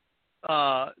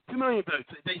votes.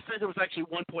 They said there was actually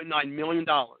 $1.9 million.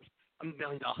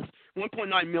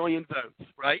 $1.9 million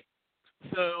votes, right?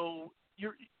 So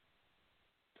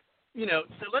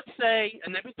so let's say,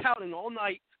 and they've been counting all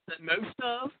night, that most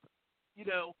of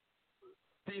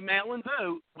the mail-in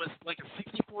vote was like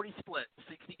a 60-40 split.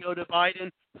 60 go to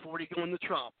Biden, 40 going to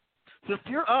Trump. So if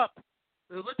you're up,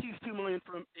 let's use 2 million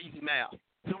from easy math.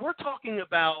 So we're talking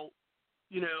about,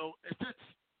 if it's,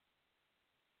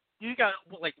 you got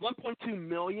like 1.2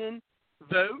 million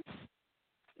votes,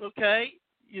 okay,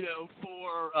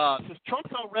 for, so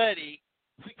Trump's already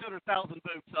 600,000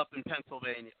 votes up in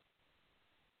Pennsylvania.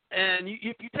 And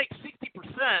if you take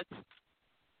 60%,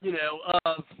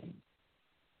 of,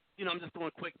 I'm just doing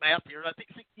quick math here. I think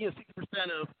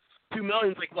 60% of 2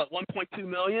 million is like what, 1.2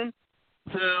 million.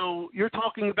 So you're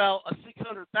talking about a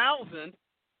 600,000.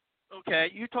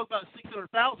 Okay, you're talking about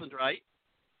 600,000, right?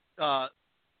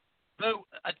 Vote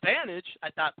advantage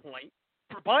at that point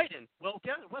for Biden. Well,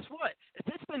 guess what? If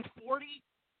it's been 40,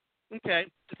 okay,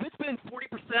 if it's been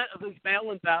 40% of those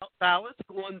mail-in ballots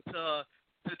going to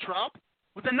Trump,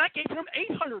 well, then that gave him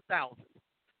 800,000,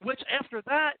 which after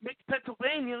that makes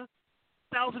Pennsylvania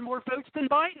 1,000 more votes than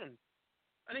Biden.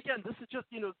 And again, this is just,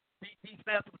 these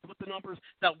math with the numbers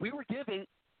that we were given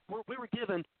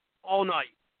all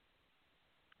night.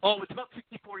 Oh, it's about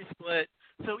 60-40 split.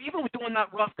 So even with doing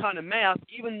that rough kind of math,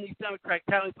 even these Democratic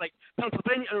counties like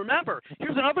Pennsylvania, and remember,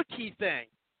 here's another key thing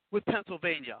with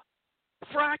Pennsylvania: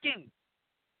 fracking.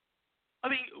 I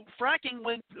mean, fracking.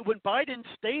 When Biden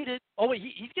stated, "Oh,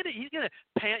 he's gonna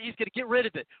get rid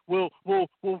of it. We'll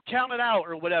count it out,"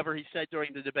 or whatever he said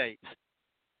during the debates.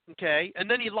 Okay, and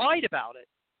then he lied about it.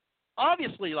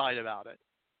 Obviously, lied about it.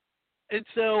 And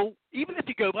so, even if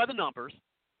you go by the numbers,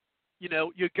 you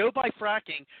go by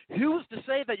fracking. Who's to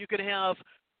say that you could have,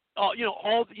 all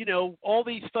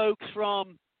these folks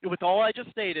from, with all I just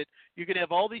stated, you could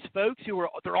have all these folks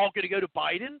they're all going to go to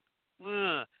Biden?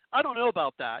 I don't know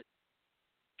about that.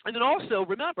 And then also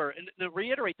remember, and to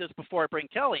reiterate this before I bring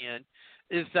Kelly in,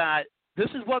 is that this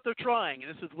is what they're trying,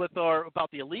 and this is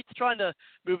about the elites trying to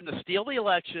move them to steal the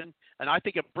election, and I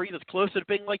think it brings us closer to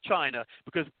being like China,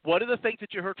 because one of the things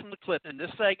that you heard from the clip in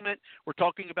this segment, we're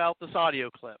talking about this audio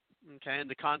clip, okay, and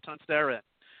the contents therein,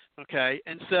 okay,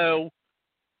 and so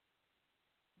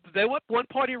they want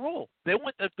one-party rule. They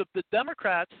want the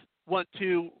Democrats want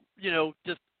to,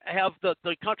 just have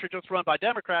the country just run by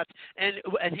Democrats, and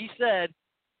he said,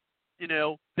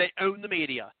 they own the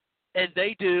media, and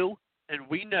they do, and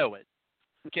we know it.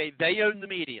 Okay, they own the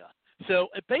media. So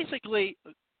it basically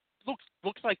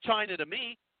looks like China to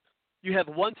me. You have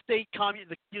one state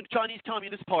the Chinese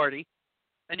Communist Party,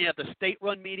 and you have the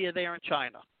state-run media there in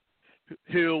China,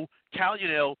 who's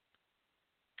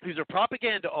a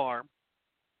propaganda arm,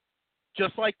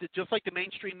 just like the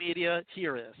mainstream media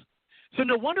here is. So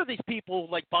no wonder these people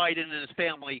like Biden and his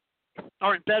family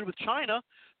are in bed with China.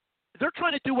 They're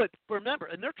trying to do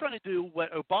they're trying to do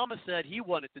what Obama said he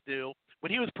wanted to do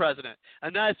when he was president,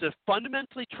 and that is to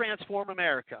fundamentally transform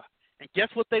America. And guess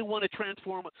what they want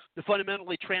to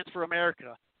fundamentally transfer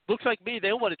America? Looks like me,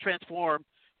 they want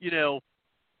to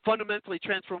fundamentally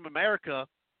transform America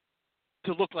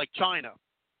to look like China.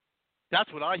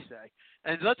 That's what I say.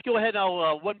 And let's go ahead and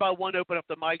I'll one by one open up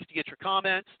the mics to get your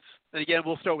comments. And again,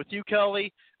 we'll start with you,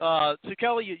 Kelly. So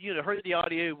Kelly, you heard the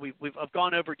audio. I've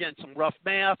gone over again some rough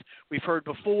math. We've heard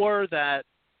before that,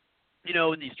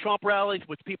 in these Trump rallies,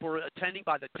 which people are attending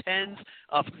by the tens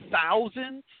of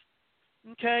thousands,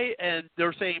 okay, and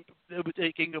they're saying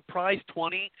they can comprise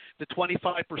 20 to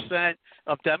 25%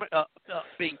 of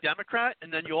being Democrat,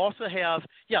 and then you also have,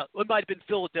 it might have been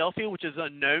Philadelphia, which is a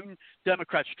known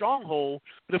Democrat stronghold,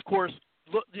 but of course,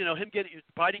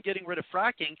 Biden getting rid of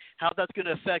fracking, how that's going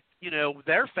to affect,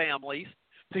 their families.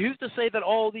 So who's to say that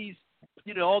all these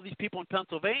people in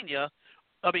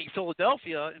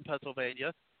Philadelphia and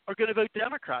Pennsylvania are going to vote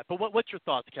Democrat? But what's your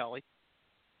thoughts, Kelly?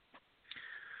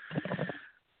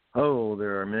 Oh,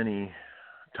 there are many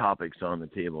topics on the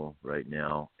table right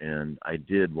now, and I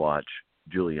did watch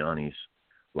Giuliani's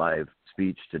live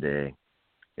speech today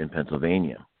in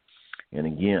Pennsylvania. And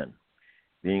again,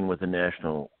 being with the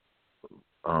National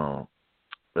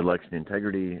Election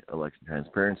Integrity, Election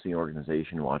Transparency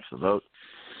Organization, Watch the Vote,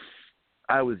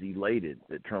 I was elated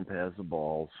that Trump has the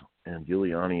balls, and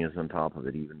Giuliani is on top of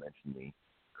it. He even mentioned the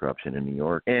corruption in New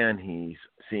York, and he's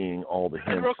seing all the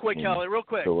hints. Real quick, Kelly,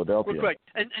 Philadelphia.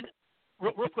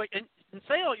 Real quick, and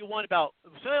say all you want about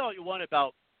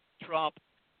Trump,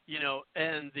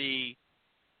 and the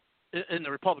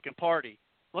Republican Party.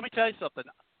 Let me tell you something.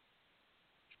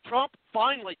 Trump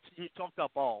finally, you talked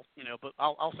about balls, but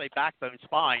I'll say backbone,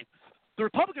 spine. The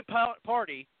Republican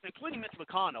Party, including Mitch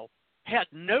McConnell, had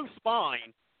no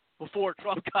spine before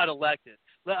Trump got elected.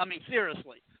 I mean,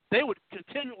 seriously, they would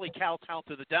continually kowtow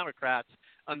to the Democrats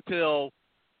until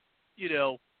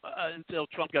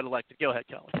Trump got elected. Go ahead,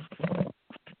 Kelly.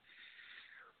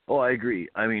 Oh, I agree.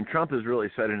 I mean, Trump has really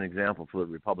set an example for the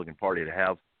Republican Party to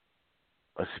have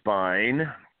a spine.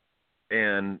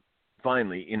 And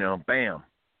finally, bam,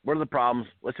 what are the problems?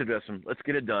 Let's address them. Let's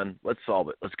get it done. Let's solve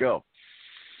it. Let's go.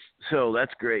 So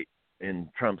that's great in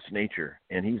Trump's nature.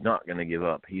 And he's not going to give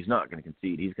up. He's not going to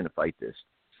concede. He's going to fight this.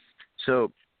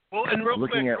 So well, and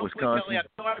looking at Wisconsin. Kelly, I'm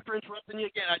sorry for interrupting you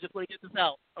again. I just want to get this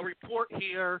out. A report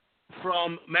here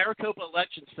from Maricopa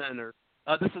Election Center.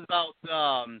 This is about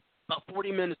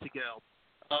 40 minutes ago.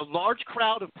 A large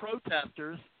crowd of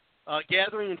protesters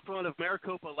gathering in front of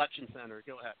Maricopa Election Center.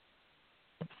 Go ahead.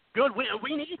 Good.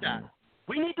 We need that.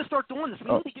 We need to start doing this.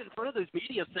 We need to get in front of those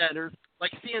media centers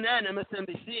like CNN,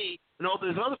 MSNBC, and all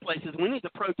those other places. We need to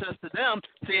protest to them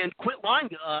saying, quit lying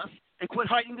to us and quit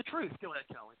hiding the truth. Go ahead,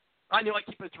 Kelly. I know I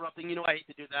keep interrupting. I hate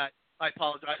to do that. I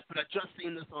apologize, but I've just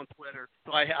seen this on Twitter,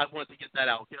 so I wanted to get that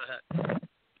out. Go ahead.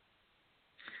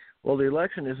 Well, the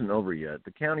election isn't over yet.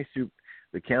 The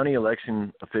county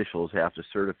election officials have to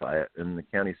certify it, and the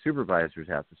county supervisors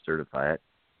have to certify it,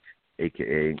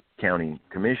 a.k.a. county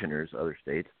commissioners, other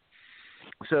states.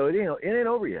 So, it ain't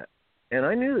over yet. And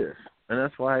I knew this, and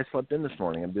that's why I slept in this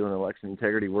morning. I'm doing election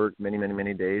integrity work many, many,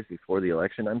 many days before the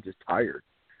election. I'm just tired.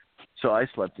 So I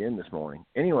slept in this morning.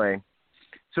 Anyway,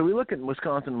 so we look at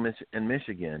Wisconsin and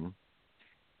Michigan,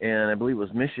 and I believe it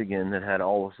was Michigan that had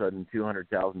all of a sudden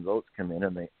 200,000 votes come in,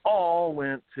 and they all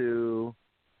went to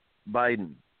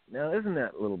Biden. Now, isn't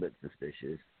that a little bit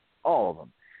suspicious? All of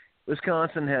them.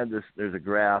 Wisconsin had this, there's a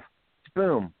graph,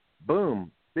 boom,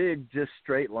 boom, big just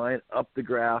straight line up the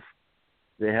graph.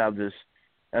 They have this,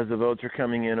 as the votes are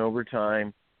coming in over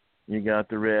time, you got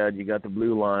the red, you got the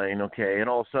blue line, okay, and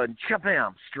all of a sudden,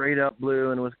 cha-bam, straight up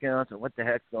blue in Wisconsin. What the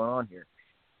heck's going on here?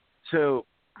 So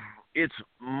it's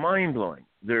mind-blowing.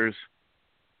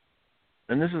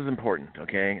 And this is important,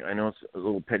 okay? I know it's a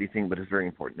little petty thing, but it's very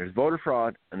important. There's voter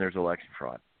fraud and there's election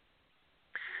fraud.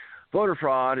 Voter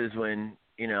fraud is when,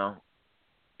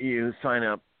 you sign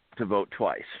up to vote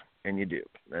twice, and you do.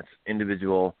 That's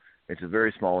individual. It's a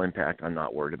very small impact. I'm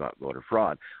not worried about voter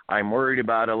fraud. I'm worried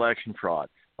about election fraud.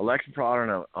 Election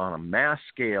fraud on a mass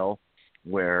scale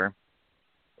where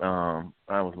I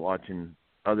was watching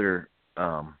other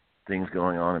things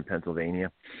going on in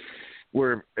Pennsylvania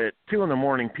where at 2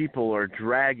 a.m. people are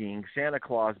dragging Santa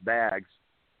Claus bags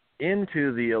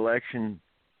into the election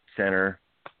center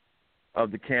of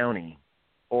the county,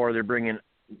 or they're bringing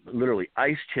literally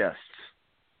ice chests.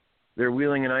 They're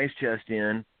wheeling an ice chest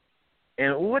in,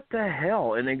 and what the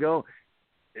hell? And they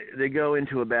go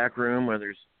into a back room where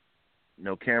there's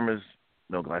no cameras,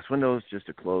 no glass windows, just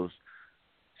a closed,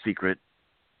 secret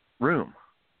room.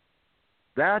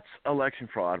 That's election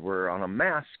fraud. Where on a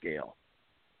mass scale,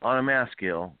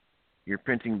 you're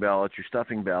printing ballots, you're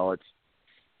stuffing ballots,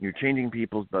 you're changing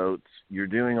people's votes, you're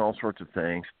doing all sorts of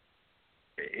things.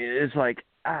 It's like,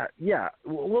 yeah.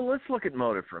 Well, let's look at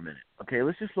motive for a minute. Okay,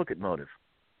 let's just look at motive.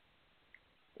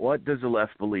 What does the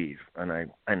left believe? And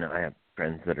I know I have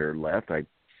friends that are left. I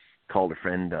called a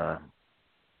friend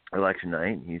election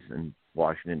night. He's in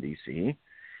Washington, D.C.,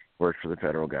 works for the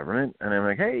federal government. And I'm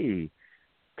like, hey,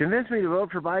 convince me to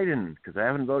vote for Biden because I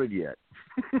haven't voted yet.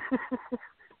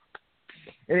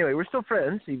 Anyway, we're still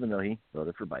friends, even though he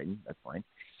voted for Biden. That's fine.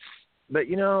 But,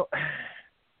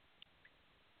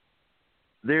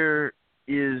 there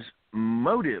is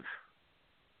motive.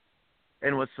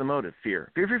 And what's the motive?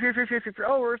 Fear. Fear.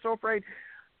 Oh, we're so afraid.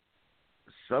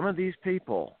 Some of these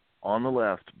people on the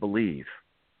left believe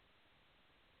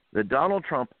that Donald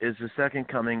Trump is the second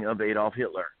coming of Adolf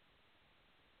Hitler.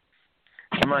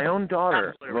 And my own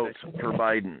daughter votes for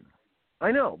Biden.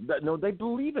 I know. No, they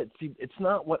believe it. See, it's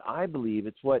not what I believe.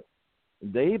 It's what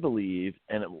they believe,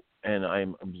 and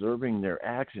I'm observing their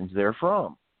actions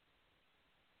therefrom.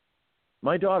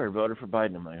 My daughter voted for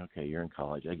Biden. I'm like, okay, you're in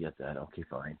college. I get that. Okay,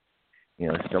 fine.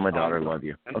 Still my daughter. I love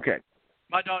you. Okay.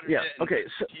 My daughter did. Okay.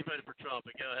 So, she voted for Trump,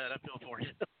 but go ahead. I feel for you.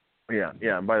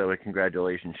 Yeah. And by the way,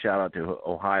 congratulations. Shout out to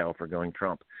Ohio for going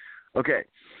Trump. Okay.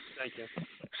 Thank you.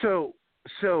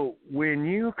 So when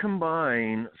you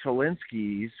combine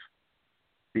Zelensky's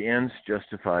 "the ends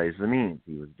justifies the means,"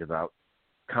 he was a devout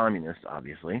communist,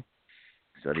 obviously.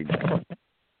 Studied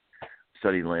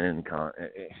Lenin and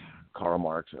Karl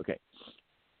Marx. Okay.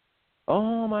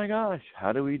 Oh my gosh,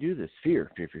 how do we do this?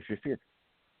 Fear.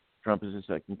 Trump is the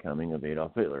second coming of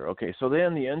Adolf Hitler. Okay, so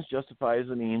then the ends justifies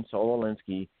the means. Saul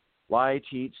Alinsky, lie,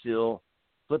 cheat, steal,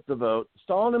 flip the vote.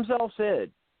 Stalin himself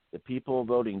said the people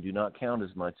voting do not count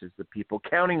as much as the people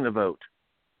counting the vote.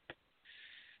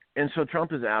 And so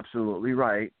Trump is absolutely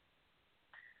right.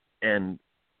 And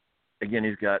again,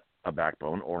 he's got a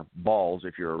backbone, or balls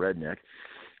if you're a redneck.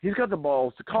 He's got the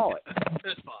balls to call it.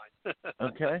 It's fine.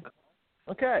 Okay?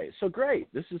 Okay, so great.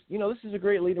 This is a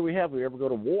great leader we have. If we ever go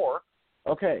to war.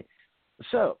 Okay,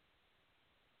 so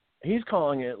he's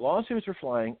calling it. Lawsuits are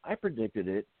flying. I predicted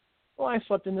it. Well, I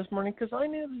slept in this morning because I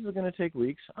knew this was going to take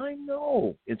weeks. I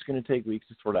know it's going to take weeks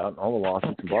to sort out and all the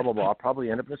lawsuits and blah, blah, blah. I'll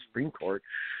probably end up in the Supreme Court.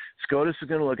 SCOTUS is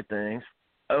going to look at things.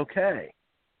 Okay.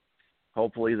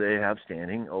 Hopefully they have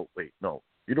standing. Oh, wait, no.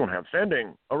 You don't have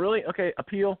standing. Oh, really? Okay,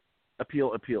 appeal.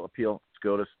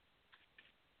 SCOTUS.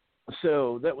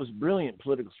 So that was brilliant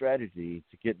political strategy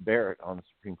to get Barrett on the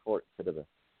Supreme Court instead of the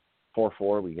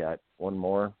 4-4. We got one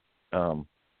more.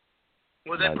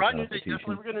 Well, they probably knew they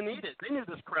definitely were going to need it. They knew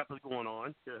this crap was going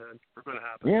on. Or going to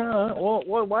happen. Yeah.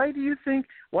 Well, why do you think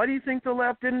the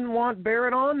left didn't want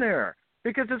Barrett on there?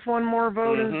 Because it's one more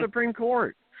vote in the Supreme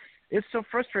Court. It's so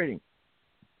frustrating.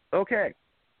 Okay.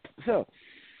 So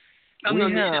we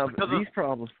have these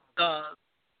problems.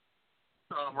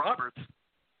 Roberts.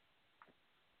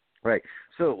 Right.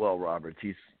 So, Roberts,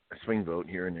 he's a swing vote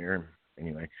here and there.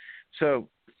 Anyway, so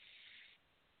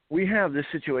we have this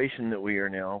situation that we are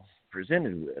now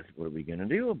presented with. What are we going to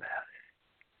do about it?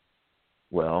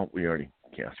 Well, we already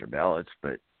cast our ballots,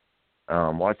 but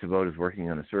Watch the Vote is working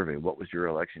on a survey. What was your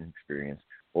election experience?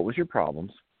 What was your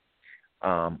problems?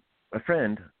 A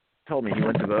friend told me he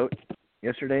went to vote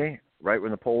yesterday, right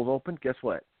when the polls opened. Guess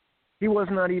what? He was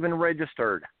not even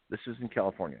registered. This is in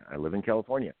California. I live in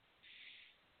California.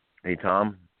 Hey,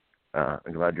 Tom,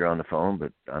 I'm glad you're on the phone,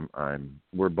 but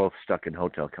we're both stuck in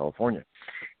Hotel California.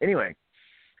 Anyway,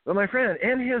 well, my friend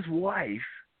and his wife,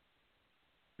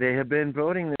 they have been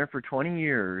voting there for 20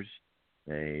 years.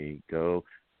 They go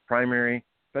primary,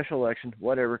 special election,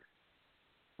 whatever.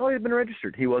 Oh, he's been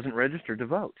registered. He wasn't registered to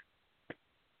vote.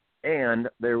 And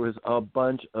there was a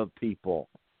bunch of people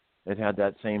that had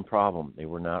that same problem. They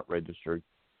were not registered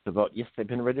to vote. Yes, they've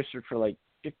been registered for like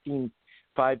 15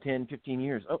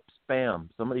 years. Oh, spam.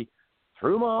 Somebody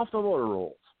threw them off the voter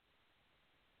rolls.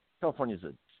 California's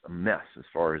a mess as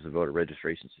far as the voter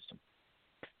registration system.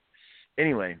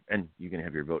 Anyway, and you can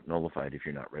have your vote nullified if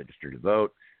you're not registered to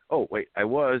vote. Oh, wait, I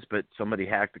was, but somebody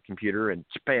hacked the computer and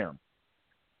spam.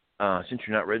 Since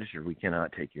you're not registered, we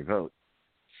cannot take your vote.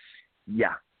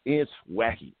 Yeah, it's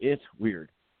wacky. It's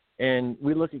weird. And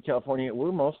we look at California,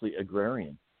 we're mostly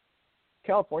agrarian.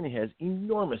 California has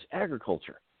enormous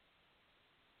agriculture.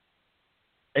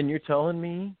 And you're telling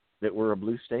me that we're a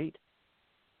blue state?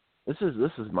 This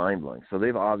is mind-blowing. So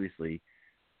they've obviously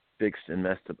fixed and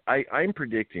messed up. I'm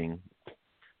predicting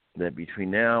that between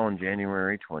now and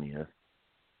January 20th,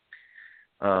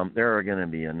 there are going to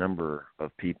be a number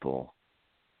of people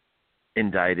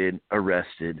indicted,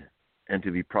 arrested, and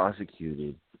to be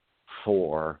prosecuted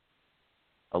for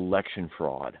election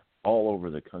fraud all over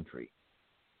the country.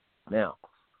 Now,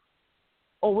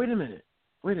 wait a minute.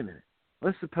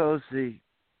 Let's suppose they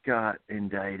got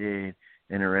indicted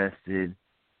and arrested,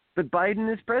 but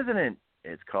Biden is president.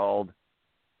 It's called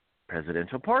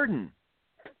presidential pardon.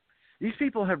 These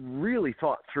people have really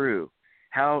thought through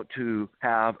how to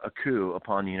have a coup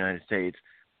upon the United States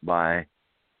by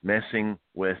messing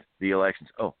with the elections.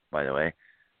 Oh, by the way,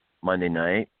 Monday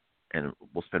night, and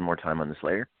we'll spend more time on this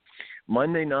later.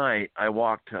 Monday night, I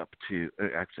walked up to,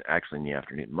 actually in the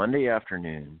afternoon, Monday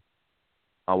afternoon,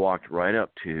 I walked right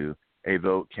up to a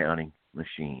vote counting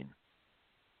machine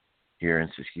here in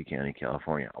Siskiyou County,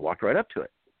 California. I walked right up to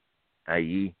it,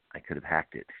 i.e., I could have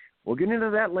hacked it. We'll get into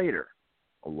that later.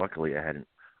 Well, luckily, I had an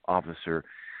officer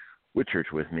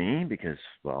Whitchurch with me because,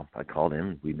 well, I called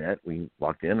him, we met, we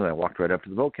walked in, and I walked right up to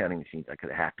the vote counting machines. I could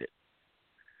have hacked it.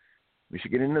 We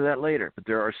should get into that later. But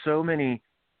there are so many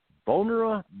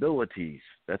vulnerabilities.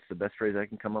 That's the best phrase I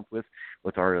can come up with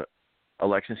our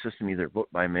election system, either vote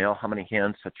by mail. How many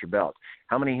hands touch your ballot?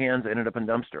 How many hands ended up in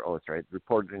dumpster? Oh, that's right.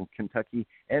 Reported in Kentucky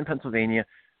and Pennsylvania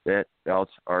that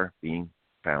ballots are being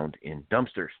found in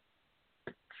dumpsters.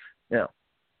 Now,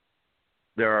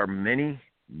 there are many,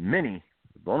 many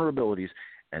vulnerabilities,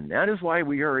 and that is why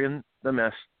we are in the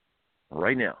mess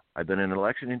right now. I've been an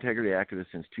election integrity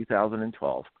activist since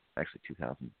 2012, actually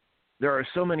 2000. There are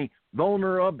so many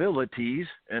vulnerabilities,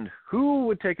 and who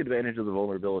would take advantage of the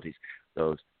vulnerabilities?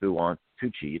 Those who want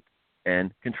to cheat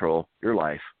and control your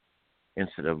life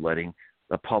instead of letting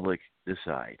the public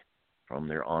decide from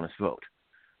their honest vote.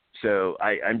 So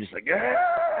I'm just like,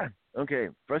 okay,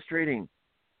 frustrating.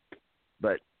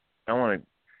 But I want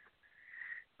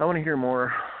to hear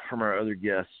more from our other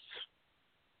guests,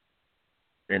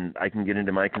 and I can get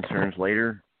into my concerns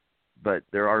later, but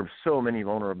there are so many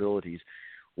vulnerabilities.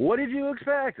 What did you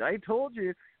expect? I told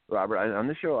you, Robert, on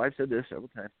the show, I've said this several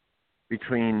times.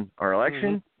 Between our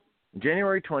election,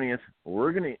 January 20th,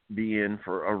 we're going to be in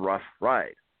for a rough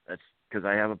ride. That's because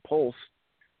I have a pulse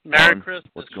Merry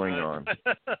Christmas. What's going on?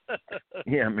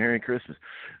 Yeah, Merry Christmas.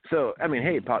 So, I mean,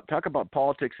 hey, talk about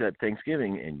politics at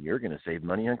Thanksgiving, and you're going to save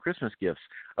money on Christmas gifts.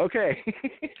 Okay.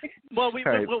 Well, we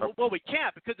Right. we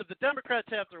can't, because if the Democrats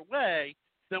have their way,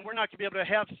 then we're not going to be able to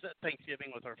have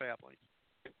Thanksgiving with our families.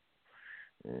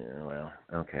 Yeah, well,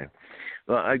 okay.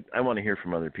 Well, I want to hear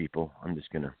from other people. I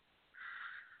just want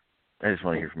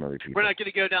to hear from other people. We're not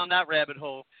going to go down that rabbit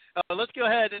hole. Let's go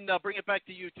ahead and bring it back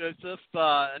to you, Joseph,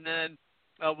 and then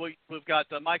we've got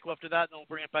Michael after that, and then we'll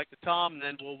bring it back to Tom, and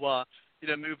then we'll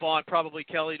move on, probably,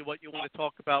 Kelly, to what you want to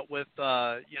talk about with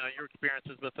your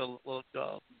experiences with the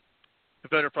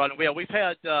voter fraud. And we've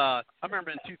had I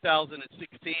remember in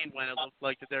 2016 when it looked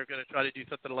like that they were going to try to do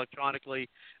something electronically.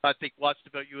 I think Watch the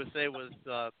Vote USA was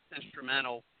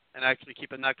instrumental in actually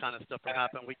keeping that kind of stuff from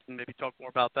happening. We can maybe talk more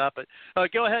about that. But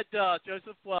go ahead,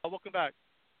 Joseph. Welcome back.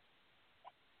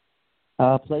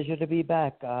 Pleasure to be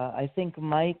back. I think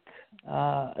Mike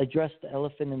addressed the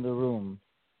elephant in the room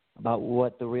about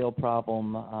what the real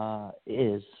problem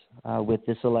is with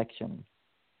this election.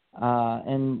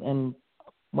 And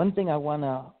one thing I want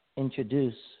to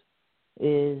introduce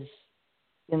is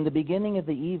in the beginning of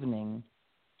the evening,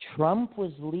 Trump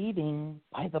was leading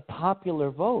by the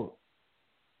popular vote.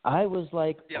 I was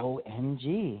like,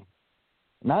 OMG.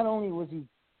 Not only was he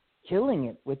killing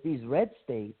it with these red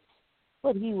states,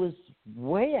 but he was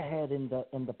way ahead in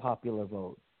the popular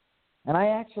vote. And I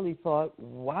actually thought,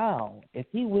 wow, if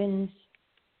he wins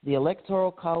the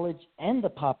Electoral College and the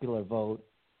popular vote,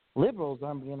 liberals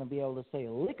aren't going to be able to say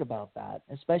a lick about that,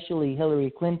 especially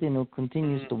Hillary Clinton, who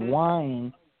continues to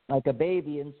whine like a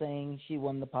baby and saying she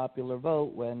won the popular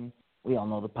vote when we all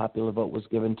know the popular vote was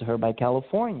given to her by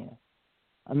California.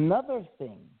 Another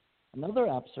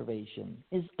observation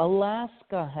is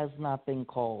Alaska has not been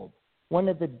called. One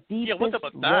of the deepest,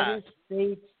 reddest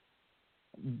states,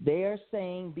 they're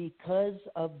saying because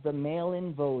of the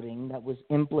mail-in voting that was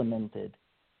implemented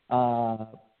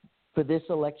for this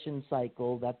election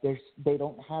cycle, that they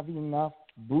don't have enough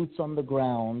boots on the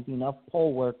ground, enough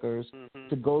poll workers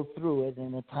to go through it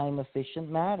in a time-efficient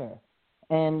manner.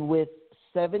 And with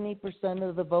 70%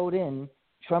 of the vote in,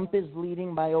 Trump is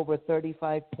leading by over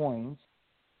 35 points.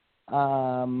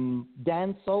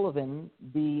 Dan Sullivan,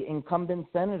 the incumbent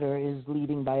senator, is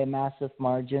leading by a massive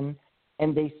margin,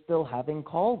 and they still haven't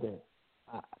called it.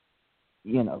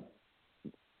 When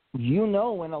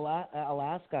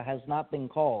Alaska has not been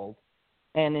called,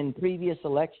 and in previous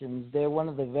elections, they're one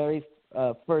of the very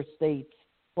first states.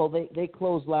 Well, they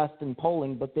closed last in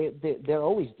polling, but they're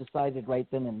always decided right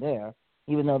then and there,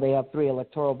 even though they have 3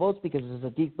 electoral votes, because it's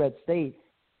a deep red state.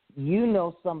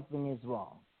 Something is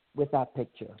wrong with that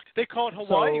picture. They called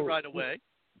Hawaii right away.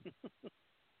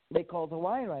 They called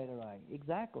Hawaii right away,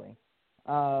 exactly.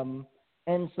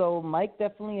 And so Mike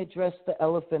definitely addressed the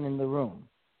elephant in the room.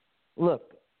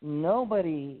 Look,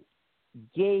 nobody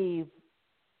gave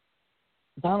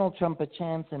Donald Trump a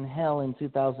chance in hell in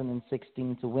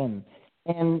 2016 to win.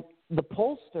 And the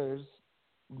pollsters,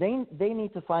 they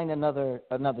need to find another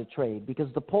trade,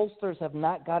 because the pollsters have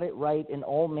not got it right in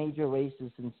all major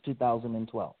races since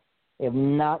 2012. They have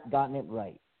not gotten it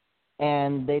right.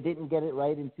 And they didn't get it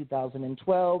right in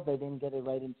 2012. They didn't get it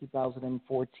right in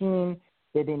 2014.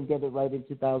 They didn't get it right in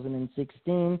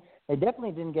 2016. They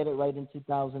definitely didn't get it right in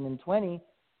 2020.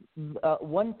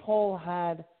 One poll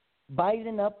had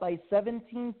Biden up by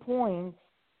 17 points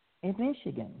in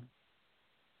Michigan.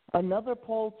 Another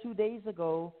poll 2 days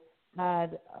ago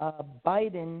had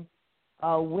Biden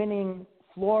winning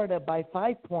Florida by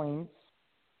 5 points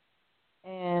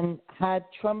and had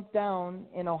Trump down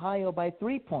in Ohio by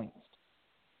 3 points.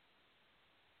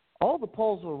 All the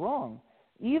polls were wrong.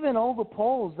 Even all the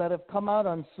polls that have come out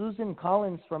on Susan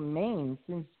Collins from Maine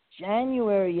since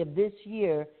January of this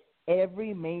year,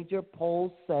 every major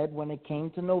poll said when it came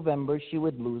to November she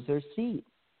would lose her seat.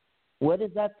 What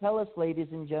does that tell us,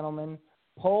 ladies and gentlemen?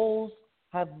 Polls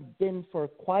have been for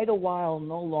quite a while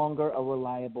no longer a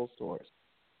reliable source.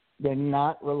 They're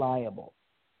not reliable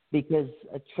because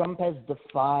Trump has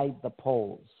defied the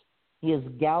polls. He has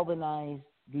galvanized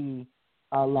the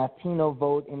Latino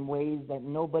vote in ways that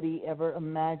nobody ever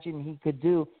imagined he could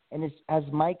do. And as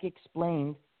Mike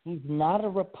explained, he's not a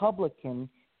Republican.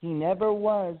 He never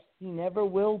was. He never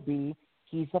will be.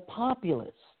 He's a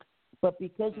populist. But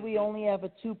because we only have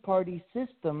a two-party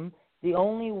system, the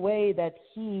only way that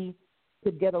he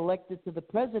could get elected to the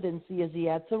presidency is he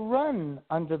had to run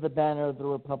under the banner of the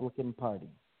Republican Party.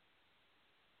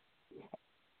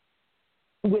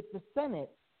 With the Senate,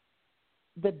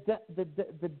 the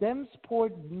Dems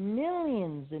poured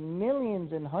millions and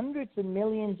millions and hundreds of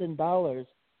millions in dollars,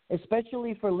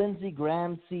 especially for Lindsey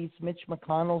Graham's seats, Mitch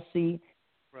McConnell's seat,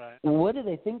 Right. What did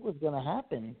they think was going to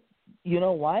happen? You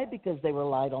know why? Because they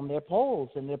relied on their polls,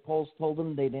 and their polls told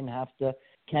them they didn't have to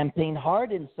campaign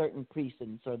hard in certain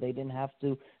precincts, or they didn't have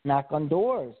to knock on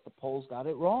doors. The polls got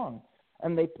it wrong.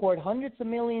 And they poured hundreds of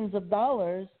millions of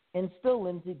dollars, and still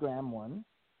Lindsey Graham won.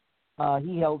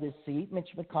 He held his seat. Mitch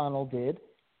McConnell did.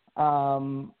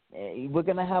 We're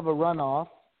going to have a runoff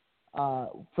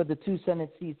for the 2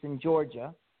 Senate seats in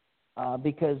Georgia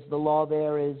because the law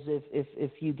there is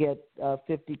if you get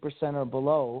 50% or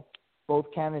below, both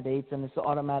candidates, and it's an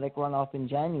automatic runoff in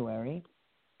January.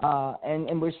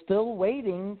 And we're still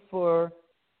waiting for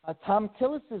Tom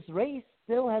Tillis's race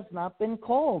still has not been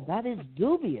called. That is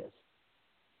dubious.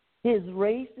 His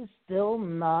race has still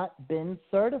not been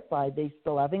certified. They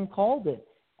still haven't called it.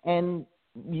 And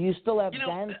you still have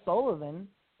Dan Sullivan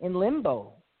in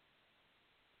limbo.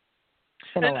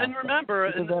 And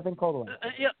remember, because they haven't called it.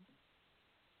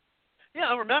 Yeah,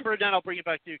 I remember. Then I'll bring it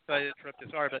back to you because I interrupted.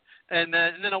 Sorry, but and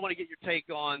then I want to get your take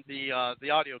on the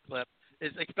audio clip,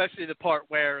 is especially the part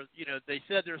where they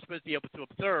said they were supposed to be able to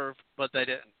observe, but they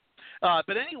didn't.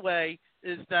 But anyway,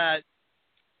 is that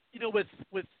with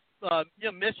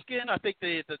Michigan, I think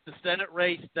the Senate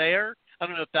race there. I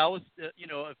don't know if that was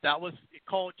if that was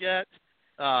called yet.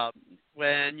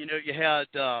 When you had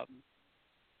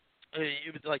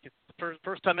it was like the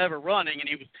first time ever running, and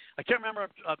he was. I can't remember.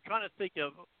 I'm trying to think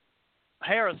of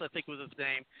Harris. I think was his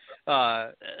name.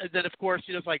 And then of course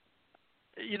it's like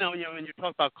when you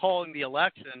talk about calling the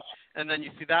election, and then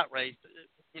you see that race,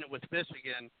 with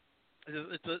Michigan,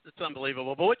 it's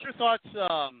unbelievable. But what's your thoughts?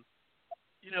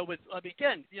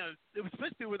 Again, it was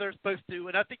supposed to be where they're supposed to,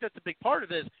 and I think that's a big part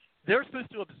of it. Is they're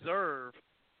supposed to observe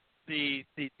these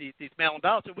mail-in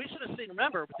ballots. And we should have seen.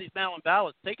 Remember, with these mail-in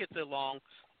ballots taking so long,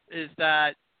 is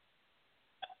that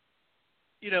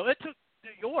it took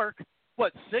New York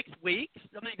 6 weeks.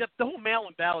 I mean, the whole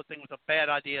mail-in ballot thing was a bad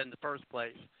idea in the first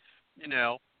place.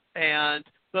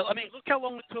 But I mean, look how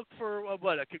long it took for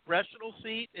a congressional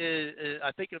seat.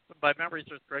 I think if my memory is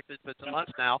correct, it's been some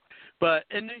months now. But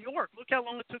in New York, look how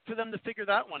long it took for them to figure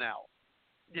that one out.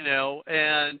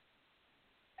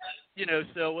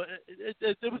 So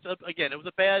it was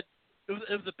a bad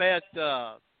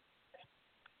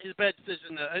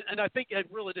decision, and I think I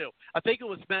really do. I think it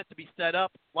was meant to be set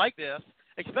up like this,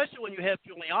 especially when you have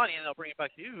Giuliani, and I'll bring it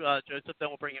back to you, Joseph. Then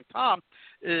we'll bring in Tom.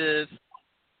 Is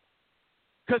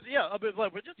because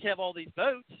we just have all these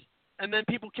votes, and then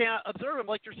people can't observe them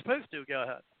like you're supposed to. Go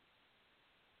ahead.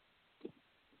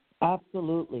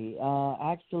 Absolutely.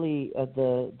 Actually,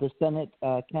 the Senate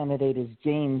candidate is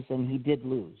James, and he did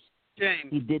lose.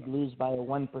 James. He did lose by a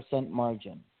 1%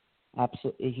 margin.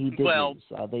 Absolutely, he did lose.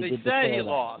 They said he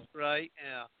lost, right?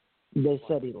 Yeah. They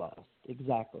said he lost,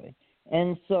 exactly.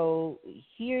 And so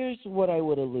here's what I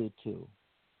would allude to.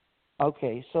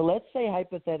 Okay, so let's say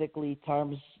hypothetically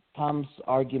Tom's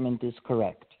argument is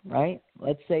correct, right?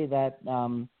 Let's say that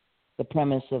the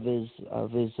premise of his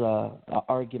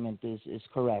argument is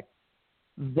correct.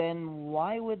 Then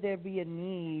why would there be a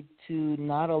need to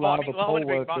not allow the poll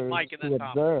workers to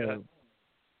observe?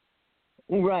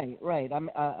 Right. I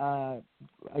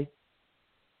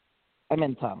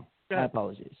meant Tom. My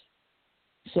apologies.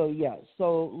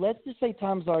 So let's just say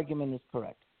Tom's argument is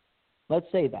correct. Let's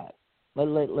say that.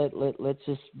 Let's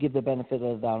just give the benefit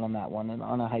of the doubt on that one, and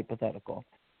on a hypothetical.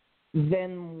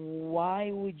 Then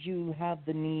why would you have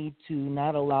the need to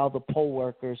not allow the poll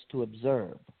workers to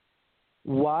observe?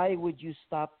 Why would you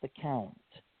stop the count?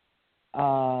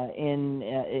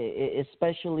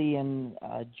 Especially in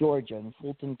Georgia, in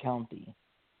Fulton County.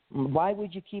 Why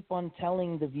would you keep on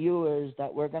telling the viewers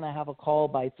that we're going to have a call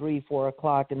by 3, 4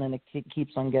 o'clock, and then it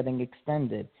keeps on getting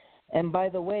extended? And by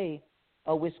the way,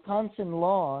 a Wisconsin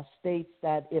law states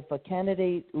that if a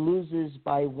candidate loses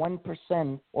by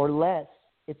 1% or less,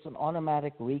 it's an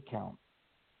automatic recount.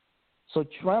 So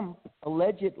Trump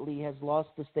allegedly has lost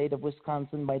the state of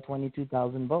Wisconsin by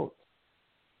 22,000 votes.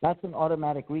 That's an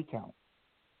automatic recount.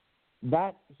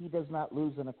 That he does not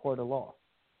lose in a court of law.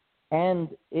 And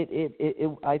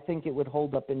I think it would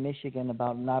hold up in Michigan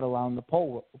about not allowing the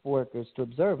poll workers to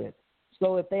observe it.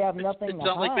 So if they have nothing to hide... It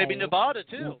sounds like maybe Nevada,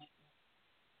 too.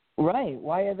 Right.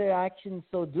 Why are their actions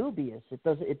so dubious? It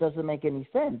doesn't make any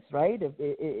sense, right?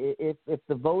 If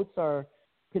the votes are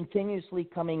continuously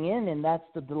coming in and that's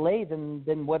the delay,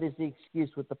 then what is the excuse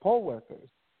with the poll workers?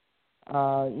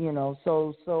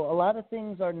 So a lot of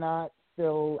things are not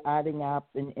still adding up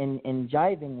and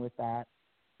jiving with that.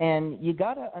 And you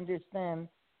got to understand,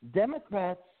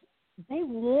 Democrats, they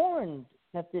warned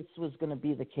that this was going to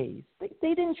be the case.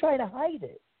 They didn't try to hide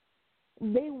it.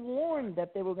 They warned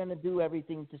that they were going to do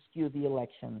everything to skew the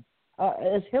election.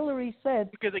 As Hillary said,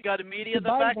 because they got a media to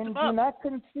that backs Biden, them do up. not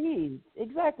concede.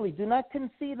 Exactly. Do not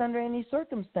concede under any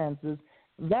circumstances.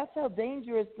 That's how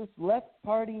dangerous this left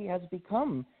party has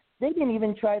become. They didn't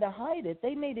even try to hide it.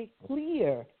 They made it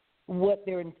clear what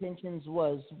their intentions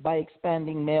was by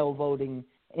expanding mail voting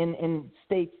in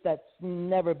states that's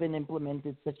never been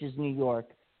implemented, such as New York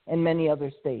and many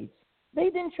other states. They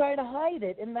didn't try to hide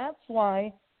it, and that's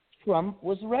why Trump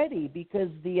was ready, because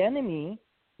the enemy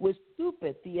was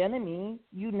stupid. The enemy,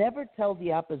 you never tell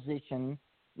the opposition,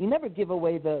 you never give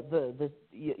away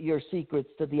your secrets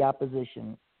to the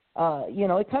opposition.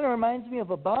 It kind of reminds me of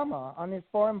Obama on his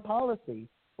foreign policy,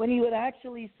 when he would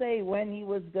actually say when he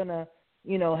was going to,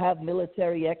 have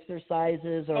military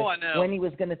exercises or when he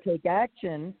was going to take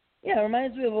action. Yeah, it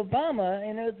reminds me of Obama,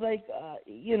 and it was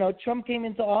like, Trump came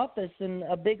into office, and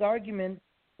a big argument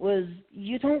was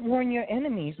you don't warn your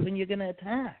enemies when you're going to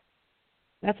attack.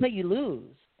 That's how you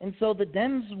lose. And so the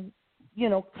Dems,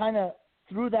 kind of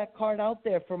threw that card out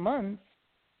there for months,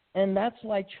 and that's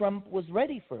why Trump was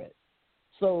ready for it.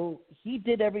 So he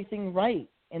did everything right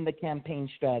in the campaign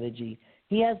strategy.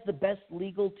 He has the best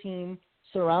legal team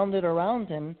surrounded around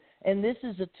him, and this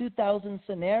is a 2000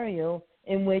 scenario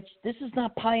in which this is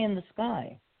not pie in the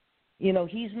sky.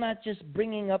 He's not just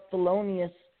bringing up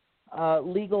felonious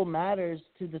legal matters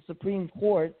to the Supreme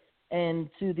Court and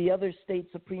to the other state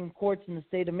Supreme Courts in the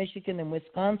state of Michigan and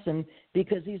Wisconsin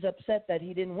because he's upset that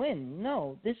he didn't win.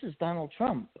 No, this is Donald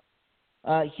Trump.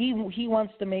 He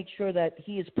wants to make sure that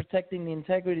he is protecting the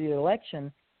integrity of the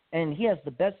election, and he has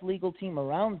the best legal team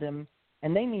around him,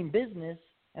 and they mean business.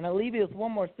 And I'll leave you with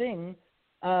one more thing.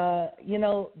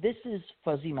 This is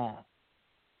fuzzy math.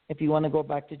 If you want to go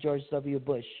back to George W.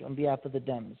 Bush on behalf of the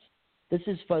Dems, this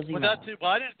is fuzzy math. I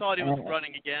didn't thought he was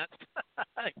running against.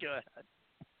 Go ahead.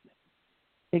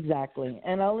 Exactly.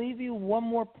 And I'll leave you one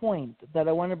more point that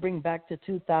I want to bring back to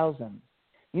 2000.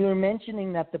 You were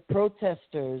mentioning that the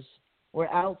protesters were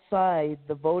outside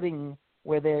the voting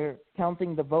where they're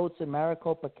counting the votes in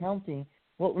Maricopa County.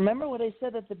 Well, remember what I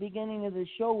said at the beginning of the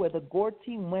show where the Gore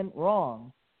team went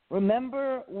wrong?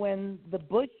 Remember when the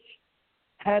Bush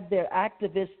had their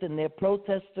activists and their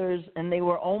protesters and they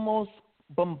were almost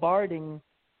bombarding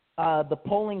the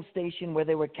polling station where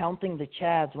they were counting the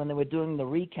Chads when they were doing the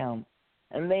recount?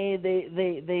 And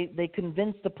they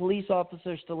convinced the police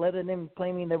officers to let it in,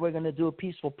 claiming they were going to do a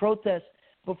peaceful protest.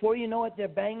 Before you know it, they're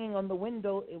banging on the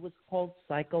window. It was called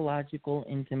psychological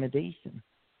intimidation.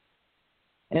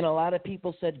 And a lot of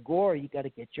people said, Gore, you got to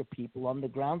get your people on the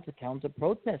ground to counter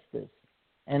protest this.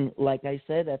 And like I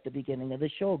said at the beginning of the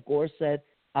show, Gore said,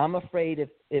 I'm afraid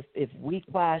if we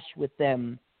clash with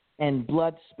them and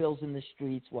blood spills in the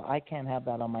streets, well, I can't have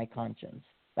that on my conscience.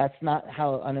 That's not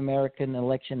how an American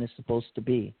election is supposed to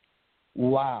be.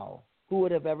 Wow. Who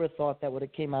would have ever thought that would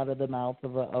have came out of the mouth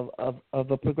of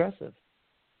a progressive?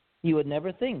 You would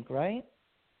never think, right?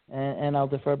 And I'll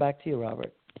defer back to you,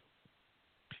 Robert.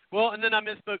 Well, and then I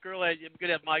misspoke earlier. I'm going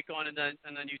to have Mike on and then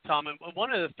you, Tom. And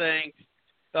one of the things,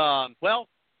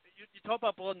 you talk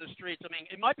about blood in the streets. I mean,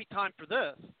 it might be time for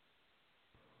this.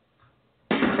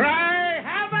 Cry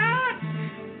havoc,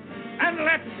 and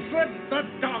let's put the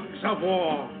dogs of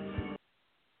war.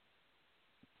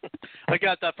 I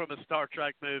got that from a Star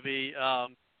Trek movie. I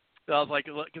was like,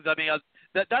 because I mean,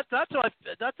 that's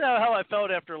how I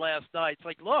felt after last night. It's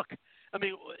like, look, I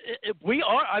mean, we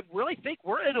are. I really think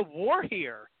we're in a war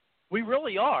here. We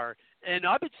really are. And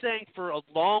I've been saying for a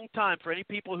long time, for any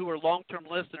people who are long-term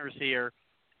listeners here,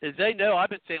 is they know I've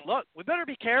been saying, look, we better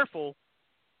be careful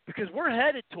because we're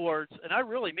headed towards, and I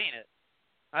really mean it,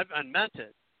 I meant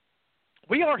it.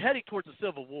 We are heading towards a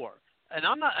civil war, and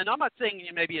I'm not saying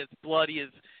maybe as bloody as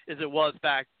it was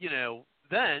back,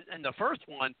 then in the first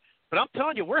one, but I'm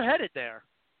telling you, we're headed there.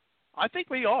 I think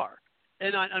we are,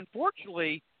 and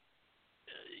unfortunately,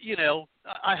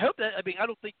 I hope that. I mean,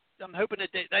 I'm hoping that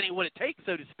that ain't what it takes,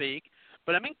 so to speak.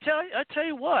 But I mean, I tell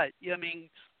you what, I mean,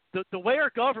 the way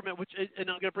our government, and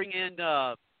I'm going to bring in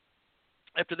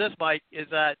after this, Mike, is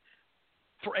that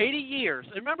for 80 years,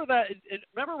 and remember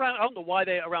around, I don't know why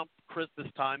around Christmas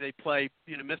time they play,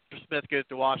 Mr. Smith Goes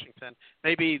to Washington.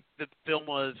 Maybe the film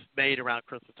was made around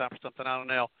Christmas time or something, I don't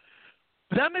know.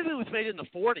 But that movie was made in the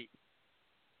 40s,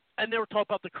 and they were talking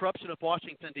about the corruption of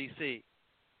Washington, D.C.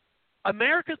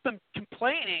 America's been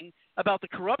complaining about the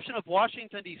corruption of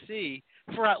Washington, D.C.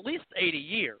 for at least 80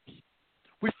 years.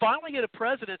 We finally get a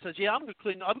president that says, yeah, I'm going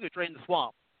to drain the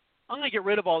swamp. I'm going to get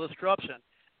rid of all this corruption.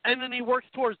 And then he works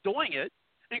towards doing it,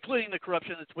 including the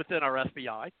corruption that's within our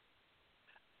FBI.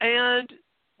 And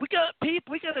we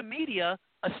got a media,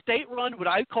 a state-run, what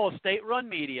I call a state-run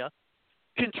media,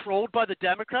 controlled by the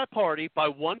Democrat Party, by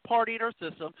one party in our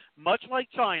system, much like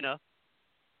China,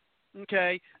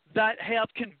 okay, that have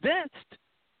convinced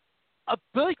a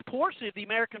big portion of the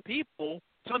American people.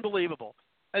 It's unbelievable.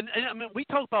 And I mean, we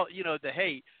talk about, the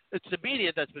hate. It's the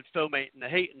media that's been fomenting the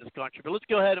hate in this country. But let's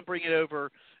go ahead and bring it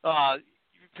over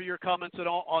for your comments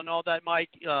on all that,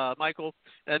 Michael,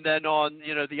 and then on,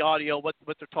 the audio, what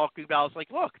they're talking about. It's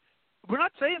like, look, we're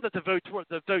not saying that the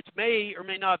votes may or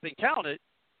may not have been counted.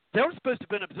 They were supposed to have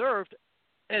been observed,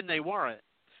 and they weren't.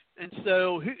 And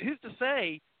so who's to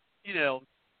say,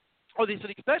 or they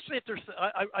said, especially if there's,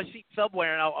 I see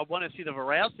somewhere, and I want to see the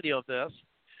veracity of this,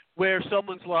 where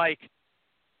someone's like,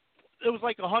 it was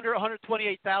like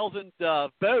 128,000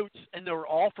 votes, and they were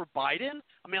all for Biden.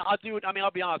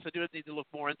 I'll be honest, I do need to look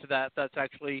more into that. If that's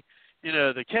actually,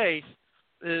 the case.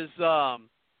 Is, I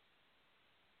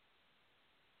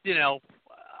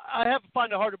have to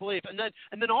find it hard to believe. And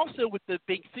then also with the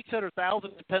being 600,000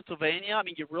 in Pennsylvania, I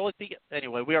mean, you really think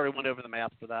anyway, we already went over the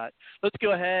math for that. Let's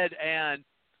go ahead and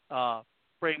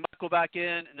bring Michael back in,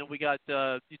 and then we got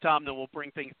you, Tom, then we'll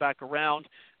bring things back around.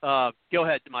 Go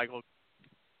ahead, Michael.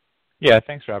 Yeah,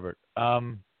 thanks, Robert. Oh,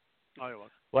 you're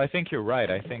welcome. Well, I think you're right.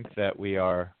 I think that we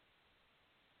are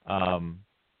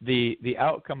the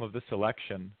outcome of this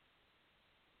election,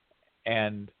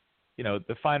 and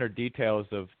the finer details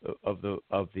of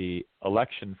the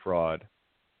election fraud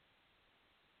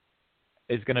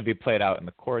is going to be played out in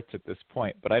the courts at this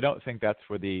point. But I don't think that's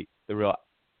where the real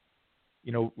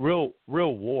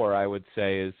war, I would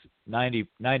say, is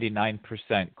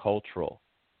 99% cultural.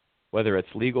 Whether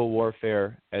it's legal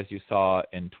warfare, as you saw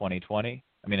in 2020,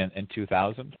 in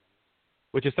 2000,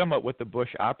 which is somewhat with the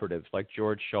Bush operatives like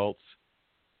George Shultz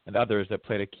and others that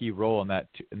played a key role in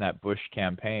that Bush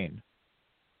campaign.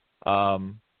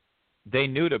 They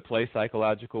knew to play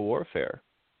psychological warfare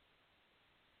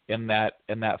in that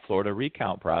Florida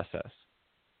recount process.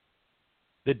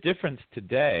 The difference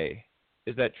today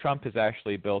is that Trump has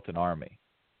actually built an army.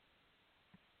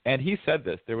 And he said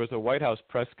this. There was a White House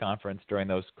press conference during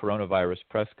those coronavirus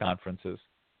press conferences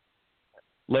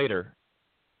later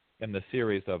in the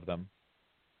series of them,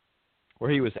 where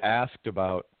he was asked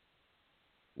about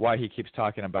why he keeps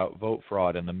talking about vote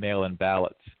fraud and the mail-in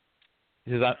ballots.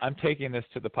 He says, I'm taking this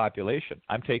to the population.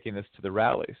 I'm taking this to the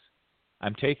rallies.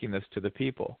 I'm taking this to the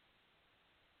people.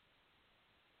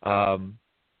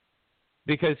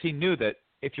 Because he knew that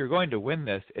if you're going to win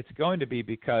this, it's going to be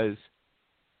because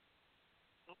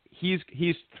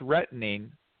he's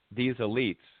threatening these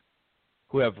elites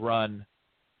who have run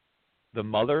the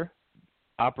Mueller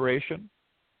operation,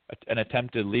 an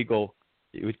attempted legal,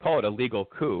 you would call it a legal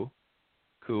coup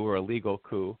or a legal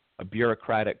coup, a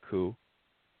bureaucratic coup,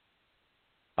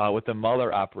 with the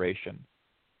Mueller operation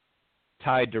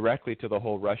tied directly to the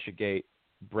whole Russiagate,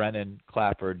 Brennan,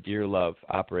 Clapper, Dearlove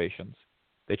operations.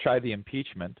 They tried the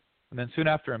impeachment. And then soon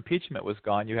after impeachment was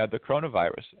gone, you had the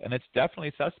coronavirus. And it's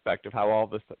definitely suspect of how all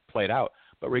this played out.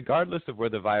 But regardless of where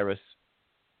the virus,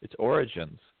 its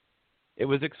origins, it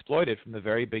was exploited from the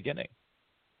very beginning.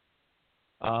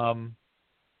 Trump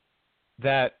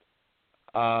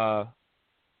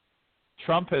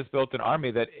has built an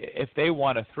army that if they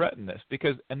want to threaten this,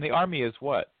 and the army is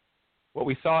what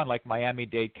we saw in like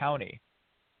Miami-Dade County,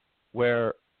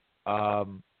 where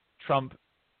Trump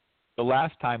the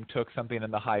last time took something in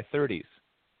the high 30s.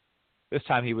 This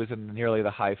time he was in nearly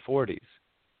the high 40s,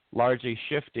 largely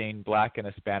shifting black and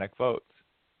Hispanic votes.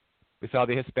 We saw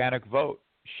the Hispanic vote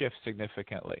shift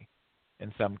significantly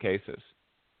in some cases.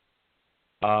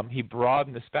 He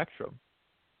broadened the spectrum.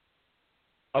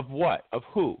 Of what? Of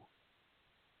who?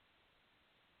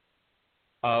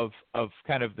 Of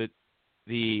kind of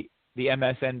the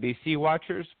MSNBC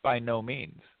watchers? By no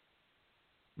means.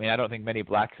 I don't think many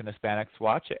blacks and Hispanics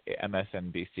watch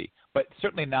MSNBC, but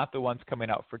certainly not the ones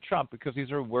coming out for Trump, because these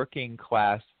are working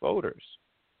class voters.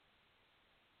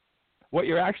 What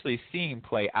you're actually seeing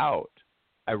play out,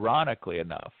 ironically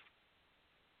enough,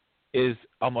 is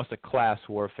almost a class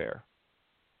warfare.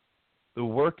 The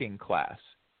working class,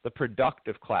 the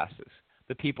productive classes,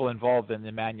 the people involved in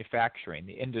the manufacturing,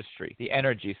 the industry, the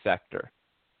energy sector,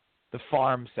 the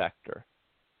farm sector,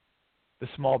 the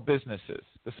small businesses,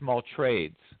 the small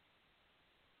trades,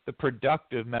 the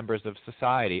productive members of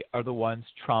society are the ones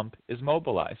Trump is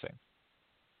mobilizing.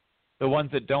 The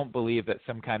ones that don't believe that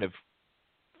some kind of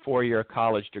 4-year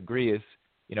college degree is,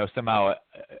 somehow,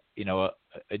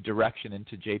 a direction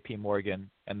into J.P. Morgan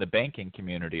and the banking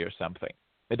community or something.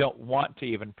 They don't want to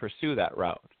even pursue that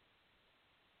route.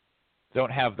 They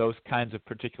don't have those kinds of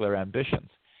particular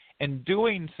ambitions. In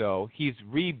doing so, he's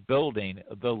rebuilding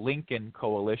the Lincoln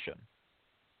coalition.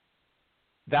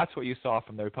 That's what you saw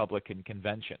from the Republican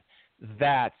convention.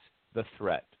 That's the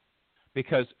threat.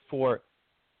 Because for,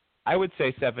 I would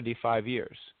say, 75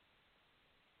 years,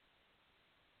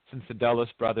 since the Dulles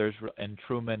brothers and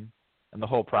Truman and the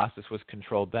whole process was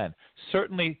controlled then,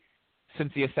 certainly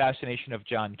since the assassination of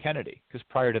John Kennedy, because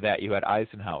prior to that you had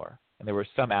Eisenhower, and there were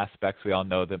some aspects, we all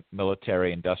know, the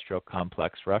military-industrial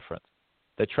complex reference,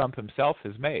 that Trump himself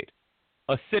has made.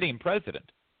 A sitting president,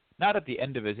 not at the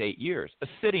end of his 8 years, a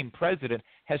sitting president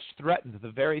has threatened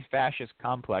the very fascist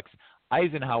complex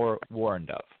Eisenhower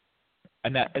warned of,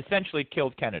 and that essentially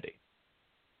killed Kennedy.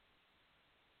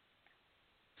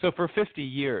 So for 50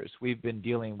 years, we've been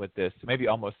dealing with this, maybe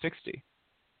almost 60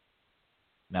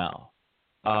 now,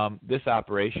 this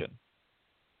operation.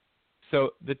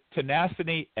 So the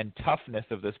tenacity and toughness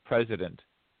of this president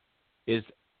is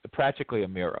practically a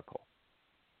miracle.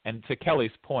 And to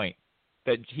Kelly's point,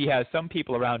 that he has some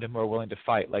people around him who are willing to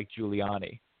fight, like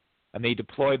Giuliani. And they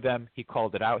deployed them. He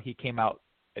called it out. He came out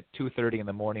at 2:30 in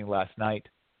the morning last night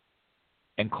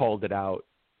and called it out.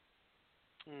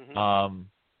 Mm-hmm.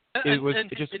 It was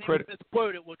just critical.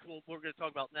 Misquoted, which we're going to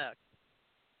talk about next.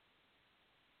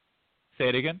 Say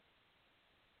it again.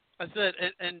 I said,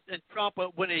 and Trump,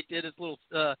 when he did his little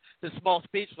his small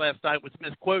speech last night, was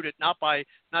misquoted not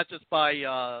just by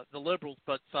the liberals,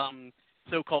 but some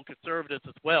so-called conservatives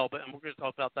as well. But we're going to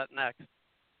talk about that next.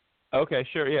 Okay,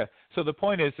 sure, yeah. So the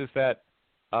point is that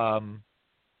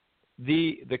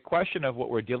the question of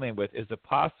what we're dealing with is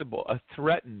a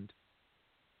threatened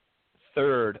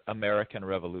third American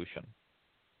Revolution.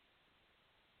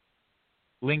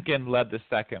 Lincoln led the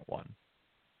second one.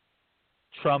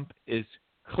 Trump is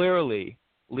clearly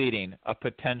leading a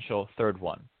potential third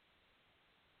one.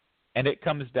 And it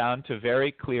comes down to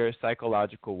very clear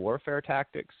psychological warfare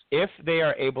tactics. If they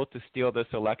are able to steal this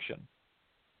election,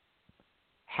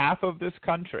 half of this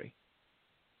country,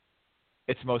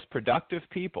 its most productive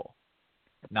people,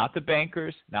 not the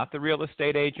bankers, not the real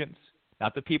estate agents,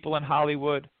 not the people in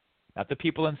Hollywood, not the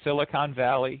people in Silicon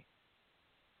Valley,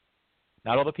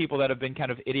 not all the people that have been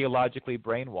kind of ideologically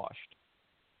brainwashed,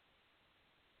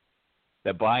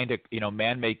 that buying to,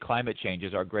 man-made climate change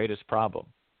is our greatest problem.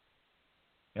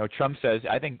 Trump says,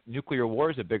 I think nuclear war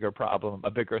is a bigger problem,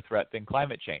 a bigger threat than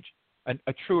climate change.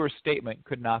 A truer statement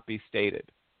could not be stated.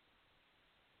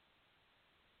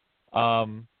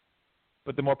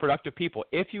 But the more productive people,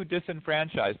 if you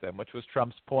disenfranchise them, which was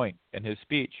Trump's point in his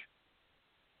speech,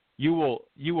 you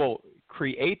will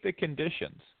create the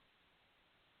conditions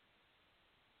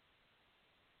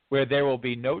where there will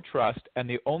be no trust, and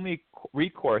the only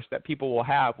recourse that people will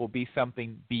have will be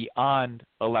something beyond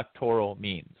electoral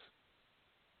means.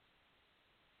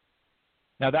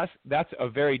 Now that's a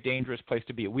very dangerous place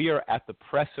to be. We are at the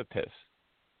precipice,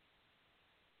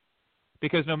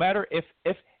 because no matter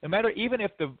even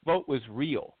if the vote was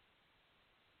real,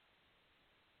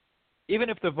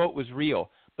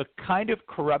 the kind of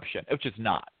corruption, which is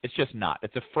not, it's just not,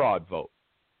 it's a fraud vote.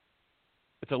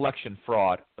 It's election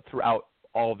fraud throughout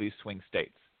all these swing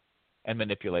states and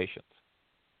manipulations.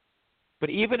 But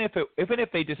even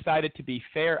if they decided to be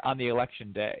fair on the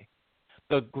election day,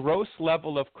 the gross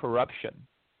level of corruption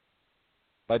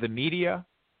by the media,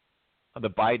 the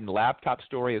Biden laptop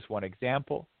story is one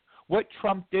example. What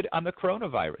Trump did on the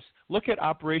coronavirus. Look at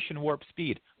Operation Warp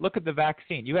Speed. Look at the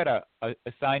vaccine. You had a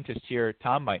scientist here.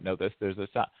 Tom might know this.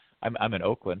 I'm in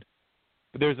Oakland.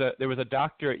 But there was a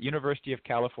doctor at University of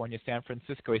California, San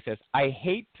Francisco. He says, I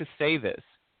hate to say this,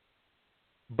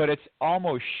 but it's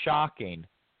almost shocking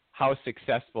how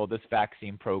successful this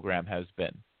vaccine program has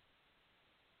been.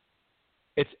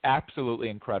 It's absolutely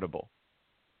incredible.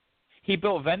 He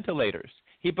built ventilators.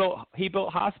 He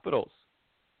built hospitals.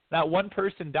 Not one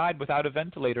person died without a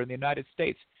ventilator in the United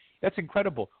States. That's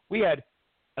incredible. We had,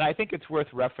 and I think it's worth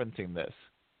referencing this.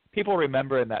 People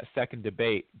remember in that second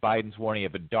debate Biden's warning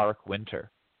of a dark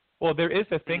winter. Well, there is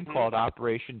a thing called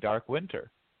Operation Dark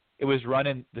Winter. It was run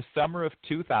in the summer of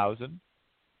 2000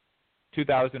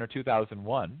 or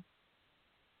 2001,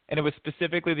 and it was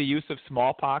specifically the use of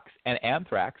smallpox and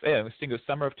anthrax. It was the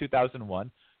summer of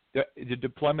 2001. The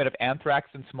deployment of anthrax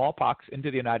and smallpox into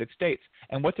the United States.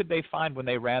 And what did they find when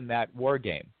they ran that war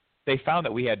game? They found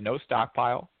that we had no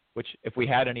stockpile, which if we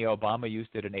had any, Obama used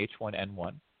it in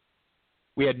H1N1.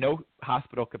 We had no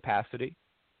hospital capacity.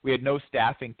 We had no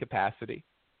staffing capacity.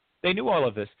 They knew all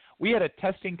of this. We had a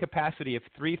testing capacity of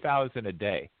 3,000 a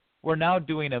day. We're now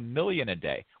doing 1 million a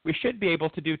day. We should be able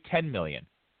to do 10 million,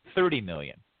 30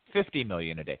 million, 50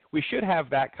 million a day. We should have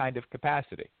that kind of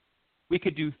capacity. We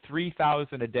could do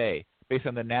 3,000 a day based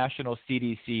on the national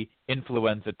CDC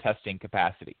influenza testing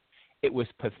capacity. It was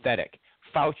pathetic.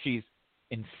 Fauci's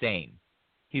insane.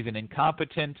 He's an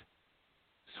incompetent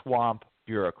swamp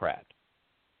bureaucrat.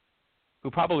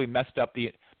 who probably messed up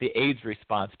the AIDS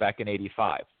response back in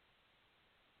 '85,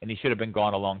 and he should have been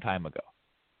gone a long time ago.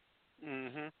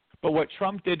 Mm-hmm. But what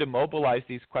Trump did to mobilize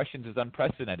these questions is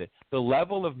unprecedented. The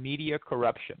level of media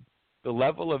corruption, the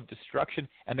level of destruction,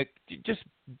 and the just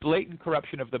blatant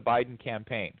corruption of the Biden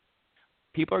campaign.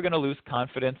 People are going to lose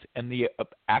confidence in the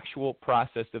actual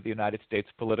process of the United States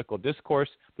political discourse,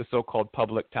 the so-called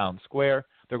public town square.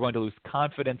 They're going to lose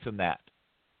confidence in that.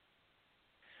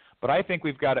 But I think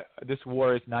this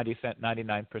war is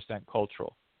 99%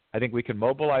 cultural. I think we can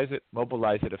mobilize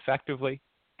it effectively.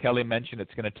 Kelly mentioned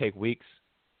it's going to take weeks.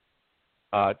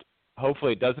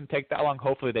 Hopefully it doesn't take that long.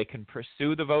 Hopefully they can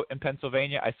pursue the vote in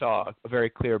Pennsylvania. I saw a very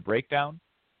clear breakdown.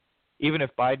 Even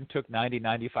if Biden took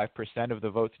 90-95% of the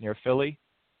votes near Philly,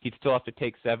 he'd still have to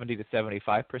take 70 to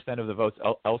 75% of the votes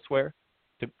elsewhere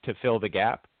to fill the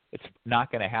gap. It's not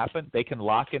going to happen. They can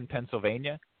lock in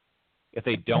Pennsylvania if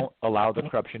they don't allow the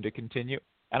corruption to continue.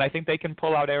 And I think they can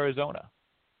pull out Arizona.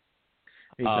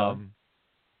 Hey, Tom.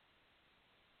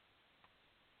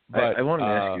 But I wanted to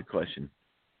ask you a question.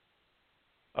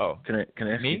 Oh. Can I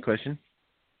ask me? you a question?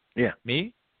 Yeah.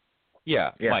 Me?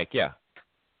 Yeah. Mike, yeah.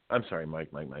 I'm sorry, Mike.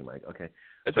 Okay.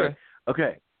 That's sorry. okay.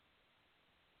 Okay.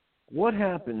 What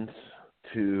happens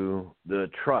to the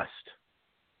trust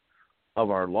of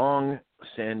our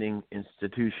long-standing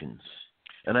institutions?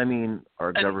 And I mean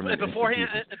our government institutions.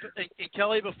 And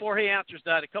Kelly, before he answers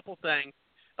that, a couple things.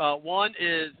 One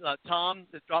is Tom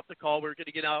that dropped the call. We're going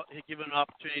to give him an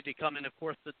opportunity to come in, of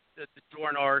course, to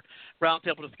join our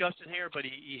roundtable discussion here, but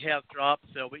he has dropped,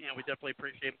 so we definitely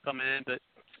appreciate him coming in. But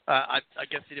I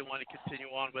guess he didn't want to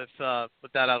continue on with that.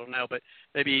 I don't know, but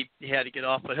maybe he had to get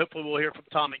off. But hopefully we'll hear from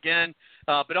Tom again.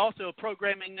 But also a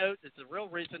programming note. It's the real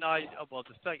reason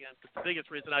the biggest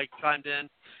reason I chimed in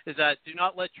is that do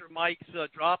not let your mics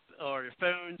drop or your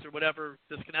phones or whatever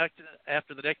disconnect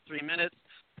after the next 3 minutes.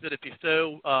 That if you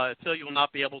so you will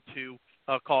not be able to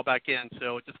call back in.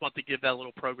 So just want to give that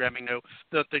little programming note.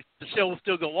 The show will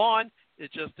still go on.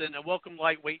 It's just in a welcome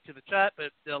lightweight to the chat,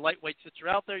 but the lightweights that are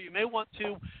out there, you may want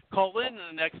to call in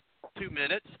the next 2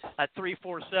 minutes at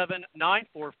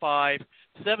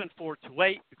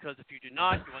 347-945-7428 because if you do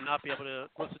not, you will not be able to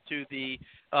listen to the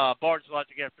Bard's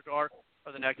Logic After Dark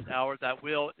for the next hour.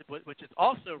 Which is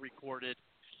also recorded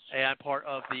and part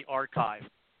of the archive.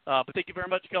 But thank you very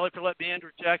much, Kelly, for letting me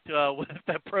interject with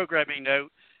that programming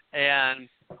note. And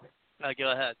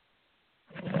go ahead.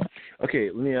 Okay,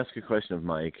 let me ask a question of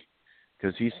Mike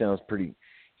because he sounds pretty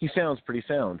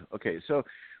sound. Okay, so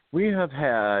we have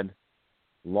had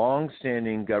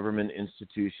long-standing government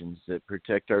institutions that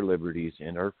protect our liberties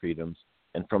and our freedoms,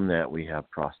 and from that we have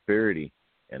prosperity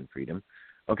and freedom.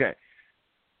 Okay,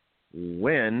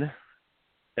 when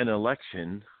an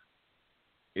election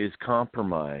is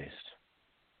compromised,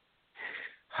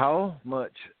 how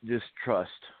much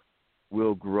distrust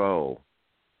will grow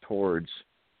towards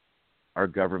our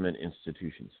government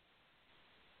institutions?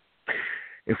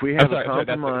 If we have a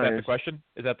compromise, is that the question?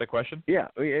 Is that the question? Yeah.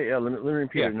 Let me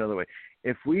repeat it another way.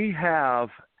 If we have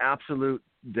absolute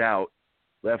doubt,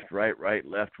 left, right,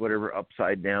 left, whatever,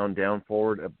 upside down, down,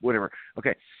 forward, whatever.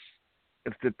 Okay.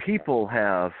 If the people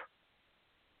have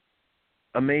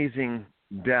amazing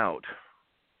doubt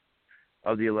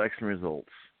of the election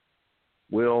results,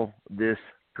 will this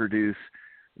produce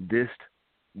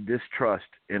distrust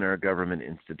in our government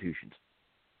institutions?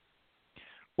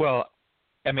 Well,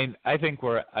 I mean, I think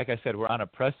we're on a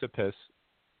precipice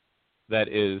that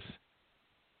is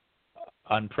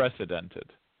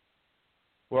unprecedented.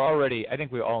 I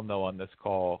think we all know on this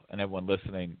call and everyone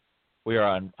listening, we are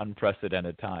on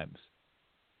unprecedented times.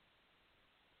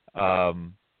 I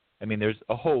mean, there's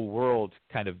a whole world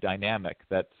kind of dynamic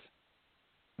that's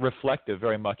reflective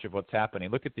very much of what's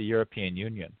happening. Look at the European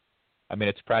Union. I mean,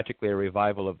 it's practically a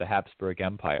revival of the Habsburg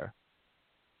Empire.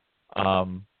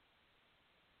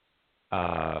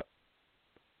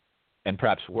 And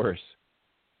perhaps worse.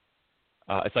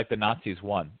 It's like the Nazis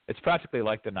won. It's practically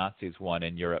like the Nazis won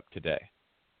in Europe today.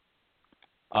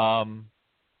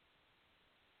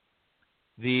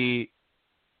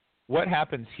 What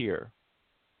happens here?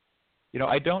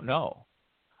 I don't know.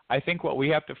 I think what we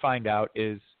have to find out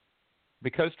is,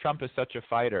 because Trump is such a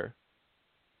fighter,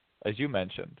 as you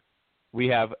mentioned, we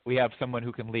have someone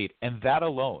who can lead, and that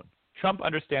alone, Trump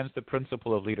understands the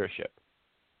principle of leadership.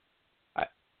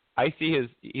 I see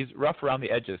he's rough around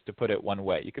the edges, to put it one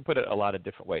way. You can put it a lot of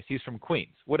different ways. He's from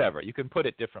Queens, whatever. You can put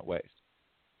it different ways.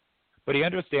 But he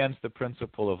understands the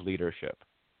principle of leadership.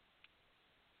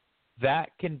 That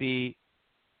can make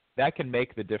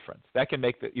the difference. That can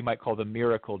make you might call the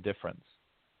miracle difference.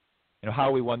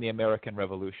 How we won the American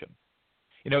Revolution.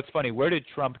 You know, it's funny. Where did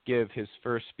Trump give his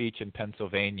first speech in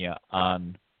Pennsylvania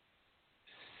on,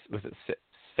 was it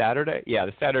Saturday? Yeah,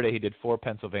 the Saturday he did 4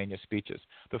 Pennsylvania speeches.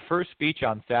 The first speech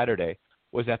on Saturday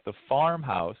was at the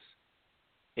farmhouse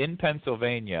in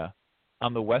Pennsylvania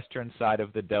on the western side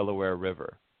of the Delaware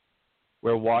River,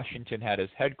 where Washington had his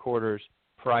headquarters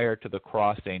prior to the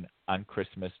crossing on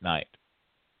Christmas night.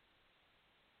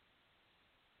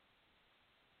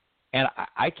 And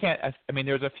I can't, I mean,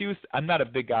 there's a few, I'm not a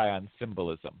big guy on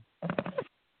symbolism,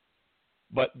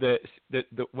 but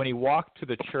when he walked to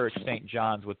the church, St.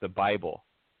 John's, with the Bible,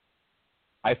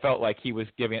 I felt like he was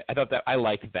giving, I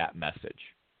liked that message.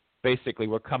 Basically,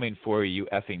 we're coming for you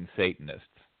effing Satanists,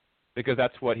 because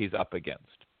that's what he's up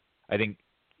against. I think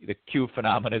the Q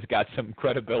phenomenon has got some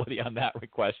credibility on that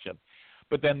question.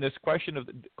 But then this question of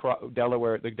the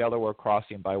Delaware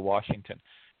crossing by Washington,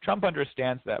 Trump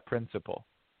understands that principle,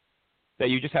 that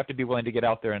you just have to be willing to get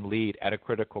out there and lead at a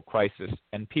critical crisis,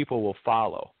 and people will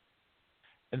follow.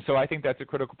 And so I think that's a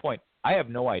critical point. I have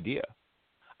no idea.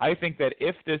 I think that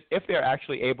if they're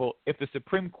actually able, if the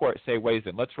Supreme Court, say, weighs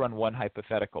in, let's run one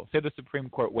hypothetical. Say the Supreme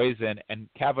Court weighs in and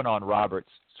Kavanaugh and Roberts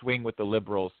swing with the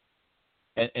liberals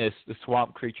and it's the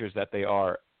swamp creatures that they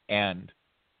are, and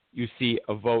you see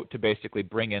a vote to basically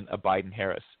bring in a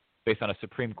Biden-Harris based on a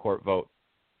Supreme Court vote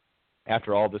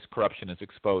after all this corruption is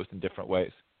exposed in different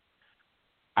ways.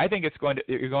 I think it's going to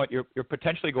you're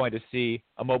potentially going to see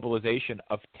a mobilization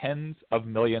of tens of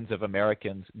millions of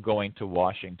Americans going to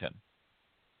Washington.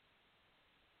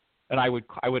 And I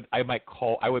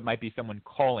might be someone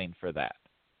calling for that,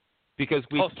 because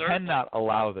we cannot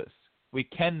allow this. We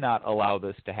cannot allow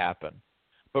this to happen.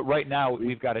 But right now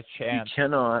we've got a chance. We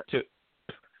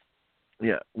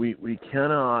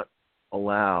cannot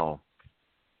allow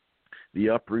the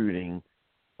uprooting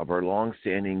of our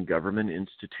long-standing government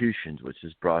institutions, which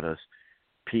has brought us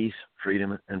peace,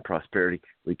 freedom, and prosperity.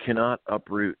 We cannot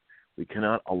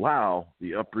allow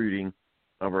the uprooting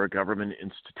of our government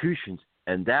institutions,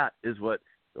 and that is what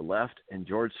the left and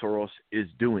George Soros is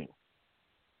doing.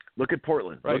 Look at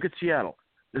Portland. Right. Look at Seattle.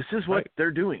 This is what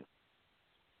they're doing.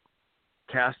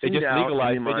 Casting doubt in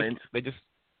the minds.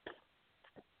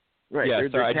 Right. Yeah,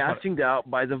 they're casting doubt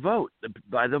by the vote. It's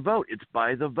by the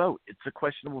vote. It's a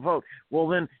questionable vote. Well,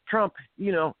 then, Trump,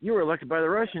 you were elected by the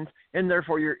Russians, and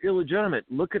therefore you're illegitimate.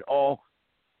 Look at all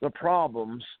the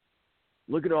problems.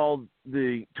 Look at all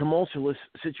the tumultuous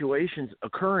situations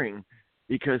occurring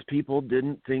because people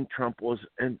didn't think Trump was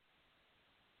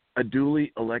a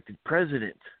duly elected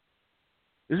president.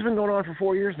 This has been going on for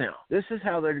 4 years now. This is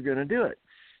how they're going to do it.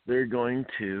 They're going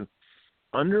to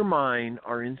undermine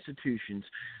our institutions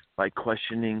by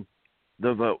questioning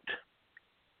the vote.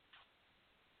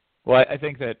 Well, I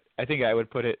think I would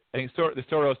put it. I think the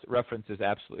Soros reference is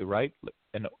absolutely right.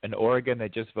 In Oregon, they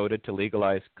just voted to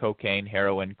legalize cocaine,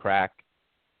 heroin, crack,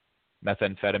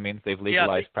 methamphetamines. They've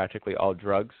legalized practically all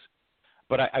drugs.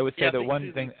 But I would say the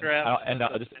one thing,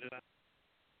 I'll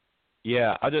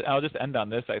just end on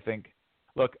this. I think,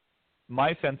 look,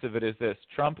 my sense of it is this: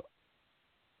 Trump.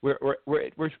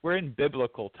 We're in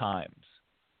biblical times.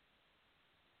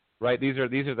 Right? These are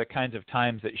the kinds of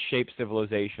times that shape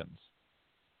civilizations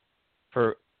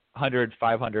for 100,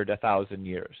 500, 1,000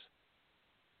 years.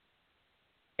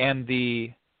 And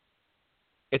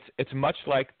it's much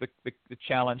like the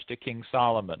challenge to King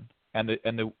Solomon and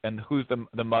who's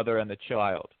the mother and the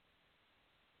child.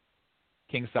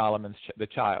 King Solomon's the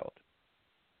child.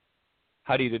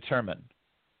 How do you determine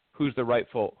who's the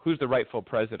rightful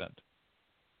president?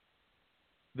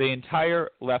 The entire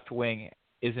left wing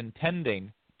is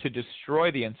intending to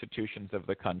destroy the institutions of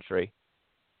the country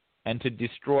and to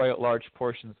destroy large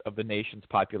portions of the nation's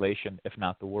population, if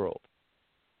not the world.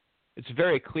 It's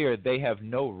very clear they have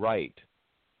no right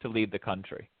to lead the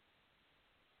country.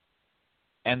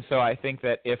 And so I think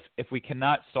that if we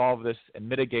cannot solve this and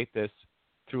mitigate this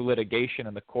through litigation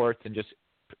in the courts and just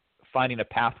finding a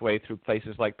pathway through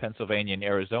places like Pennsylvania and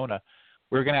Arizona,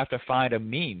 we're going to have to find a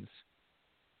means,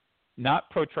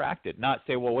 not protracted, not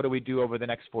say, well, what do we do over the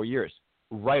next 4 years?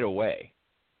 Right away,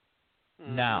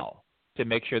 now, to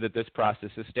make sure that this process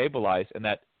is stabilized and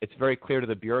that it's very clear to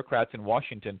the bureaucrats in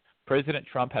Washington, President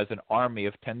Trump has an army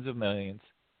of tens of millions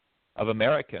of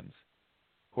Americans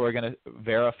who are going to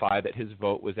verify that his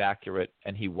vote was accurate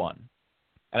and he won.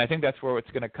 And I think that's where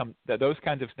it's going to come, that those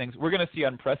kinds of things, we're going to see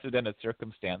unprecedented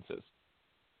circumstances.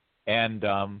 And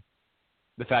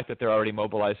the fact that they're already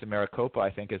mobilized in Maricopa, I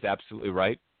think, is absolutely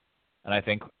right. And I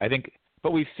think,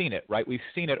 but we've seen it, right? We've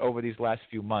seen it over these last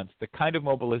few months, the kind of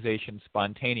mobilization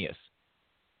spontaneous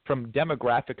from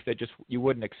demographics that just you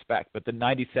wouldn't expect, but the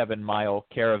 97-mile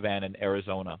caravan in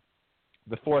Arizona,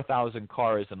 the 4,000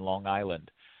 cars in Long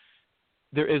Island,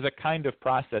 there is a kind of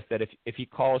process that if he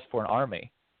calls for an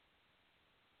army,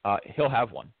 he'll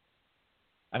have one.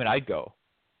 I mean, I'd go.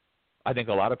 I think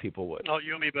a lot of people would. Oh,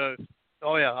 you and me both.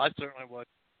 Oh, yeah, I certainly would.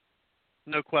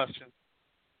 No question.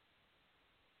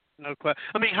 No question.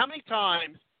 I mean, how many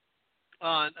times,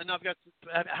 and I've got,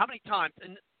 how many times,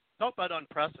 and talk about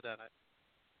unprecedented,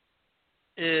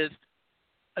 is,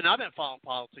 and I've been following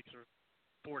politics for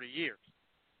 40 years,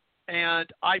 and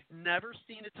I've never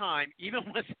seen a time, even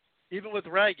with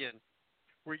Reagan,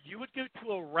 where you would go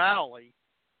to a rally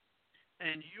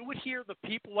and you would hear the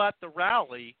people at the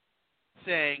rally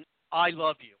saying, "I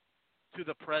love you," to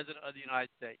the President of the United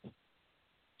States.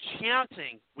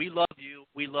 Chanting, "We love you,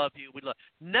 we love you, we love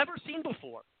you." Never seen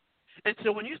before. And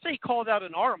so when you say he called out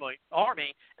an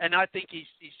army, and I think he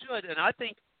should, and I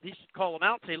think he should call them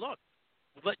out and say, look,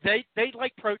 they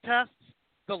like protests.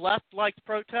 The left likes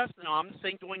protests. And I'm not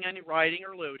saying doing any rioting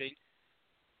or looting.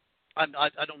 I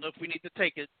don't know if we need to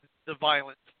take it the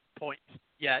violent points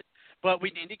yet, but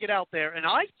we need to get out there. And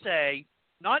I say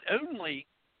not only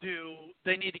do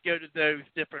they need to go to those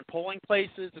different polling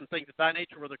places and things of that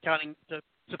nature where they're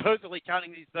supposedly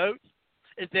counting these votes,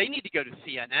 is they need to go to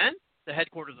CNN, the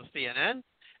headquarters of CNN,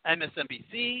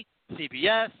 MSNBC,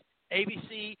 CBS,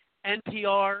 ABC,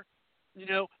 NPR,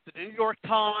 the New York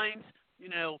Times,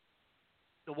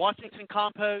 the Washington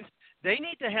Compost. They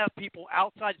need to have people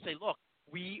outside to say, look,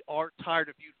 we are tired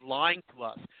of you lying to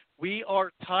us. We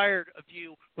are tired of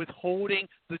you withholding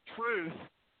the truth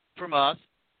from us.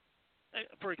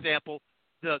 For example,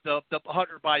 the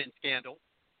Hunter Biden scandal.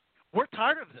 We're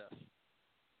tired of this.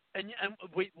 And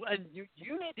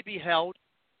you need to be held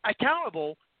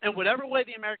accountable in whatever way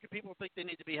the American people think they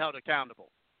need to be held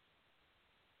accountable.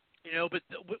 But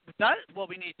that is what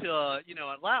we need to,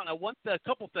 allow. And a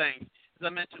couple things, as I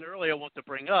mentioned earlier, I want to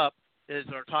bring up, is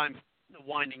our time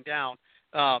winding down,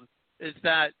 is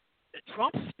that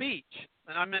Trump's speech,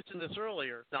 and I mentioned this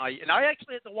earlier tonight, and I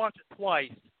actually had to watch it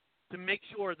twice to make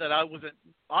sure that I wasn't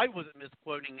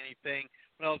misquoting anything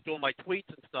when I was doing my tweets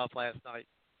and stuff last night.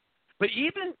 But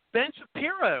even Ben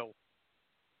Shapiro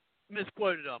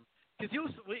misquoted him.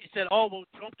 Because he said, "Oh well,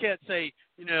 Trump can't say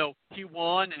he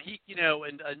won, and he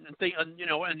and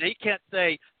they can't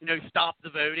say stop the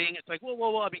voting." It's like,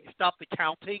 whoa, I mean stop the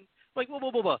counting. Like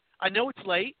whoa. I know it's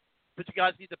late, but you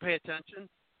guys need to pay attention.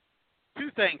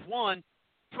 Two things. One,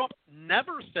 Trump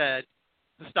never said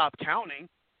to stop counting.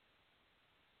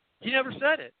 He never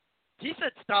said it. He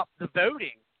said stop the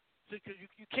voting, because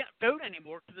you can't vote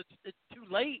anymore because it's too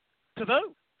late to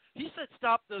vote. He said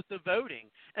stop the voting.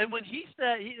 And when he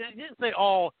said, he didn't say,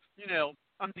 "Oh,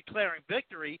 I'm declaring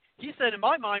victory." He said, "In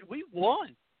my mind, we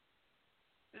won.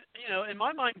 In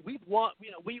my mind, we've won.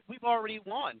 We've already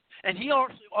won." And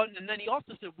then he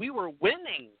also said we were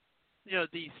winning,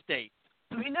 these states.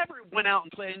 So he never went out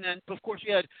and played. And then of course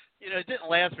you had, it didn't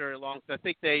last very long because I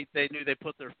think they knew they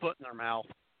put their foot in their mouth,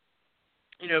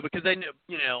 because they knew,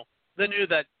 They knew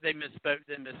that they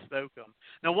misspoke them.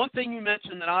 Now, one thing you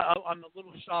mentioned that I'm a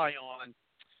little shy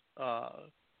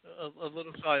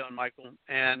on, Michael,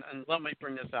 and let me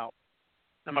bring this out.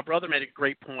 And my brother made a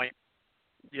great point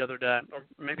the other day, or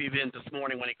maybe even this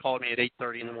morning when he called me at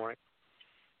 8:30 in the morning.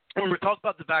 When we're talking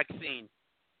about the vaccine,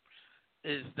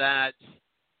 is that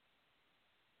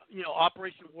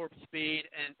Operation Warp Speed,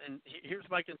 and here's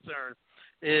my concern: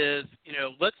 is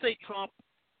let's say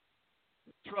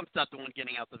Trump's not the one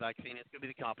getting out the vaccine. It's going to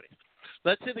be the companies.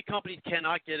 Let's say the companies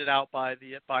cannot get it out by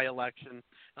election,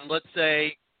 and let's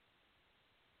say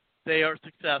they are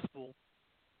successful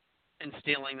in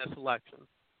stealing this election,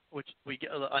 which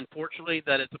unfortunately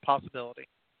that is a possibility.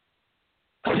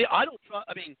 See, I don't trust.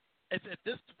 I mean, if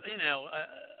this,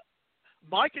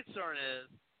 my concern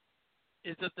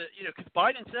is that because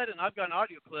Biden said, and I've got an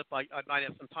audio clip I might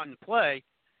have some time to play.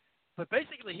 But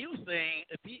basically, he was saying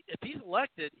if he's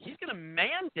elected, he's going to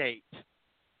mandate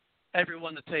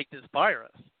everyone to take this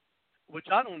virus, which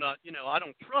I don't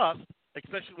trust,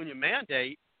 especially when you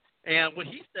mandate. And what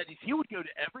he said is he would go to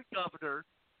every governor,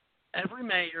 every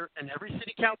mayor, and every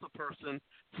city council person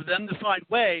for them to find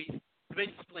ways to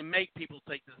basically make people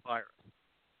take this virus.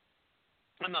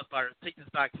 Take this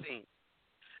vaccine.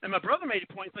 And my brother made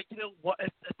a point. It's like, what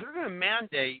if they're going to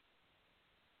mandate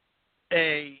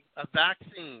a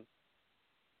vaccine?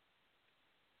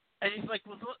 And he's like,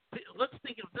 well, let's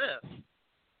think of this.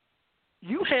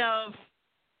 You have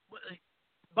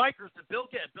Microsoft, Bill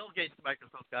Gates, the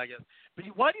Microsoft guy, I guess. But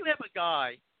why do you have a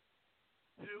guy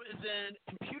who is in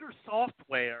computer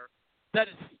software that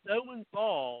is so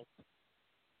involved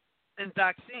in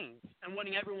vaccines and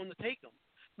wanting everyone to take them?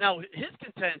 Now, his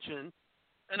contention,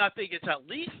 and I think it's at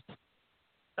least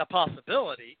a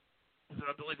possibility, because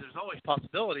I believe there's always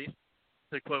possibilities,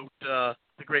 to quote the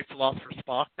great philosopher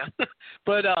Spock.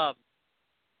 But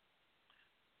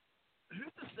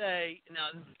who's to say, now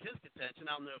this is his contention,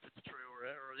 I don't know if it's true or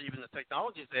even the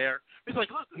technology's there. It's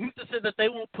like, look, who's to say that they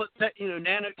won't put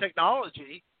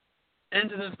nanotechnology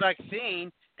into this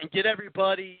vaccine and get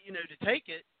everybody, to take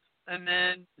it, and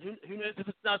then who knows if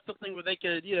it's not something where they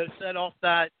could, set off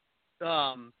that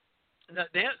those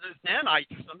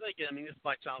nanites or something. I mean, this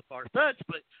might sound far-fetched,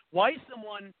 but why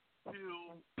someone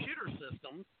who computer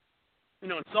systems,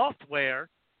 and software,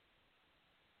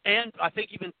 and I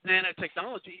think even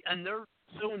nanotechnology, and they're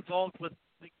so involved with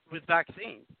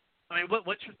vaccines. I mean,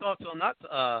 what's your thoughts on that,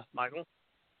 Michael?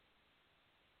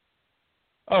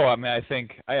 Oh, I mean, I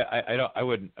think I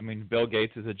wouldn't. I mean, Bill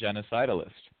Gates is a genocidalist.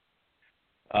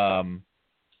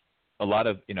 A lot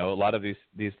of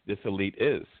this elite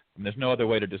is, and there's no other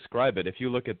way to describe it. If you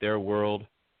look at their world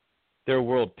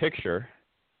picture,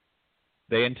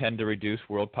 they intend to reduce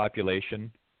world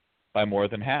population by more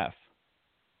than half.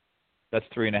 That's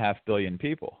 3.5 billion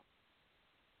people.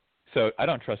 So I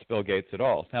don't trust Bill Gates at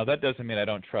all. Now, that doesn't mean I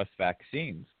don't trust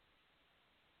vaccines.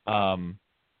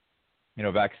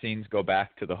 Vaccines go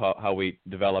back to how we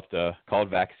developed called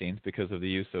vaccines because of the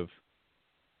use of,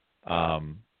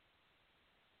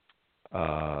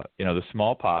 the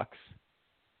smallpox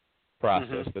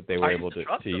process that they were able to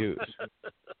use.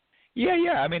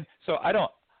 Yeah. I mean, so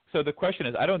the question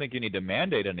is, I don't think you need to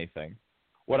mandate anything.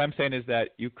 What I'm saying is that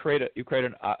you create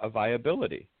a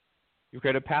viability. You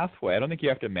create a pathway. I don't think you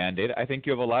have to mandate it. I think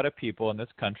you have a lot of people in this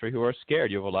country who are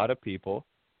scared. You have a lot of people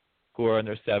who are in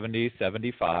their 70s,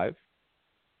 75,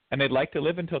 and they'd like to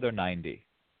live until they're 90,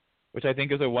 which I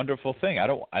think is a wonderful thing. I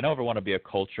don't ever want to be a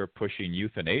culture pushing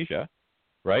euthanasia,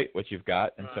 right? Which you've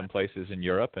got in some places in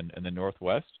Europe and in the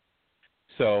Northwest.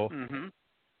 So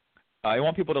I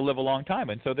want people to live a long time,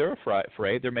 and so they're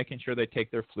afraid. They're making sure they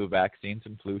take their flu vaccines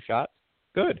and flu shots.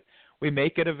 Good. We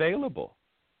make it available.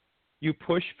 You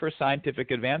push for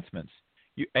scientific advancements.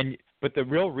 But the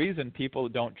real reason people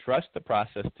don't trust the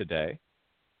process today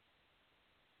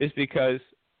is because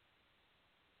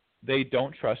they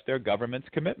don't trust their government's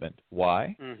commitment.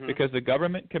 Why? Because the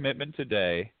government commitment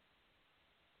today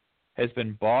has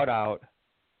been bought out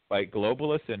by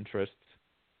globalist interests,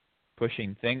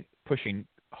 pushing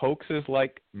hoaxes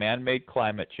like man-made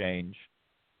climate change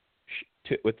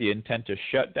with the intent to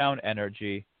shut down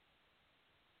energy,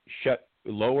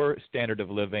 lower standard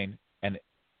of living, and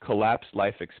collapse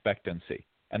life expectancy.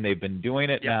 And they've been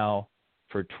doing it now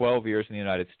for 12 years in the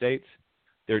United States.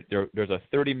 There's a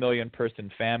 30 million person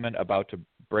famine about to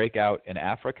break out in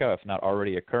Africa, if not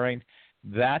already occurring.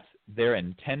 That's their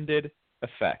intended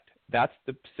effect. That's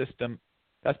the system.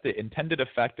 That's the intended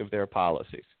effect of their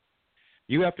policies.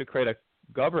 You have to create a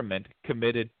government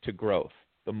committed to growth.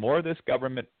 The more this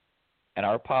government and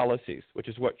our policies, which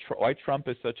is why Trump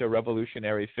is such a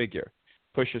revolutionary figure,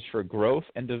 pushes for growth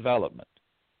and development,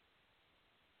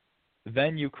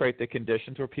 then you create the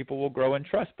conditions where people will grow in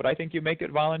trust. But I think you make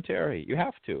it voluntary. You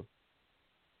have to.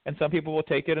 And some people will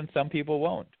take it and some people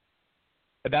won't.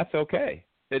 And that's okay.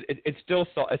 It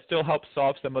still helps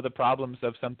solve some of the problems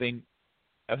of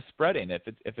spreading if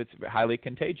it's highly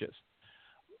contagious.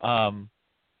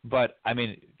 But I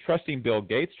mean, trusting Bill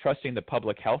Gates, trusting the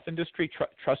public health industry,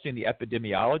 trusting the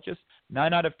epidemiologists,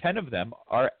 9 out of 10 of them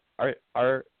are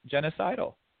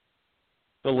genocidal.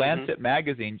 The Lancet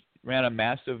magazine ran a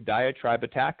massive diatribe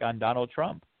attack on Donald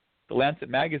Trump. The Lancet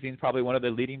magazine is probably one of the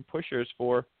leading pushers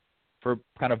for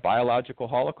kind of biological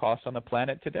holocaust on the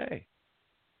planet today.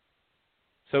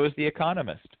 So is The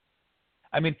Economist.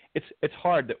 I mean, it's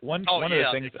hard that one of the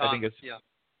things I think is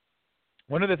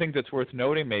one of the things that's worth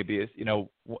noting maybe is,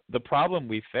 the problem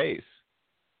we face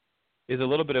is a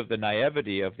little bit of the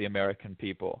naivety of the American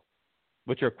people,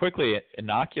 which are quickly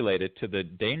inoculated to the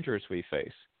dangers we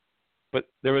face. But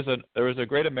there was a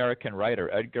great American writer,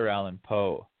 Edgar Allan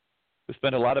Poe, who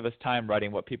spent a lot of his time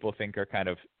writing what people think are kind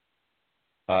of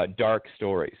dark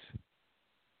stories.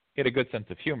 He had a good sense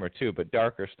of humor too, but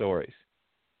darker stories.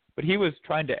 But he was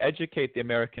trying to educate the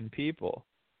American people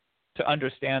to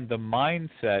understand the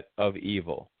mindset of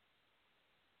evil,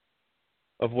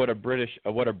 of what a British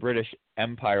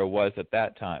empire was at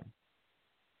that time.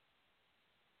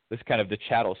 This kind of the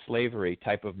chattel slavery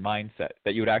type of mindset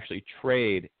that you would actually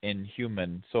trade in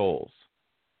human souls,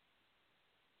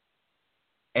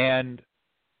 and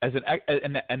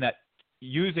that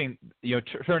using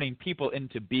turning people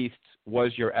into beasts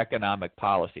was your economic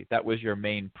policy. That was your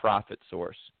main profit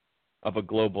source of a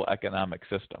global economic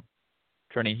system.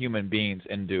 Turning human beings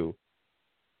into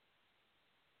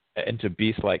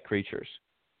beast-like creatures,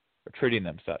 or treating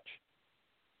them such.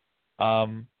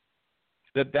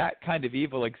 that kind of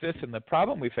evil exists, and the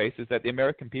problem we face is that the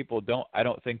American people I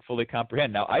don't think fully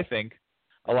comprehend. Now, I think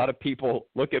a lot of people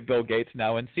look at Bill Gates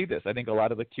now and see this. I think a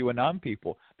lot of the QAnon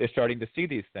people, they're starting to see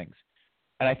these things.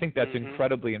 And I think that's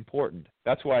incredibly important.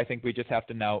 That's why I think we just have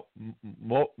to now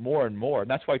more and more. And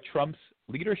that's why Trump's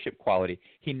leadership quality,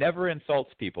 he never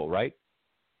insults people, right?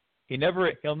 He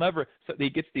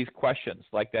gets these questions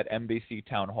like that NBC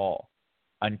town hall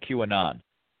on QAnon,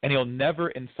 and he'll never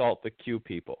insult the Q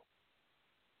people.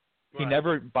 Right. He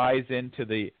never buys into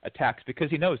the attacks because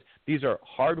he knows these are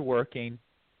hardworking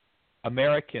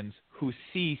Americans who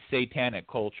see satanic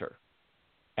culture,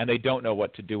 and they don't know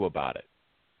what to do about it.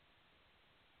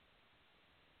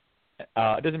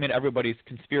 It doesn't mean everybody's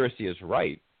conspiracy is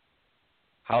right,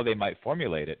 how they might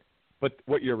formulate it, but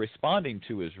what you're responding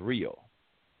to is real.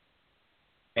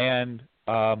 And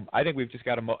I think we've just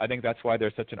got to. I think that's why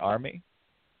there's such an army,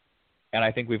 and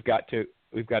I think we've got to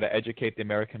educate the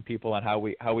American people on how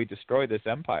we destroy this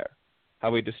empire,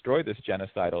 how we destroy this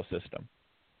genocidal system.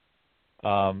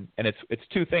 And it's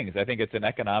two things. I think it's an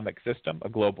economic system, a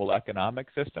global economic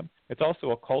system. It's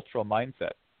also a cultural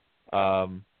mindset,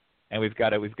 and we've got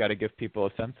to give people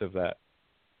a sense of that.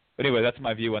 But anyway, that's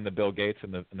my view on the Bill Gates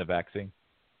and the vaccine.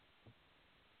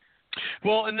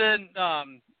 Well, and then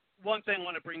one thing I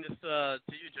want to bring this to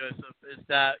you, Joseph, is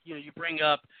that you bring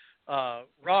up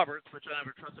Roberts, which I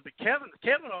never trusted, but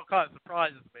Kavanaugh kind of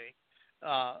surprises me.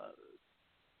 I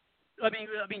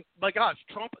mean, my gosh,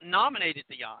 Trump nominated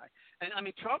the guy, and I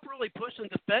mean, Trump really pushed and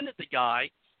defended the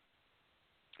guy,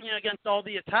 against all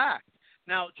the attacks.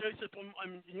 Now, Joseph,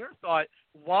 in your thought,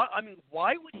 why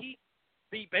would he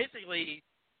be basically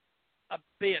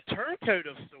be a turncoat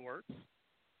of sorts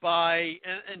by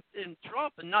and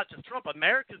Trump, and not just Trump,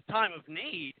 America's time of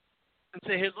need, and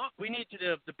say, hey, look, we need you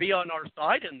to be on our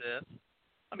side in this?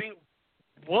 I mean,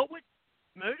 what would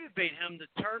motivate him to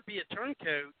be a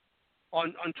turncoat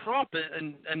on Trump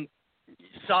and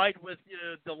side with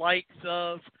the likes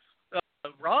of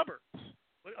Roberts?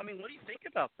 I mean, what do you think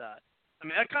about that? I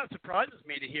mean, that kind of surprises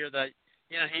me to hear that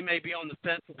he may be on the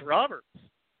fence with Roberts.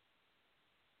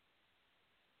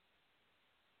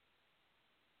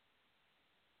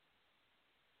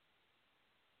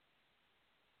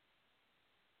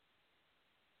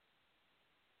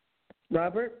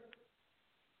 Robert?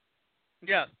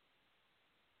 Yes.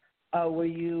 Were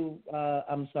you?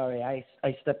 I'm sorry,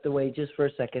 I stepped away just for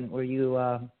a second. Were you?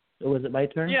 Was it my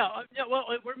turn? Yeah. Well,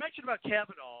 we're mentioning about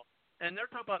Kavanaugh, and they're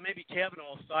talking about maybe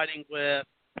Kavanaugh siding with,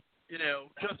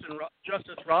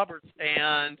 Justice Roberts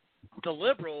and the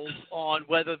liberals on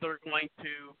whether they're going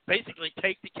to basically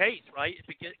take the case, right?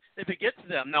 If it gets to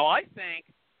them. Now, I think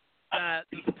that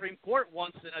the Supreme Court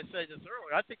wants, and I said this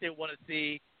earlier, I think they want to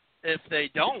see if they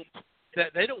don't,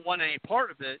 that they don't want any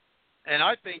part of it. And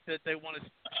I think that they want to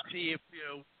see if,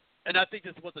 and I think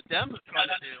this is what the Dems are trying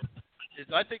to do, is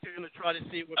I think they're going to try to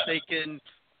see if they can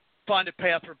find a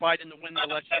path for Biden to win the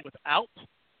election without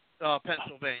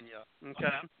Pennsylvania.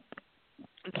 Okay?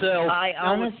 So I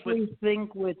honestly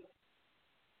think with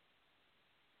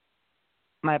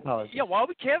my apologies. Yeah, why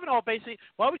would Kavanaugh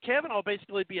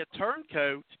basically be a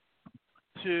turncoat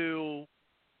to,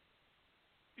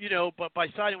 but by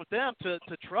siding with them to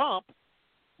Trump?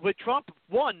 With Trump,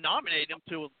 one, nominated him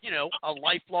to, a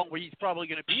lifelong, where he's probably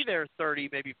going to be there 30,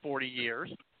 maybe 40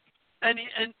 years. And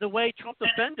the way Trump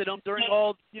defended him during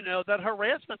all, that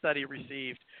harassment that he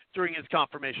received during his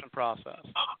confirmation process.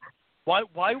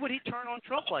 Why would he turn on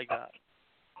Trump like that?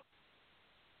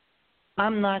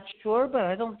 I'm not sure, but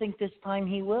I don't think this time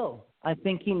he will. I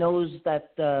think he knows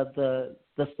that the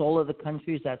soul of the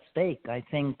country is at stake. I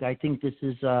think this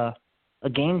is a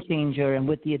game changer, and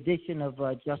with the addition of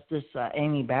Justice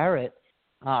Amy Barrett,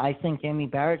 I think Amy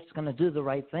Barrett's going to do the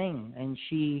right thing, and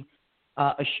she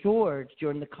assured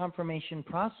during the confirmation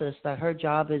process that her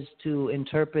job is to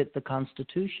interpret the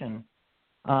Constitution.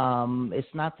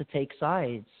 It's not to take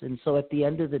sides, and so at the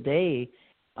end of the day,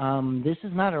 this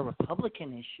is not a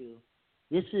Republican issue.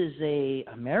 This is a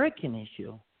American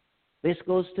issue. This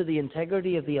goes to the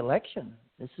integrity of the election.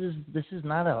 This is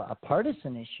not a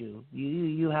partisan issue.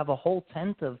 You have a whole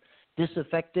tent of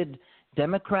disaffected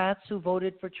Democrats who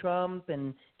voted for Trump,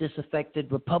 and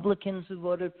disaffected Republicans who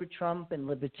voted for Trump, and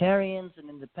libertarians and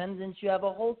independents. You have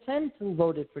a whole tent who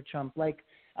voted for Trump. Like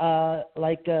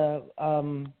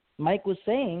Mike was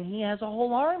saying, he has a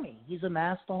whole army. He's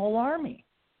amassed a whole army,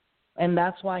 and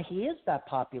that's why he is that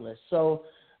populist. So,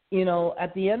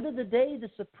 at the end of the day,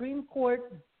 the Supreme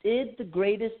Court did the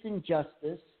greatest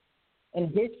injustice. And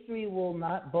history will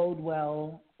not bode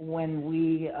well when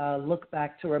we look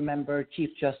back to remember Chief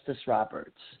Justice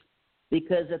Roberts.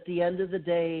 Because at the end of the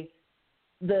day,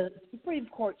 the Supreme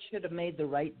Court should have made the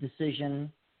right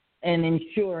decision in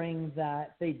ensuring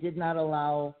that they did not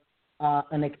allow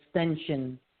an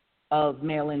extension of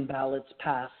mail-in ballots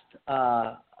past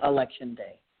Election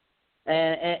Day.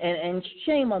 And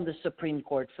shame on the Supreme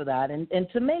Court for that. And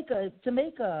to make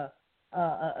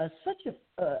such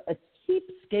a cheap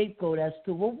scapegoat as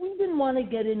to, well, we didn't want to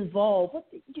get involved.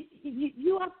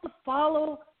 You have to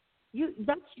follow.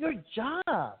 That's your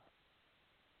job.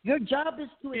 Your job is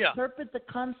to interpret the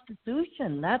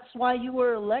Constitution. That's why you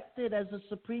were elected as a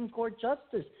Supreme Court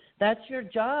justice. That's your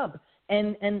job.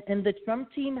 And the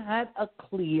Trump team had a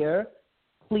clear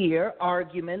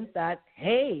argument that,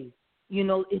 hey,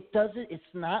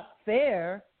 it's not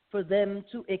fair for them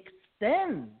to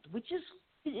extend, which is,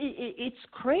 it's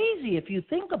crazy if you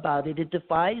think about it. It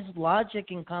defies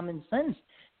logic and common sense.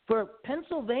 For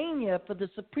Pennsylvania, for the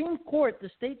Supreme Court, the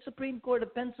state Supreme Court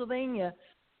of Pennsylvania,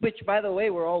 which, by the way,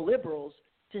 were all liberals,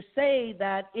 to say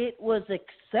that it was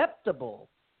acceptable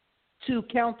to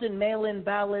count in mail-in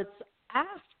ballots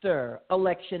after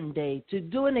Election Day, to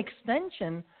do an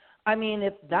extension, I mean,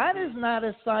 if that is not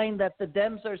a sign that the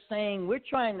Dems are saying we're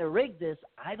trying to rig this,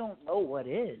 I don't know what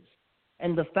is.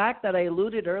 And the fact that I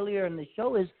alluded earlier in the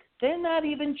show is they're not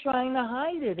even trying to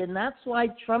hide it. And that's why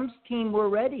Trump's team were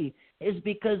ready, is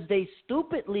because they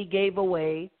stupidly gave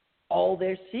away all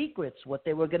their secrets, what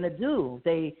they were going to do.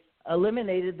 They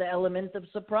eliminated the element of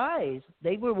surprise.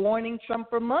 They were warning Trump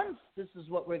for months, this is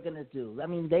what we're going to do. I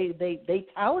mean, they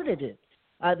touted it.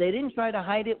 They didn't try to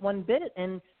hide it one bit,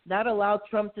 and that allowed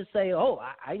Trump to say,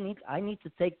 I need to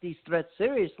take these threats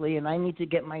seriously, and I need to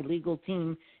get my legal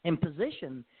team in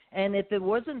position. And if it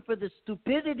wasn't for the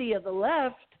stupidity of the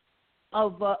left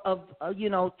of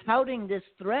touting this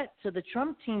threat to the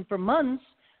Trump team for months,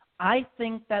 I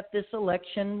think that this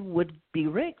election would be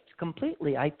rigged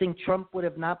completely. I think Trump would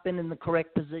have not been in the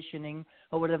correct positioning,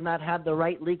 or would have not had the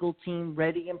right legal team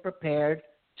ready and prepared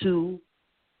to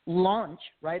launch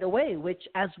right away, which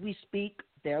as we speak,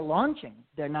 they're launching.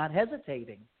 They're not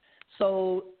hesitating.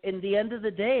 So in the end of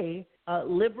the day,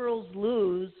 liberals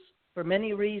lose for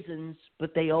many reasons,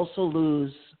 but they also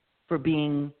lose for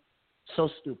being so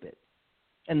stupid.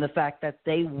 And the fact that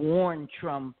they warned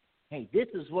Trump, hey, this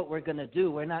is what we're going to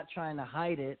do. We're not trying to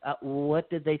hide it. What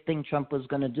did they think Trump was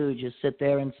going to do? Just sit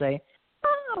there and say,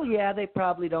 oh, yeah, they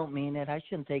probably don't mean it. I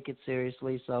shouldn't take it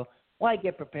seriously, so why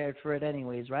get prepared for it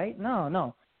anyways, right?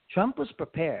 No. Trump was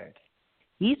prepared.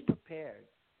 He's prepared.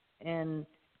 And,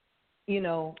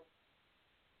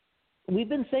 we've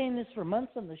been saying this for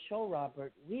months on the show,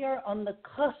 Robert. We are on the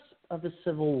cusp of a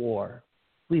civil war.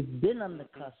 We've been on the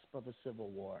cusp of a civil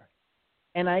war.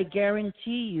 And I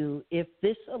guarantee you, if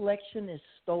this election is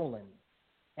stolen,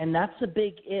 and that's a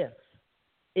big if,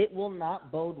 it will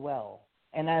not bode well.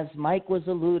 And as Mike was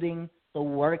alluding, the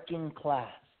working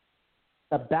class,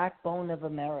 the backbone of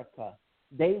America,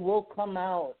 they will come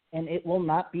out, and it will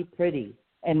not be pretty,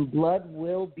 and blood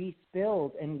will be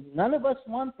spilled, and none of us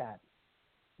want that.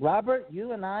 Robert,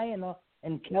 you and I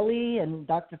and Kelly and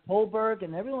Dr. Tolberg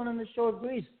and everyone on the show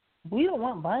agrees. We don't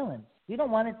want violence. We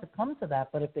don't want it to come to that,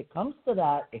 but if it comes to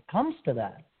that, it comes to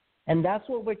that. And that's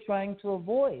what we're trying to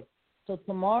avoid. So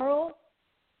tomorrow,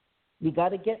 we got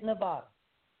to get Nevada.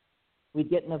 We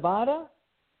get Nevada,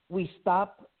 we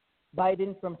stop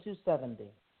Biden from 270.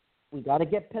 We got to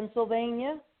get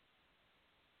Pennsylvania,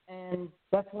 and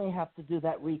definitely have to do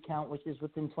that recount, which is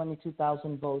within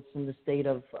 22,000 votes in the state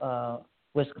of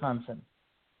Wisconsin.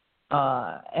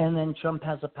 And then Trump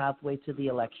has a pathway to the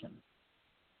election.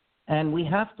 And we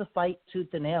have to fight tooth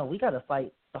and nail. We got to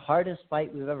fight the hardest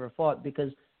fight we've ever fought,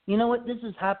 because you know what? This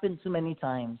has happened too many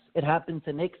times. It happened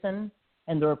to Nixon,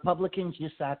 and the Republicans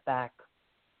just sat back,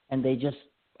 and they just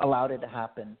allowed it to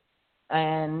happen.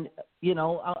 And,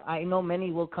 I know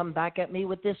many will come back at me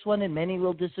with this one, and many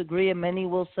will disagree, and many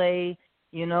will say,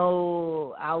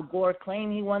 Al Gore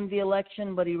claimed he won the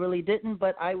election, but he really didn't.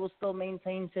 But I will still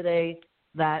maintain today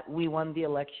that we won the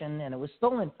election and it was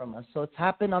stolen from us. So it's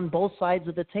happened on both sides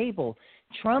of the table.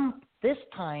 Trump, this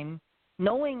time,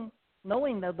 knowing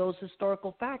that those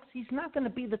historical facts, he's not going to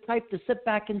be the type to sit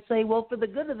back and say, well, for the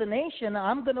good of the nation,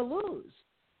 I'm going to lose.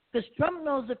 Because Trump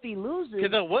knows if he loses,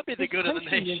 that would be the good of the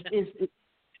nation.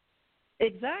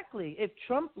 Exactly. If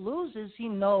Trump loses, he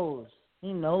knows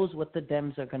what the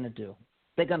Dems are going to do.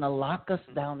 They're going to lock us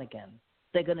down again.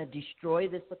 They're going to destroy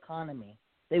this economy.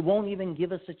 They won't even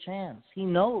give us a chance. He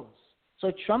knows.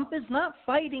 So Trump is not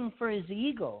fighting for his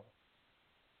ego.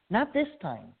 Not this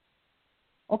time.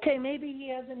 Okay, maybe he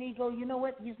has an ego. You know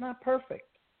what? He's not perfect.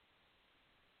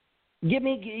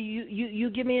 You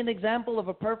give me an example of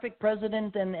a perfect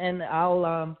president, and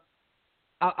I'll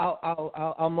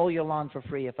I'll mow your lawn for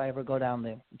free if I ever go down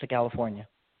there to California.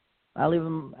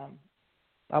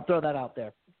 I'll throw that out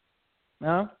there.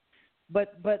 No?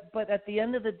 But at the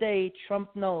end of the day, Trump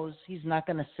knows he's not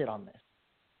going to sit on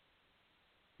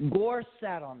this. Gore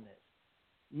sat on this.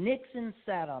 Nixon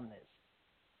sat on this.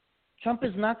 Trump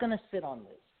is not going to sit on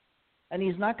this. And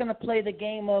he's not going to play the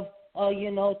game of,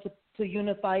 to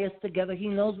unify us together. He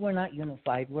knows we're not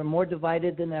unified. We're more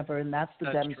divided than ever, and that's the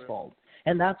Dems' fault.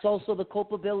 And that's also the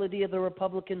culpability of the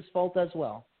Republicans' fault as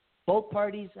well. Both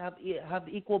parties have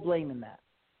equal blame in that.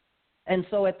 And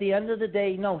so at the end of the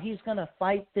day, no, he's going to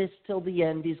fight this till the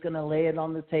end. He's going to lay it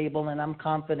on the table, and I'm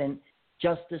confident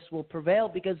justice will prevail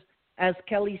because, as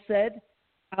Kelly said,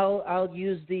 I'll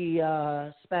use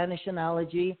the Spanish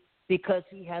analogy, because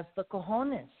he has the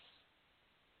cojones.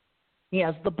 He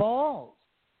has the balls.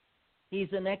 He's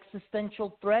an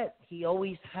existential threat. He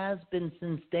always has been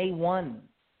since day one.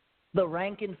 The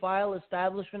rank-and-file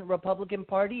establishment Republican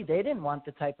Party, they didn't want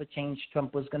the type of change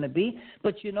Trump was going to be.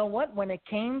 But you know what? When it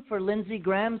came for Lindsey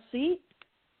Graham's seat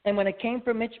and when it came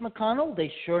for Mitch McConnell,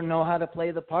 they sure know how to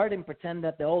play the part and pretend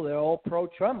that they're all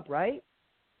pro-Trump, right?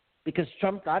 Because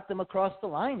Trump got them across the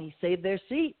line. He saved their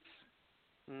seats.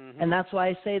 Mm-hmm. And that's why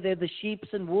I say they're the sheep's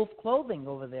and wolf clothing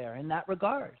over there in that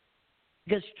regard.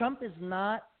 Because Trump is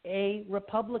not a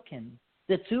Republican.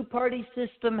 The two-party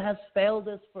system has failed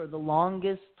us for the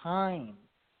longest time.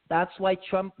 That's why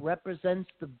Trump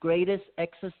represents the greatest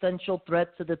existential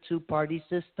threat to the two-party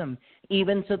system,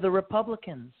 even to the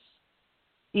Republicans.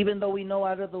 Even though we know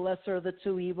out of the lesser of the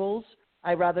two evils,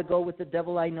 I'd rather go with the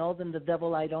devil I know than the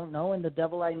devil I don't know, and the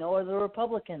devil I know are the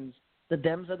Republicans. The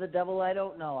Dems are the devil I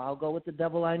don't know. I'll go with the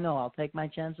devil I know. I'll take my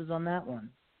chances on that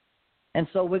one. And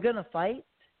so we're going to fight.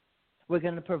 We're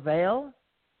going to prevail.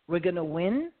 We're going to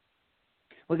win.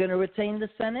 We're going to retain the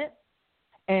Senate.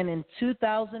 And in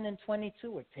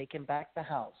 2022, we're taking back the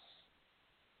House.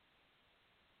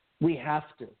 We have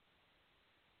to.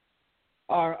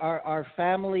 Our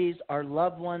families, our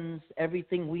loved ones,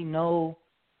 everything we know,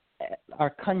 our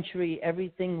country,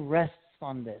 everything rests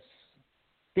on this.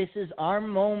 This is our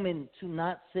moment to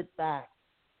not sit back.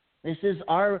 This is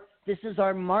our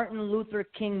Martin Luther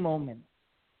King moment.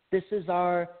 This is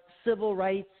our civil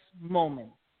rights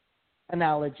moment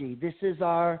analogy. This is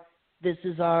our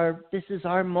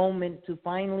moment to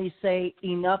finally say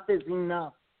enough is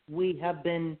enough. We have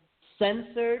been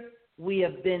censored. We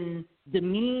have been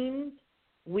demeaned.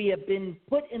 We have been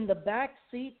put in the back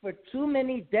seat for too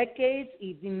many decades.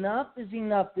 Enough is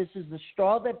enough. This is the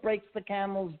straw that breaks the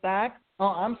camel's back. Oh,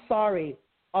 I'm sorry.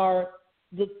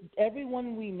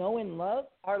 Everyone we know and love,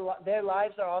 their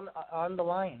lives are on the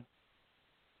line.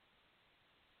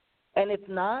 And if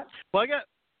not,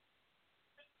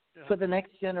 for the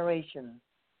next generation,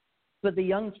 for the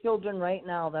young children right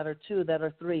now that are 2, that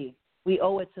are 3, we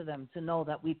owe it to them to know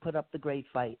that we put up the great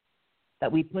fight,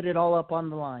 that we put it all up on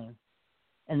the line.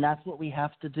 And that's what we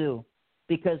have to do.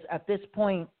 Because at this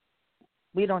point,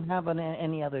 we don't have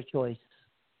any other choice.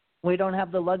 We don't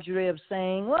have the luxury of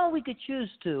saying, well, we could choose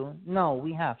to. No,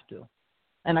 we have to.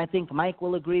 And I think Mike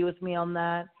will agree with me on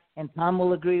that, and Tom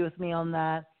will agree with me on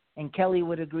that, and Kelly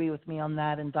would agree with me on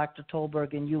that, and Dr.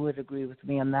 Tolberg and you would agree with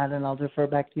me on that, and I'll defer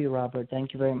back to you, Robert.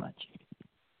 Thank you very much.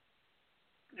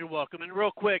 You're welcome. And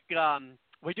real quick,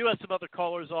 we do have some other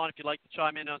callers on. If you'd like to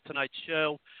chime in on tonight's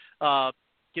show,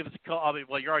 give us a call. I mean,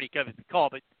 well, you already gave us a call,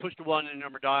 but push the 1 and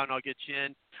number dial, and I'll get you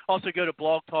in. Also, go to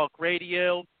Blog Talk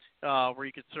Radio, where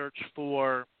you can search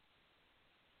for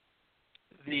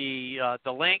the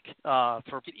link. You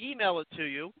can email it to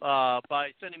you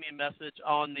by sending me a message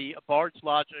on the Bard's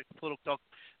Logic Political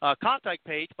Talk contact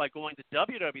page by going to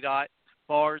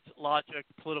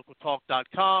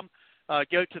www.bardslogicpoliticaltalk.com.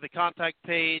 Go to the contact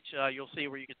page. You'll see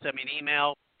where you can send me an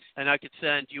email, and I could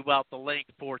send you out the link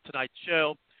for tonight's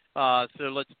show. So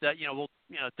we'll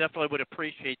definitely would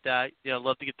appreciate that.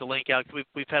 Love to get the link out because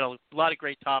we've had a lot of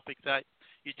great topics that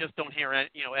you just don't hear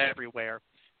everywhere,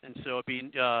 and so it'd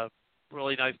be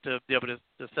really nice to be able to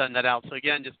send that out. So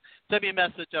again, just send me a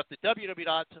message up to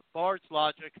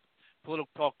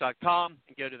www.bardslogicpoliticaltalk.com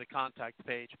and go to the contact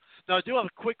page. Now I do have a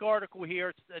quick article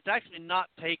here. It's actually not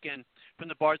taken from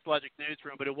the Bard's Logic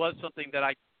newsroom, but it was something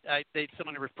that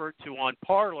someone referred to on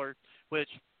Parler, which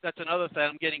that's another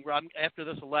thing. After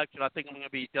this election, I think I'm going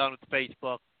to be done with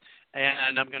Facebook,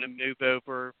 and I'm going to move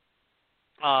over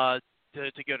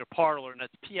to go to Parler, and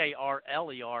that's Parler.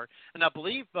 And I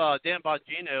believe Dan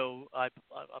Bongino, I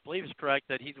believe is correct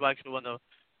that he's actually one of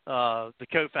the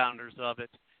co-founders of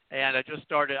it. And I just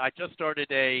started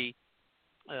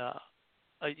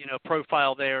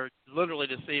profile there literally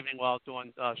this evening while I was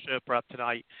doing show prep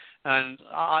tonight. And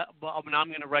I'm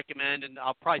going to recommend, and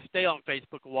I'll probably stay on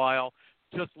Facebook a while,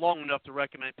 just long enough to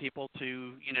recommend people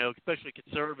to, especially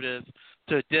conservatives,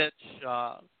 to ditch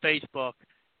Facebook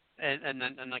and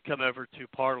then come over to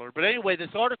Parler. But anyway, this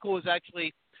article is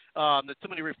actually that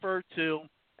somebody referred to,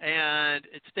 and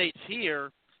it states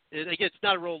here, again, it's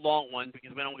not a real long one because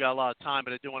we don't got a lot of time,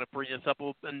 but I do want to bring this up.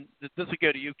 And this will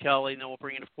go to you, Kelly, and then we'll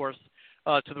bring it, of course,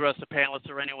 to the rest of the panelists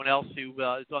or anyone else who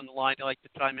is on the line to like to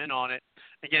chime in on it.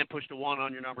 Again, push the 1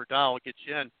 on your number dial. It gets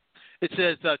you in. It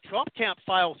says Trump camp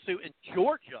files suit in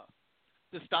Georgia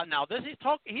to stop. Now, he is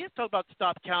talking about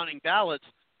stop counting ballots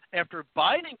after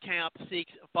Biden camp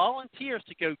seeks volunteers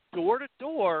to go door to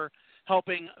door,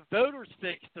 helping voters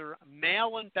fix their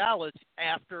mail-in ballots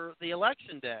after the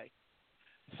election day.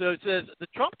 So it says the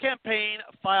Trump campaign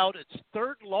filed its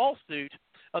third lawsuit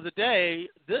of the day,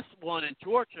 this one in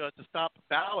Georgia, to stop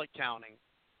ballot counting.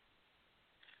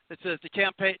 It says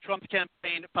Trump's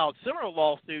campaign filed similar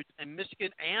lawsuits in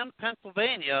Michigan and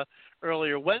Pennsylvania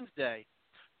earlier Wednesday.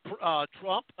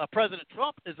 President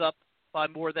Trump is up by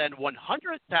more than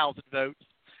 100,000 votes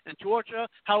in Georgia.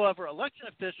 However, election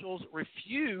officials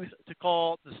refuse to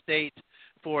call the state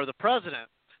for the president.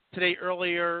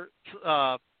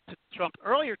 Trump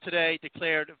earlier today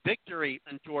declared victory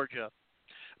in Georgia.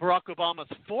 Barack Obama's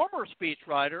former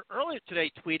speechwriter earlier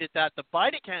today tweeted that the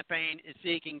Biden campaign is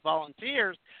seeking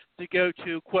volunteers to go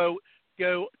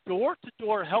door to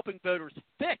door, helping voters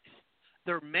fix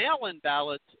their mail-in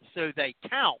ballots so they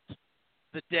count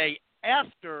the day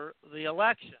after the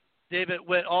election. David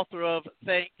Witt, author of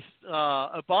Thanks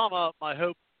Obama, My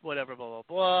Hope, whatever, blah, blah,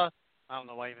 blah. I don't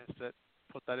know why he even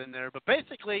put that in there. But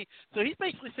basically, so he's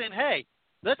basically saying, hey,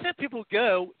 let's have people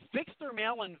go fix their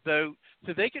mail-in vote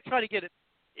so they can try to get it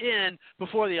in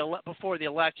before the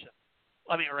election.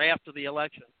 Or after the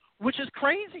election, which is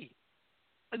crazy.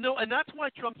 And that's why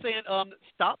Trump's saying,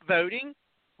 stop voting.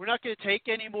 We're not going to take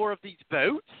any more of these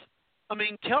votes.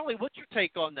 Kelly, what's your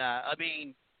take on that?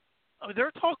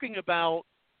 They're talking about,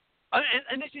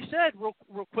 and as you said,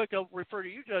 real quick, I'll refer to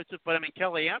you, Joseph, but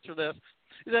Kelly, answer this,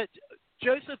 that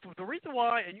Joseph, the reason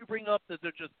why, and you bring up that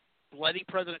they're just letting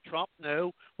President Trump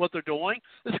know what they're doing,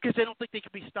 is because they don't think they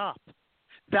can be stopped.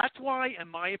 That's why, in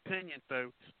my opinion,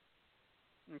 folks,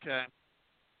 okay,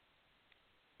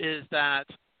 is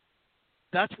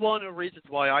that's one of the reasons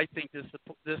why I think this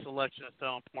election is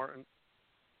so important.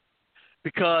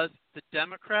 Because the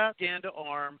Democrats began to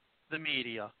arm the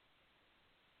media.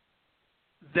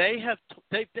 They have,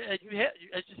 as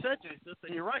you said, Joseph,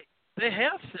 and you're right, they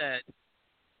have said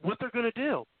what they're going to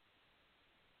do.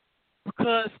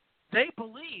 Because they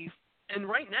believe, and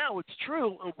right now it's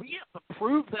true, and we have to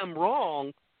prove them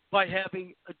wrong by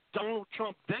having a Donald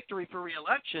Trump victory for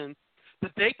re-election,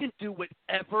 that they can do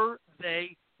whatever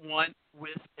they want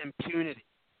with impunity.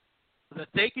 That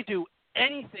they can do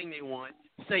anything they want,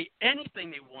 say anything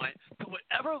they want, do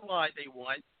whatever lie they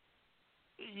want,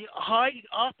 hide,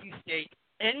 obfuscate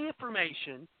any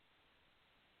information,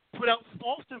 put out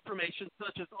false information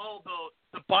such as,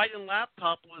 the Biden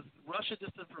laptop was Russia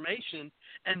disinformation,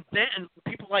 and then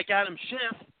people like Adam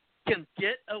Schiff can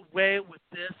get away with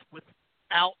this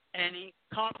without any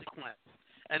consequence.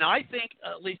 And I think,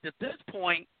 at least at this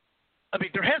point,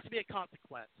 there has to be a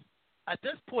consequence. At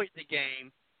this point in the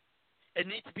game, it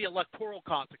needs to be electoral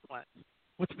consequence,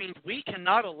 which means we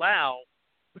cannot allow,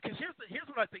 because here's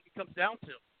what I think it comes down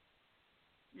to.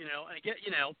 And again,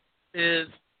 is,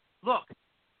 look,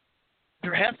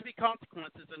 there has to be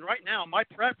consequences, and right now my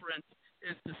preference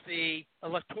is to see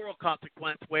electoral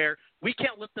consequence where we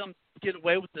can't let them get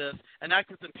away with this and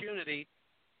act with impunity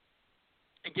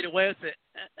and get away with it.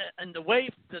 And the way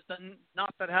that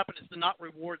not that happen is to not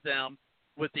reward them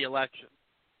with the election.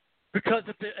 Because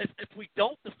if we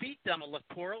don't defeat them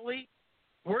electorally,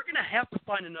 we're going to have to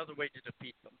find another way to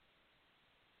defeat them.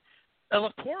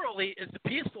 Electorally is the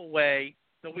peaceful way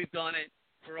that we've done it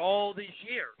for all these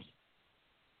years.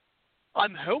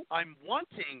 I'm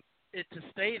wanting it to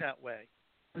stay that way,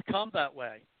 become that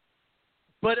way,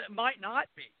 but it might not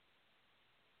be.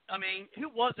 Who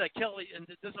was that, Kelly? And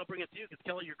this I'll bring it to you because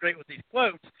Kelly, you're great with these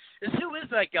quotes. Who is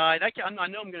that guy? And I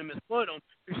know I'm going to misquote him.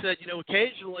 Who said,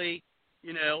 occasionally,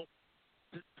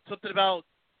 something about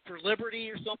for liberty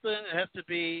or something, it has to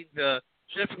be the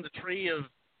shit from the tree of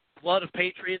blood of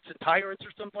patriots and tyrants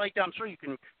or something like that. I'm sure you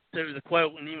can do the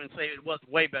quote and even say it was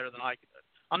way better than I could.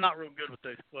 I'm not real good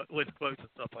with with quotes and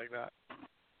stuff like that.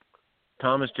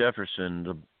 Thomas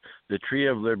Jefferson, the tree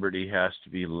of liberty has to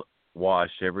be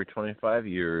washed every 25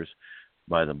 years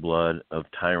by the blood of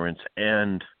tyrants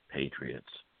and patriots.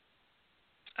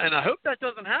 And I hope that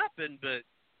doesn't happen, but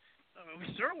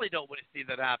We certainly don't want to see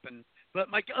that happen. But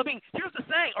here's the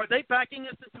thing: are they backing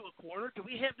us into a corner? Do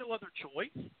we have no other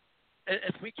choice?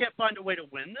 If we can't find a way to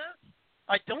win this,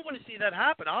 I don't want to see that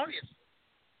happen. Obviously,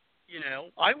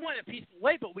 I want a peaceful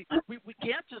way, but we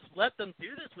can't just let them do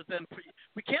this with them.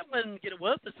 We can't let them get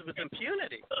away with this with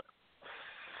impunity.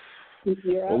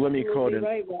 You're well, let me quote him.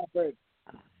 Right, Robert.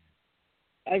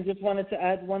 I just wanted to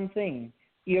add one thing.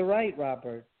 You're right,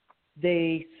 Robert.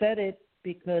 They said it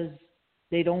because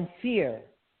they don't fear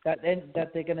that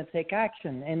they're going to take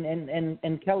action.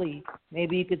 And Kelly,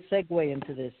 maybe you could segue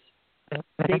into this.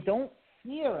 They don't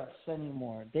fear us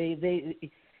anymore.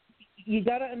 You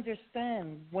got to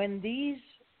understand, when these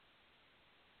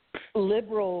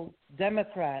liberal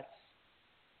Democrats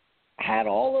had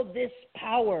all of this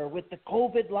power with the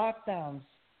COVID lockdowns,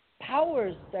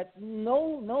 powers that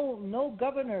no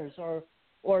governors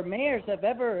or mayors have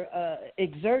ever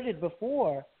exerted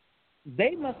before,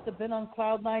 they must have been on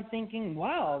cloud nine thinking,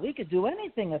 wow, we could do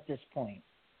anything at this point.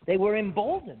 They were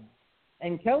emboldened.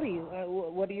 And Kelly,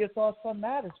 what are your thoughts on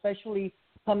that, especially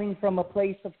coming from a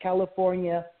place of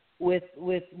California with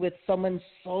someone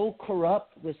so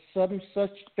corrupt, with some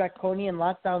such draconian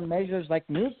lockdown measures like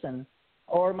Newsom,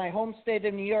 or my home state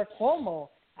of New York, Cuomo?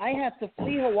 I had to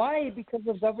flee Hawaii because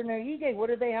of Governor Ige. What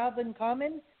do they have in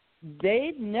common?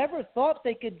 They never thought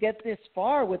they could get this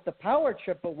far with the power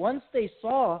trip, but once they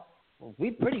saw, well, we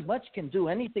pretty much can do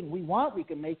anything we want. We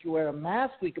can make you wear a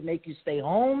mask. We can make you stay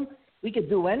home. We could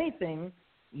do anything.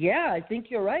 Yeah, I think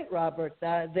you're right, Robert.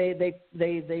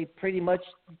 They pretty much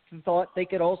thought they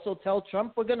could also tell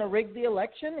Trump, we're going to rig the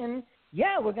election, and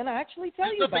yeah, we're going to actually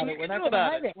tell you about it. We're not going to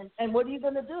hide it. And what are you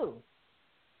going to do?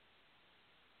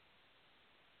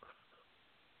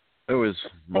 There was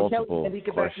multiple maybe you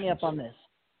could questions. back me up on this.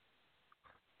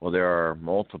 Well, there are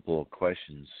multiple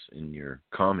questions in your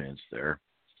comments there,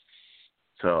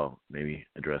 so maybe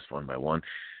address one by one.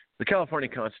 The California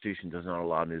Constitution does not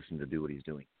allow Newsom to do what he's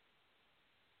doing.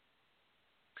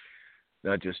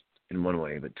 Not just in one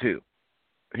way, but two.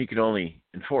 He can only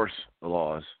enforce the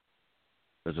laws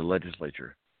that the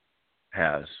legislature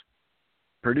has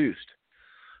produced.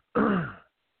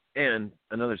 And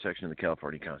another section of the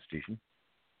California Constitution,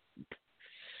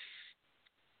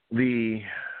 the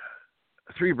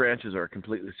three branches are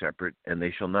completely separate, and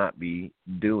they shall not be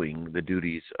doing the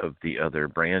duties of the other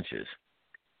branches.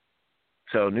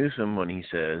 So Newsom, when he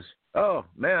says,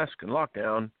 mask and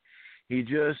lockdown, he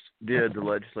just did the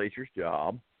legislature's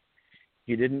job.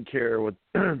 He didn't care what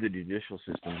the judicial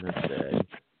system has said.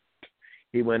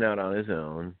 He went out on his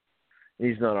own.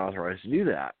 He's not authorized to do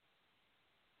that.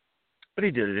 But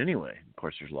he did it anyway. Of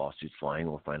course, there's lawsuits flying.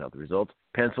 We'll find out the results.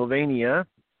 Pennsylvania,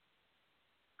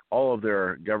 all of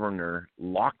their governor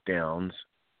lockdowns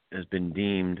has been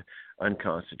deemed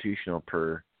unconstitutional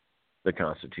per the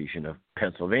Constitution of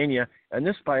Pennsylvania, and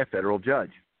this by a federal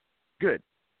judge. Good.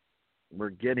 We're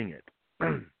getting it.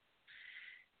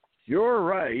 Your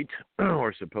right,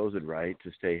 or supposed right,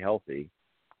 to stay healthy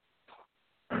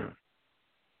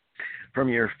from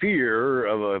your fear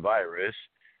of a virus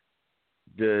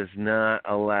does not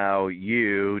allow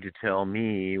you to tell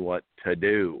me what to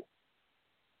do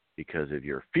because of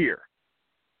your fear.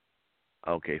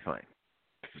 Okay, fine.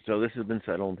 So this has been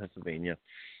settled in Pennsylvania.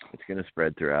 It's going to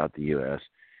spread throughout the U.S.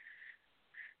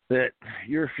 That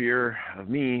your fear of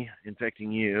me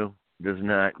infecting you does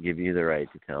not give you the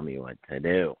right to tell me what to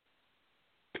do.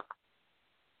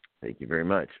 Thank you very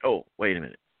much. Oh, wait a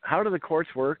minute. How do the courts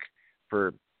work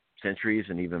for centuries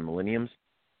and even millenniums?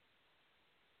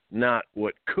 Not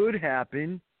what could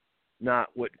happen, not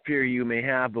what fear you may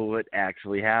have, but what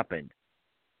actually happened.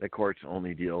 The courts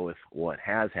only deal with what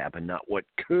has happened, not what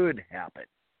could happen.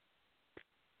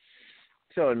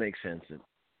 So it makes sense that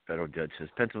federal judge says,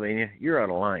 Pennsylvania, you're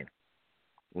out of line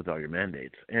with all your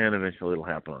mandates. And eventually it'll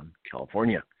happen on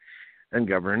California. And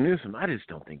Governor Newsom, I just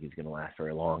don't think he's going to last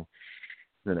very long.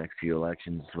 The next few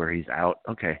elections where he's out.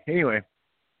 Okay, anyway.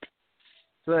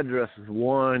 So that addresses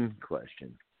one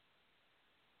question.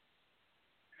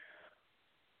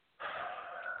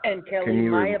 And Kelly,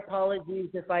 my apologies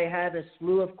if I had a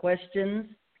slew of questions.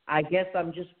 I guess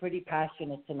I'm just pretty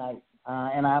passionate tonight.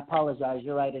 And I apologize.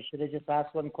 You're right. I should have just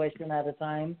asked one question at a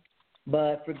time.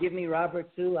 But forgive me,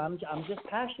 Robert, too. I'm just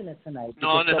passionate tonight.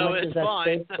 No, it's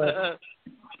fine.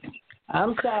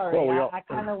 I'm sorry. I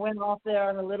kind of went off there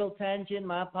on a little tangent.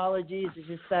 My apologies. It's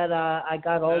just that I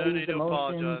got all these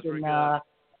emotions. And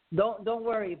don't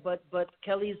worry. But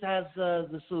Kelly's has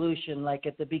the solution. Like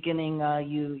at the beginning,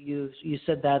 you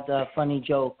said that funny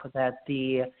joke that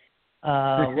the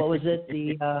what was it?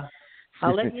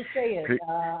 I'll let you say it.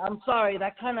 I'm sorry.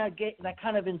 That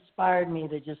kind of inspired me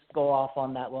to just go off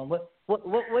on that one.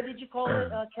 What did you call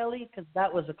it, Kelly? Because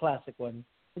that was a classic one.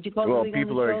 Did you call it?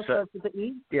 People are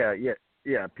excited.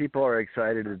 Yeah. People are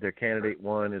excited that their candidate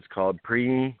won. It's called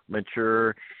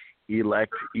premature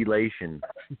elation.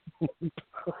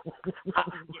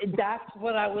 That's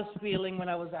what I was feeling when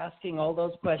I was asking all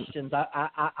those questions.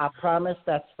 I promise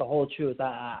that's the whole truth.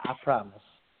 I promise.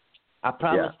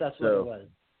 That's what it was.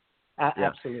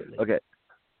 Absolutely. Okay.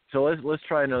 So let's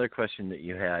try another question that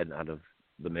you had out of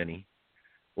the many.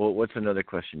 Well, what's another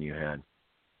question you had?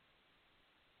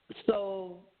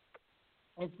 So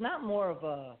it's not more of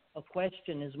a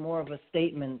question, it's more of a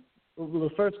statement. The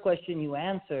first question you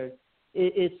answered,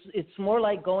 it's more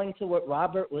like going to what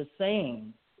Robert was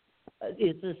saying.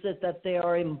 It's that they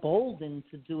are emboldened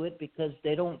to do it because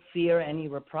they don't fear any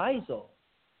reprisal.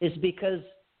 It's because,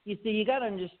 you see, you got to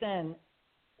understand,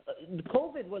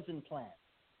 COVID wasn't planned.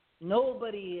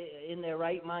 Nobody in their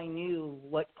right mind knew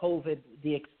what COVID,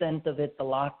 the extent of it, the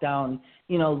lockdown.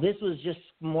 This was just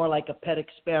more like a pet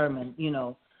experiment.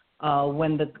 When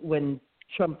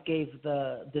Trump gave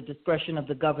the discretion of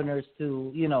the governors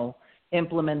to,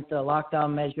 implement the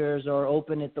lockdown measures or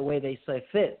open it the way they say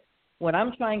fit. What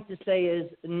I'm trying to say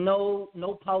is no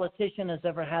politician has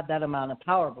ever had that amount of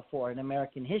power before in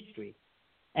American history.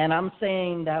 And I'm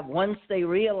saying that once they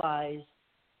realize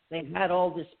they had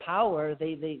all this power,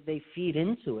 they feed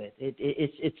into it.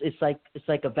 It's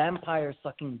like a vampire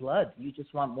sucking blood. You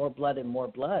just want more blood and more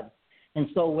blood. And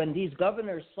so when these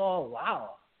governors saw,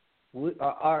 wow,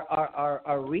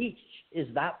 our reach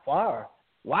is that far.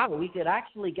 Wow, we could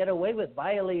actually get away with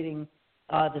violating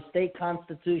the state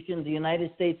constitution, the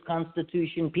United States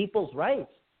Constitution, people's rights.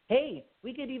 Hey,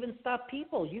 we could even stop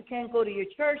people. You can't go to your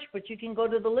church, but you can go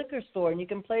to the liquor store and you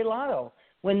can play lotto.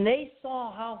 When they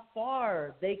saw how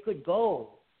far they could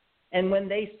go, and when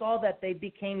they saw that they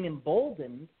became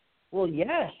emboldened, well,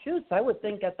 yeah, shoots, I would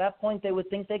think at that point they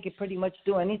would think they could pretty much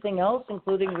do anything else,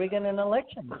 including rigging an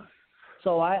election.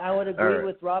 So I would agree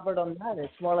with Robert on that.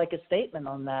 It's more like a statement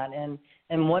on that. And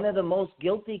one of the most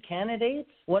guilty candidates,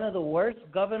 one of the worst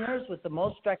governors with the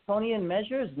most draconian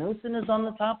measures, Newsom is on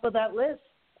the top of that list.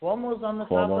 Cuomo's on the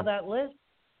top of that list.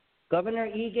 Governor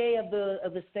Ige of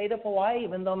the state of Hawaii,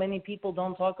 even though many people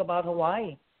don't talk about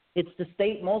Hawaii, it's the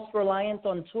state most reliant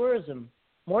on tourism,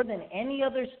 more than any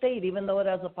other state, even though it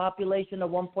has a population of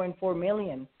 1.4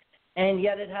 million. And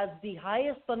yet it has the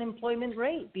highest unemployment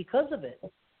rate because of it.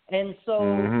 And so,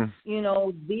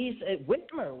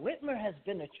 Whitmer has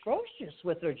been atrocious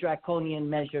with her draconian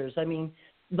measures. I mean,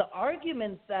 the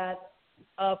argument that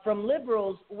from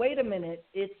liberals, wait a minute,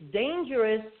 it's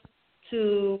dangerous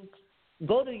to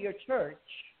go to your church,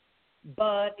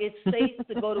 but it's safe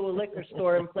to go to a liquor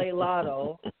store and play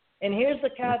lotto. And here's the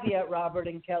caveat, Robert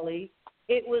and Kelly.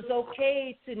 It was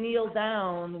okay to kneel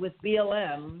down with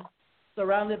BLM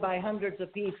surrounded by hundreds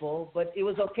of people, but it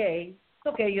was okay.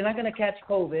 It's okay, you're not going to catch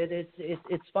COVID.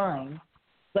 It's fine.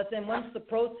 But then once the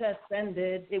protests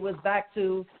ended, it was back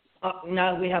to,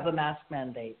 now we have a mask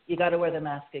mandate. You got to wear the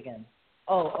mask again.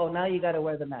 Oh, now you got to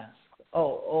wear the mask.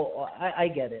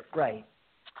 I get it, right.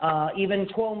 Even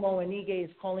Cuomo and Ige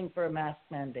is calling for a mask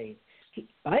mandate.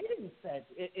 Biden said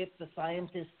if the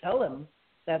scientists tell him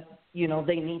that,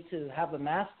 they need to have a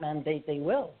mask mandate, they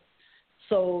will.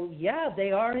 So, yeah,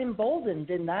 they are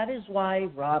emboldened, and that is why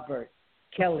Robert,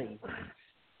 Kelly,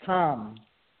 Tom,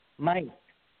 Mike,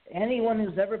 anyone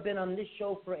who's ever been on this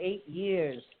show for 8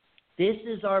 years, this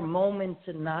is our moment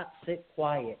to not sit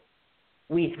quiet.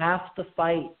 We have to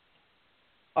fight.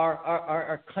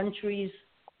 Our country's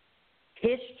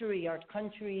history, our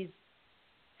country's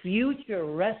future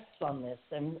rests on this.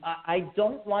 And I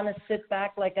don't want to sit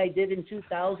back like I did in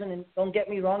 2000. And don't get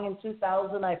me wrong, in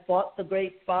 2000 I fought the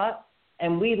great fight,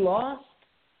 and we lost,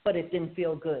 but it didn't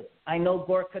feel good. I know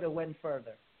Gore could have went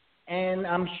further. And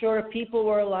I'm sure if people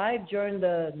were alive during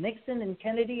the Nixon and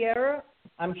Kennedy era,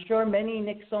 I'm sure many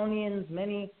Nixonians,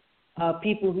 many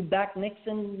people who backed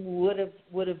Nixon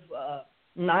would have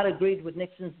not agreed with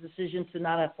Nixon's decision to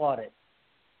not have fought it.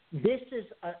 This is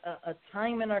a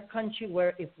time in our country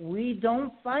where if we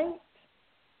don't fight,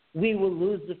 we will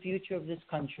lose the future of this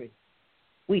country.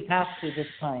 We have to this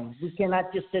time. We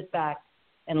cannot just sit back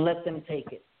and let them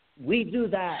take it. We do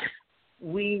that,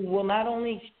 we will not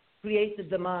only create the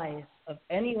demise of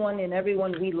anyone and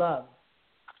everyone we love,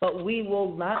 but we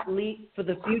will not leave, for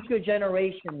the future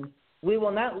generations, we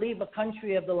will not leave a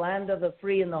country of the land of the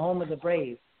free and the home of the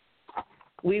brave.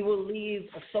 We will leave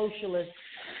a socialist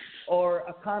or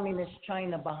a communist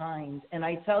China behind. And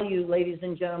I tell you, ladies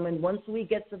and gentlemen, once we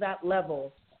get to that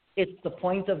level, it's the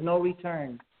point of no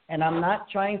return. And I'm not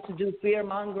trying to do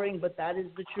fear-mongering, but that is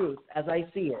the truth as I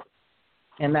see it.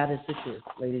 And that is the truth,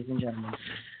 ladies and gentlemen.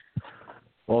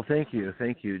 Well, thank you.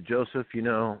 Thank you. Joseph, you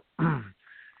know,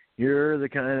 you're the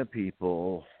kind of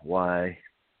people why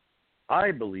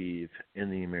I believe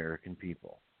in the American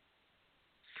people.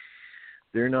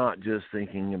 They're not just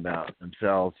thinking about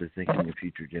themselves. They're thinking of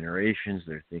future generations.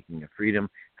 They're thinking of freedom.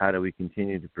 How do we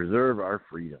continue to preserve our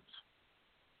freedoms?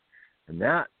 And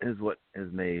that is what has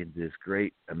made this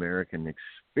great American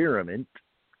experiment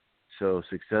so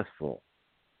successful,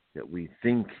 that we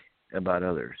think about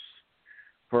others.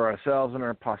 For ourselves and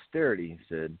our posterity,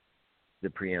 said the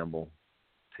preamble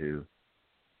to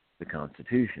the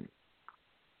Constitution.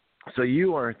 So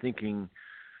you are thinking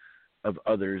of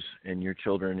others and your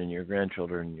children and your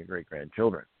grandchildren and your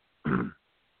great-grandchildren.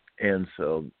 And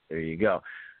so there you go.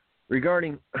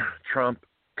 Regarding Trump,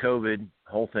 COVID,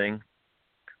 whole thing,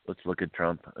 let's look at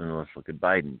Trump and let's look at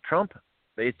Biden. Trump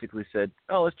basically said,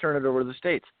 oh, let's turn it over to the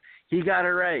states. He got it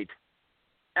right.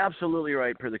 Absolutely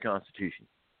right per the Constitution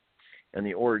and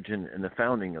the origin and the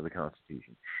founding of the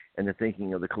Constitution and the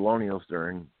thinking of the colonials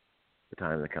during the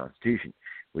time of the Constitution.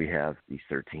 We have these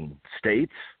 13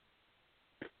 states,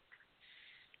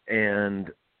 and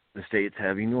the states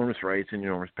have enormous rights and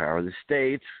enormous power. The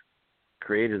states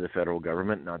created the federal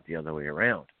government, not the other way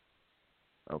around.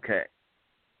 Okay.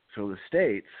 So the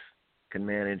states can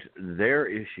manage their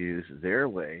issues their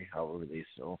way, however they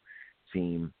so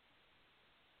seem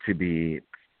to be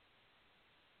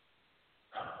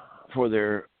for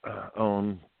their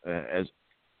own, as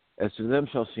to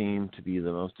themselves seem to be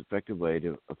the most effective way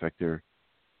to affect their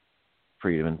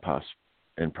freedom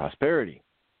and prosperity.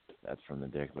 That's from the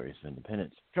Declaration of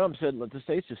Independence. Trump said, let the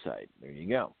states decide. There you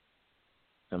go.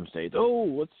 Some states,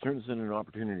 let's turn this into an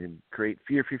opportunity to create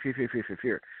fear.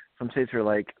 Some states are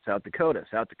like South Dakota.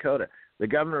 The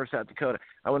governor of South Dakota,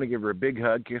 I want to give her a big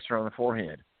hug, kiss her on the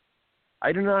forehead.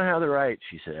 I do not have the right,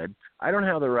 she said. I don't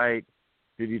have the right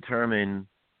to determine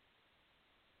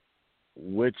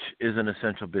which is an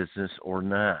essential business or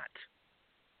not,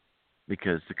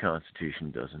 because the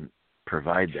Constitution doesn't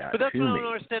provide that. But that's to what me. I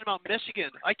don't understand about Michigan.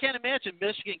 I can't imagine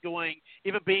Michigan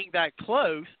even being that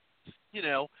close,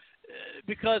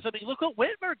 because, I mean, look what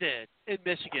Whitmer did in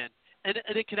Michigan. And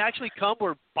it can actually come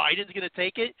where Biden's going to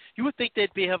take it. You would think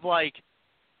they'd have like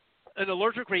an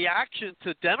allergic reaction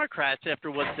to Democrats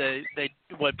after what Whitman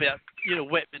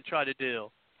tried to do.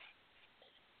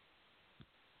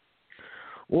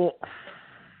 Well,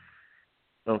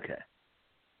 okay.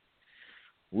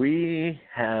 We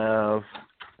have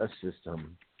a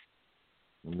system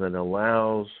that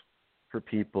allows for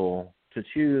people to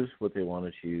choose what they want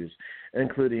to choose,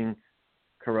 including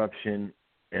corruption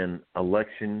and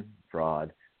election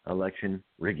fraud, election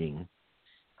rigging.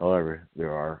 However,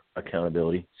 there are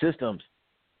accountability systems.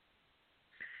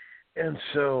 And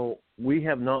so we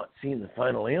have not seen the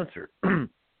final answer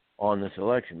on this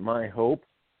election. My hope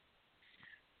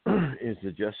is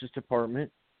the Justice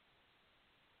Department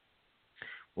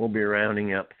will be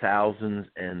rounding up thousands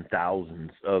and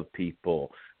thousands of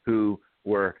people who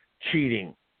were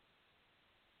cheating,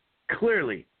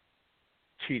 clearly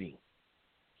cheating.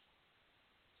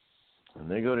 And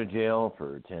they go to jail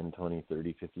for 10, 20,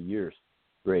 30, 50 years.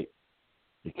 Great.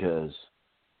 Because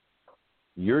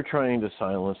you're trying to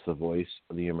silence the voice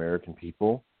of the American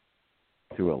people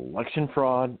through election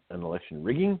fraud and election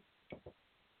rigging.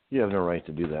 You have no right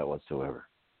to do that whatsoever.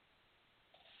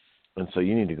 And so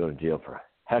you need to go to jail for a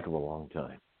heck of a long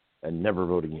time and never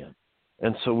vote again.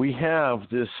 And so we have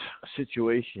this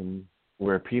situation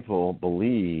where people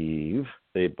believe,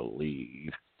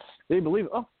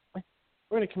 oh,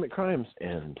 we're going to commit crimes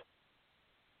and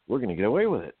we're going to get away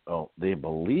with it. Oh, they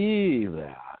believe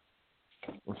that.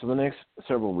 And so the next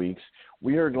several weeks,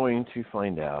 we are going to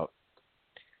find out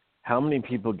how many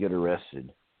people get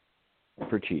arrested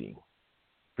for cheating,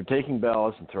 for taking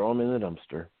ballots and throw them in the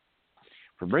dumpster,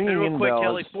 for bringing real in quick, ballots.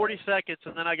 Kelly, 40 seconds,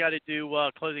 and then I got to do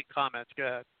closing comments. Go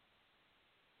ahead.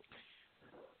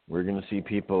 We're going to see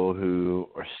people who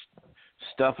are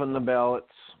stuffing the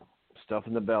ballots,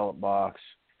 stuffing the ballot box,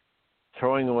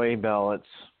 throwing away ballots.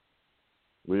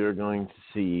 We are going to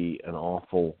see an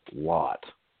awful lot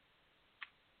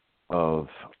of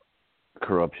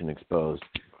corruption exposed.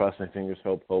 Cross my fingers,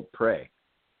 hope, pray.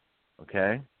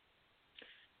 Okay?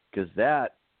 Because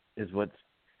that is what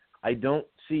I don't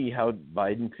see how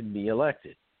Biden could be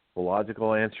elected. The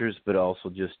logical answers, but also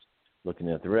just looking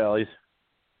at the rallies.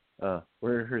 Where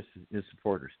are his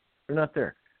supporters? They're not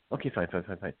there. Okay, fine.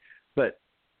 But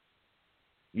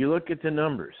you look at the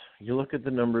numbers. You look at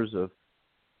the numbers of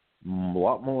a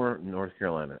lot more in North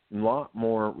Carolina. A lot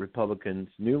more Republicans,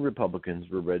 new Republicans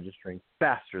were registering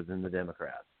faster than the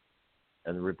Democrats.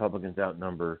 and the Republicans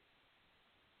outnumber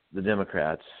the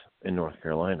Democrats in North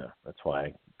Carolina. That's why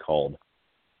I called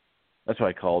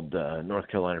North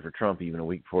Carolina for Trump even a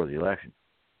week before the election.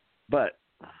 But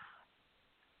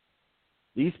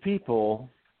these people,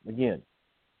 again,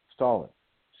 Stalin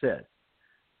said,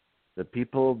 the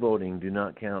people voting do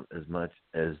not count as much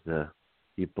as the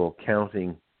people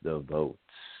counting the votes.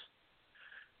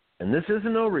 And this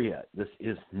isn't over yet. This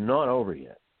is not over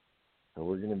yet. So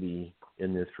we're going to be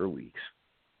in this for weeks.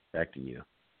 Back to you.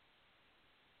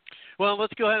 Well,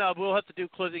 let's go ahead. We'll have to do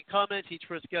closing comments. Each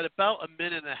of us got about a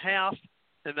minute and a half,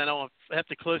 and then I'll have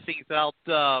to close things out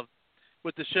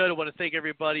with the show. I want to thank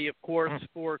everybody, of course,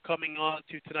 for coming on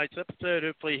to tonight's episode.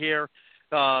 Hopefully hear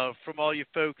from all you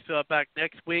folks back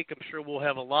next week. I'm sure we'll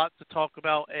have a lot to talk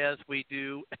about as we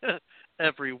do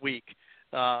every week.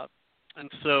 And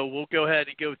so we'll go ahead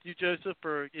and go with you, Joseph,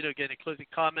 for, getting closing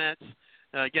comments.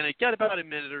 Again, I got about a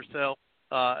minute or so.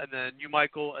 And then you,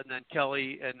 Michael, and then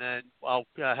Kelly, and then I'll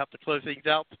have to close things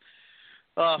out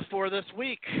for this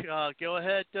week. Go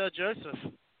ahead, Joseph.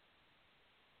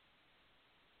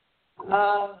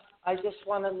 I just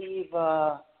want to leave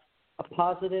a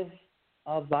positive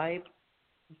vibe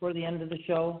before the end of the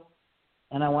show.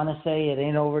 And I want to say it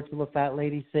ain't over till the fat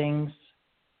lady sings.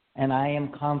 And I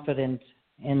am confident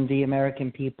in the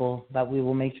American people that we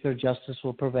will make sure justice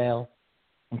will prevail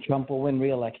and Trump will win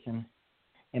re-election.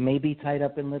 It may be tied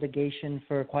up in litigation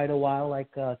for quite a while, like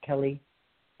Kelly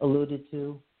alluded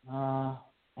to.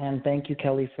 And thank you,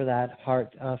 Kelly, for that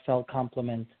heartfelt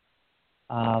compliment,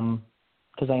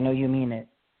 because I know you mean it.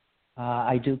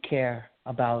 I do care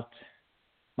about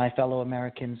my fellow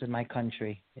Americans and my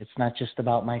country. It's not just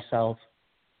about myself.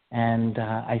 And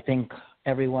I think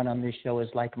everyone on this show is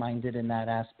like-minded in that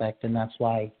aspect, and that's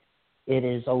why it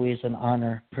is always an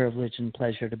honor, privilege, and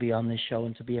pleasure to be on this show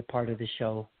and to be a part of the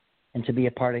show and to be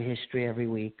a part of history every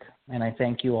week. And I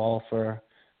thank you all for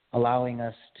allowing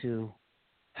us to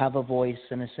have a voice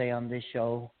and a say on this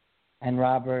show. And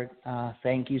Robert,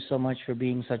 thank you so much for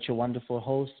being such a wonderful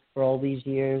host for all these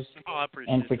years. I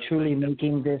appreciate and for that. truly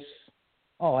making this,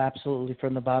 absolutely,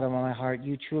 from the bottom of my heart.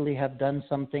 You truly have done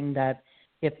something that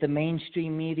if the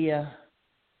mainstream media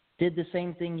did the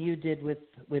same thing you did with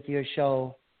your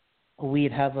show,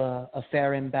 we'd have a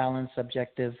fair and balanced,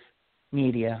 objective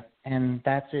media. And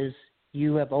that is,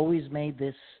 you have always made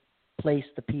this place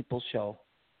the people's show.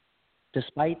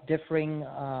 Despite differing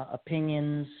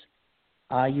opinions,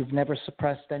 you've never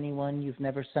suppressed anyone. You've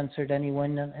never censored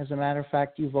anyone. As a matter of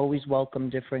fact, you've always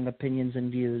welcomed differing opinions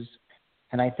and views.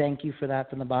 And I thank you for that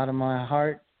from the bottom of my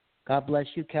heart. God bless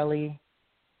you, Kelly,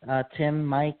 Tim,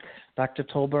 Mike, Dr.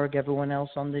 Tolberg, everyone else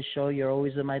on this show. You're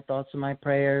always in my thoughts and my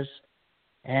prayers.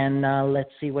 And let's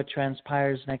see what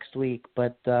transpires next week.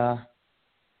 But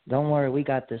don't worry, we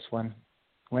got this one.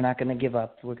 We're not going to give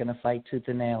up. We're going to fight tooth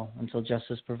and nail until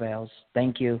justice prevails.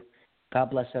 Thank you.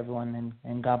 God bless everyone,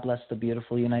 and God bless the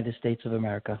beautiful United States of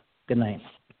America. Good night.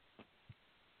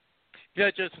 Yeah,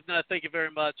 Joseph, thank you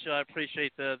very much. I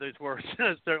appreciate those words.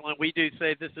 Certainly, we do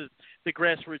say this is the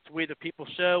Grassroots We the People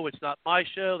show. It's not my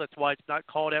show. That's why it's not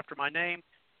called after my name.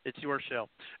 It's your show.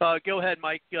 Go ahead,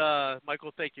 Mike.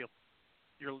 Michael, thank you.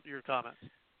 Your comments.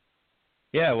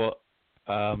 Yeah, well,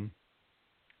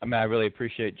 I really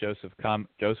appreciate Joseph's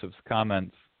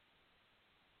comments.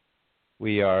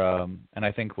 We are, and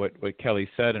I think what Kelly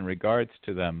said in regards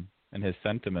to them and his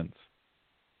sentiments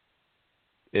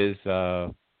is,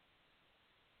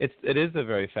 it is the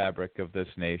very fabric of this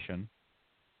nation.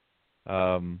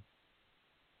 But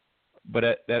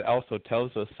that also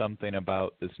tells us something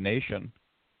about this nation,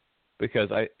 because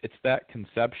it's that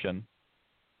conception,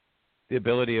 the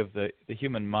ability of the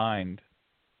human mind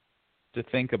to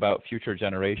think about future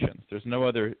generations. There's no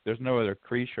other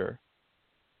creature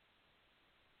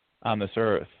on this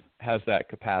earth has that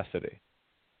capacity.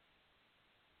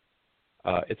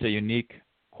 It's a unique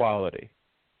quality.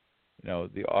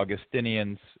 The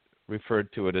Augustinians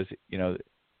referred to it as,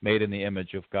 made in the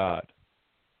image of God.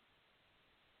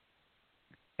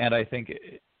 And I think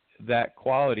that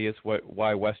quality is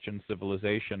why Western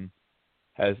civilization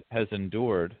has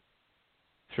endured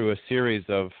through a series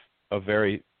of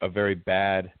very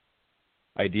bad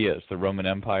ideas. The Roman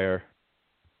Empire,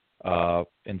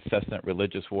 incessant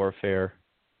religious warfare.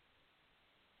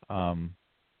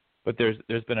 But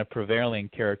there's been a prevailing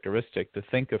characteristic to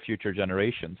think of future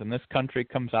generations, and this country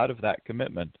comes out of that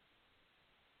commitment.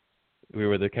 We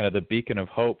were the beacon of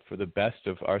hope for the best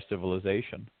of our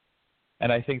civilization,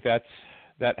 and I think that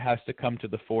has to come to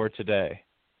the fore today.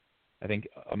 I think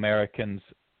Americans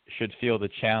should feel the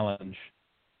challenge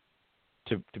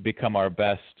to become our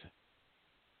best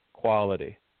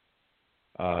quality,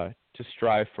 to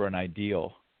strive for an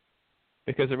ideal,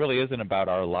 because it really isn't about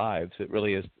our lives. It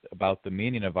really is about the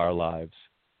meaning of our lives.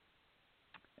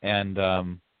 And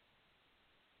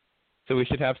so we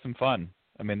should have some fun.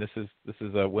 I mean, this is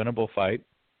a winnable fight.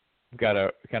 We've got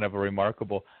a kind of a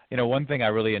remarkable. One thing I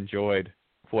really enjoyed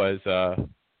was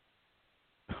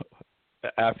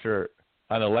after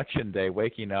on election day,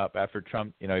 waking up after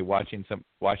Trump, watching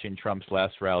Trump's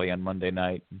last rally on Monday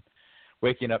night, and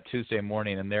waking up Tuesday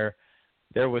morning, and there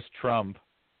was Trump.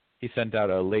 He sent out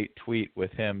a late tweet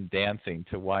with him dancing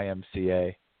to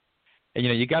YMCA. And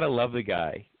you got to love the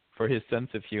guy for his sense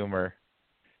of humor,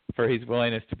 for his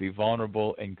willingness to be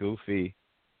vulnerable and goofy.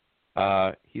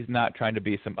 He's not trying to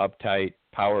be some uptight,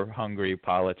 power-hungry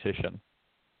politician.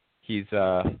 There's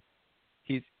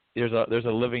a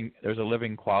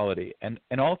living quality, and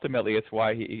ultimately it's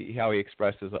why how he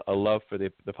expresses a love for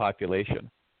the population.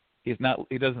 He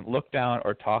doesn't look down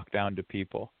or talk down to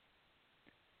people,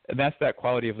 and that's that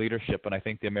quality of leadership. And I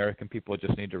think the American people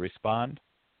just need to respond,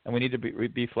 and we need to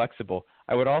be flexible.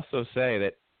 I would also say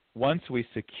that once we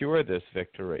secure this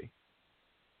victory,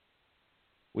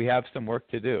 we have some work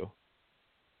to do.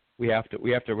 We have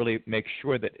to really make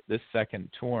sure that this second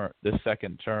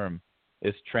term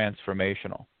is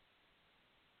transformational.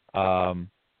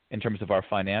 In terms of our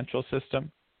financial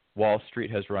system, Wall Street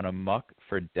has run amok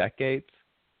for decades.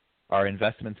 Our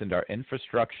investments into our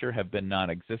infrastructure have been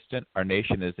non-existent. Our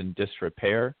nation is in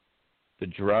disrepair. The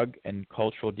drug and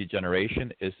cultural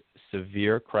degeneration is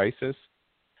severe crisis.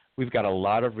 We've got a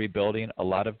lot of rebuilding, a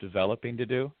lot of developing to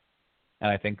do. And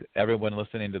I think everyone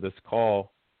listening to this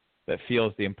call that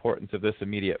feels the importance of this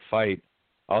immediate fight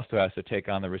also has to take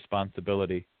on the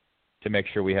responsibility to make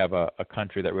sure we have a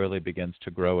country that really begins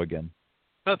to grow again.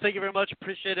 Well, thank you very much.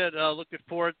 Appreciate it. Looking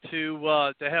forward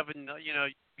to having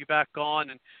you back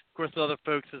on, and of course the other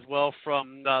folks as well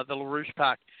from the LaRouche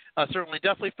PAC. Certainly,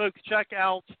 definitely, folks, check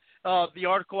out the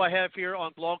article I have here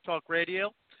on Blog Talk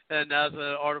Radio, and as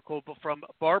an article from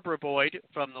Barbara Boyd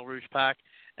from the LaRouche PAC.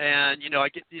 And I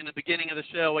get in the beginning of the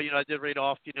show, I did read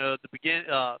off the beginning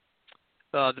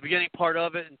part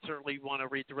of it, and certainly want to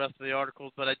read the rest of the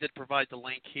articles, but I did provide the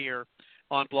link here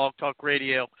on Blog Talk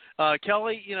Radio.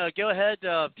 Kelly, go ahead,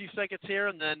 a few seconds here,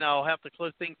 and then I'll have to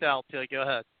close things out. Go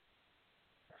ahead.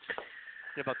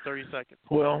 About 30 seconds.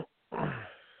 Well,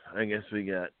 I guess we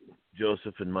got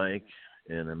Joseph and Mike,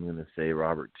 and I'm going to say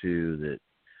Robert too, that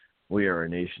we are a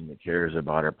nation that cares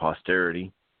about our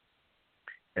posterity,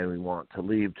 and we want to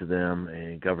leave to them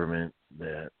a government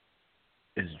that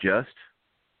is just,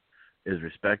 is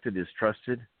respected, is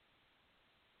trusted,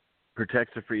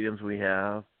 protects the freedoms we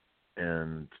have,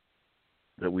 and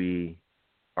that we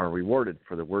are rewarded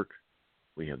for the work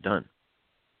we have done.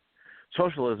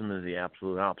 Socialism is the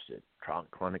absolute opposite.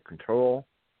 Chronic control,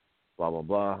 blah, blah,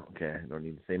 blah. Okay, I don't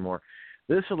need to say more.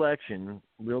 This election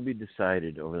will be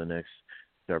decided over the next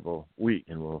several weeks,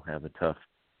 and we'll have a tough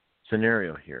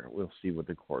scenario here. We'll see what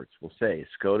the courts will say.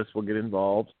 SCOTUS will get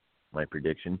involved, my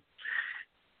prediction,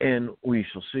 and we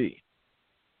shall see.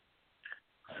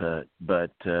 And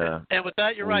with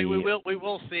that, you're right. We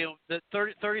will see. That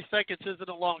 30 seconds isn't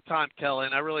a long time, Kelly,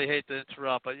 and I really hate to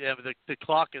interrupt, but yeah, the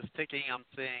clock is ticking. I'm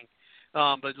seeing,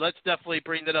 but let's definitely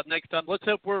bring that up next time. Let's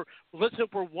hope we're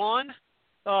won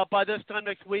by this time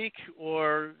next week,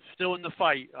 or still in the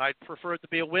fight. I'd prefer it to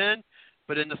be a win,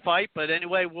 but in the fight. But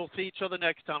anyway, we'll see each other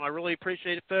next time. I really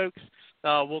appreciate it, folks.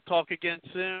 We'll talk again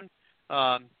soon.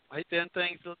 I hate to end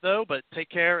things though, but take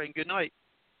care and good night.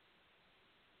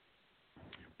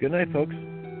 Good night, folks.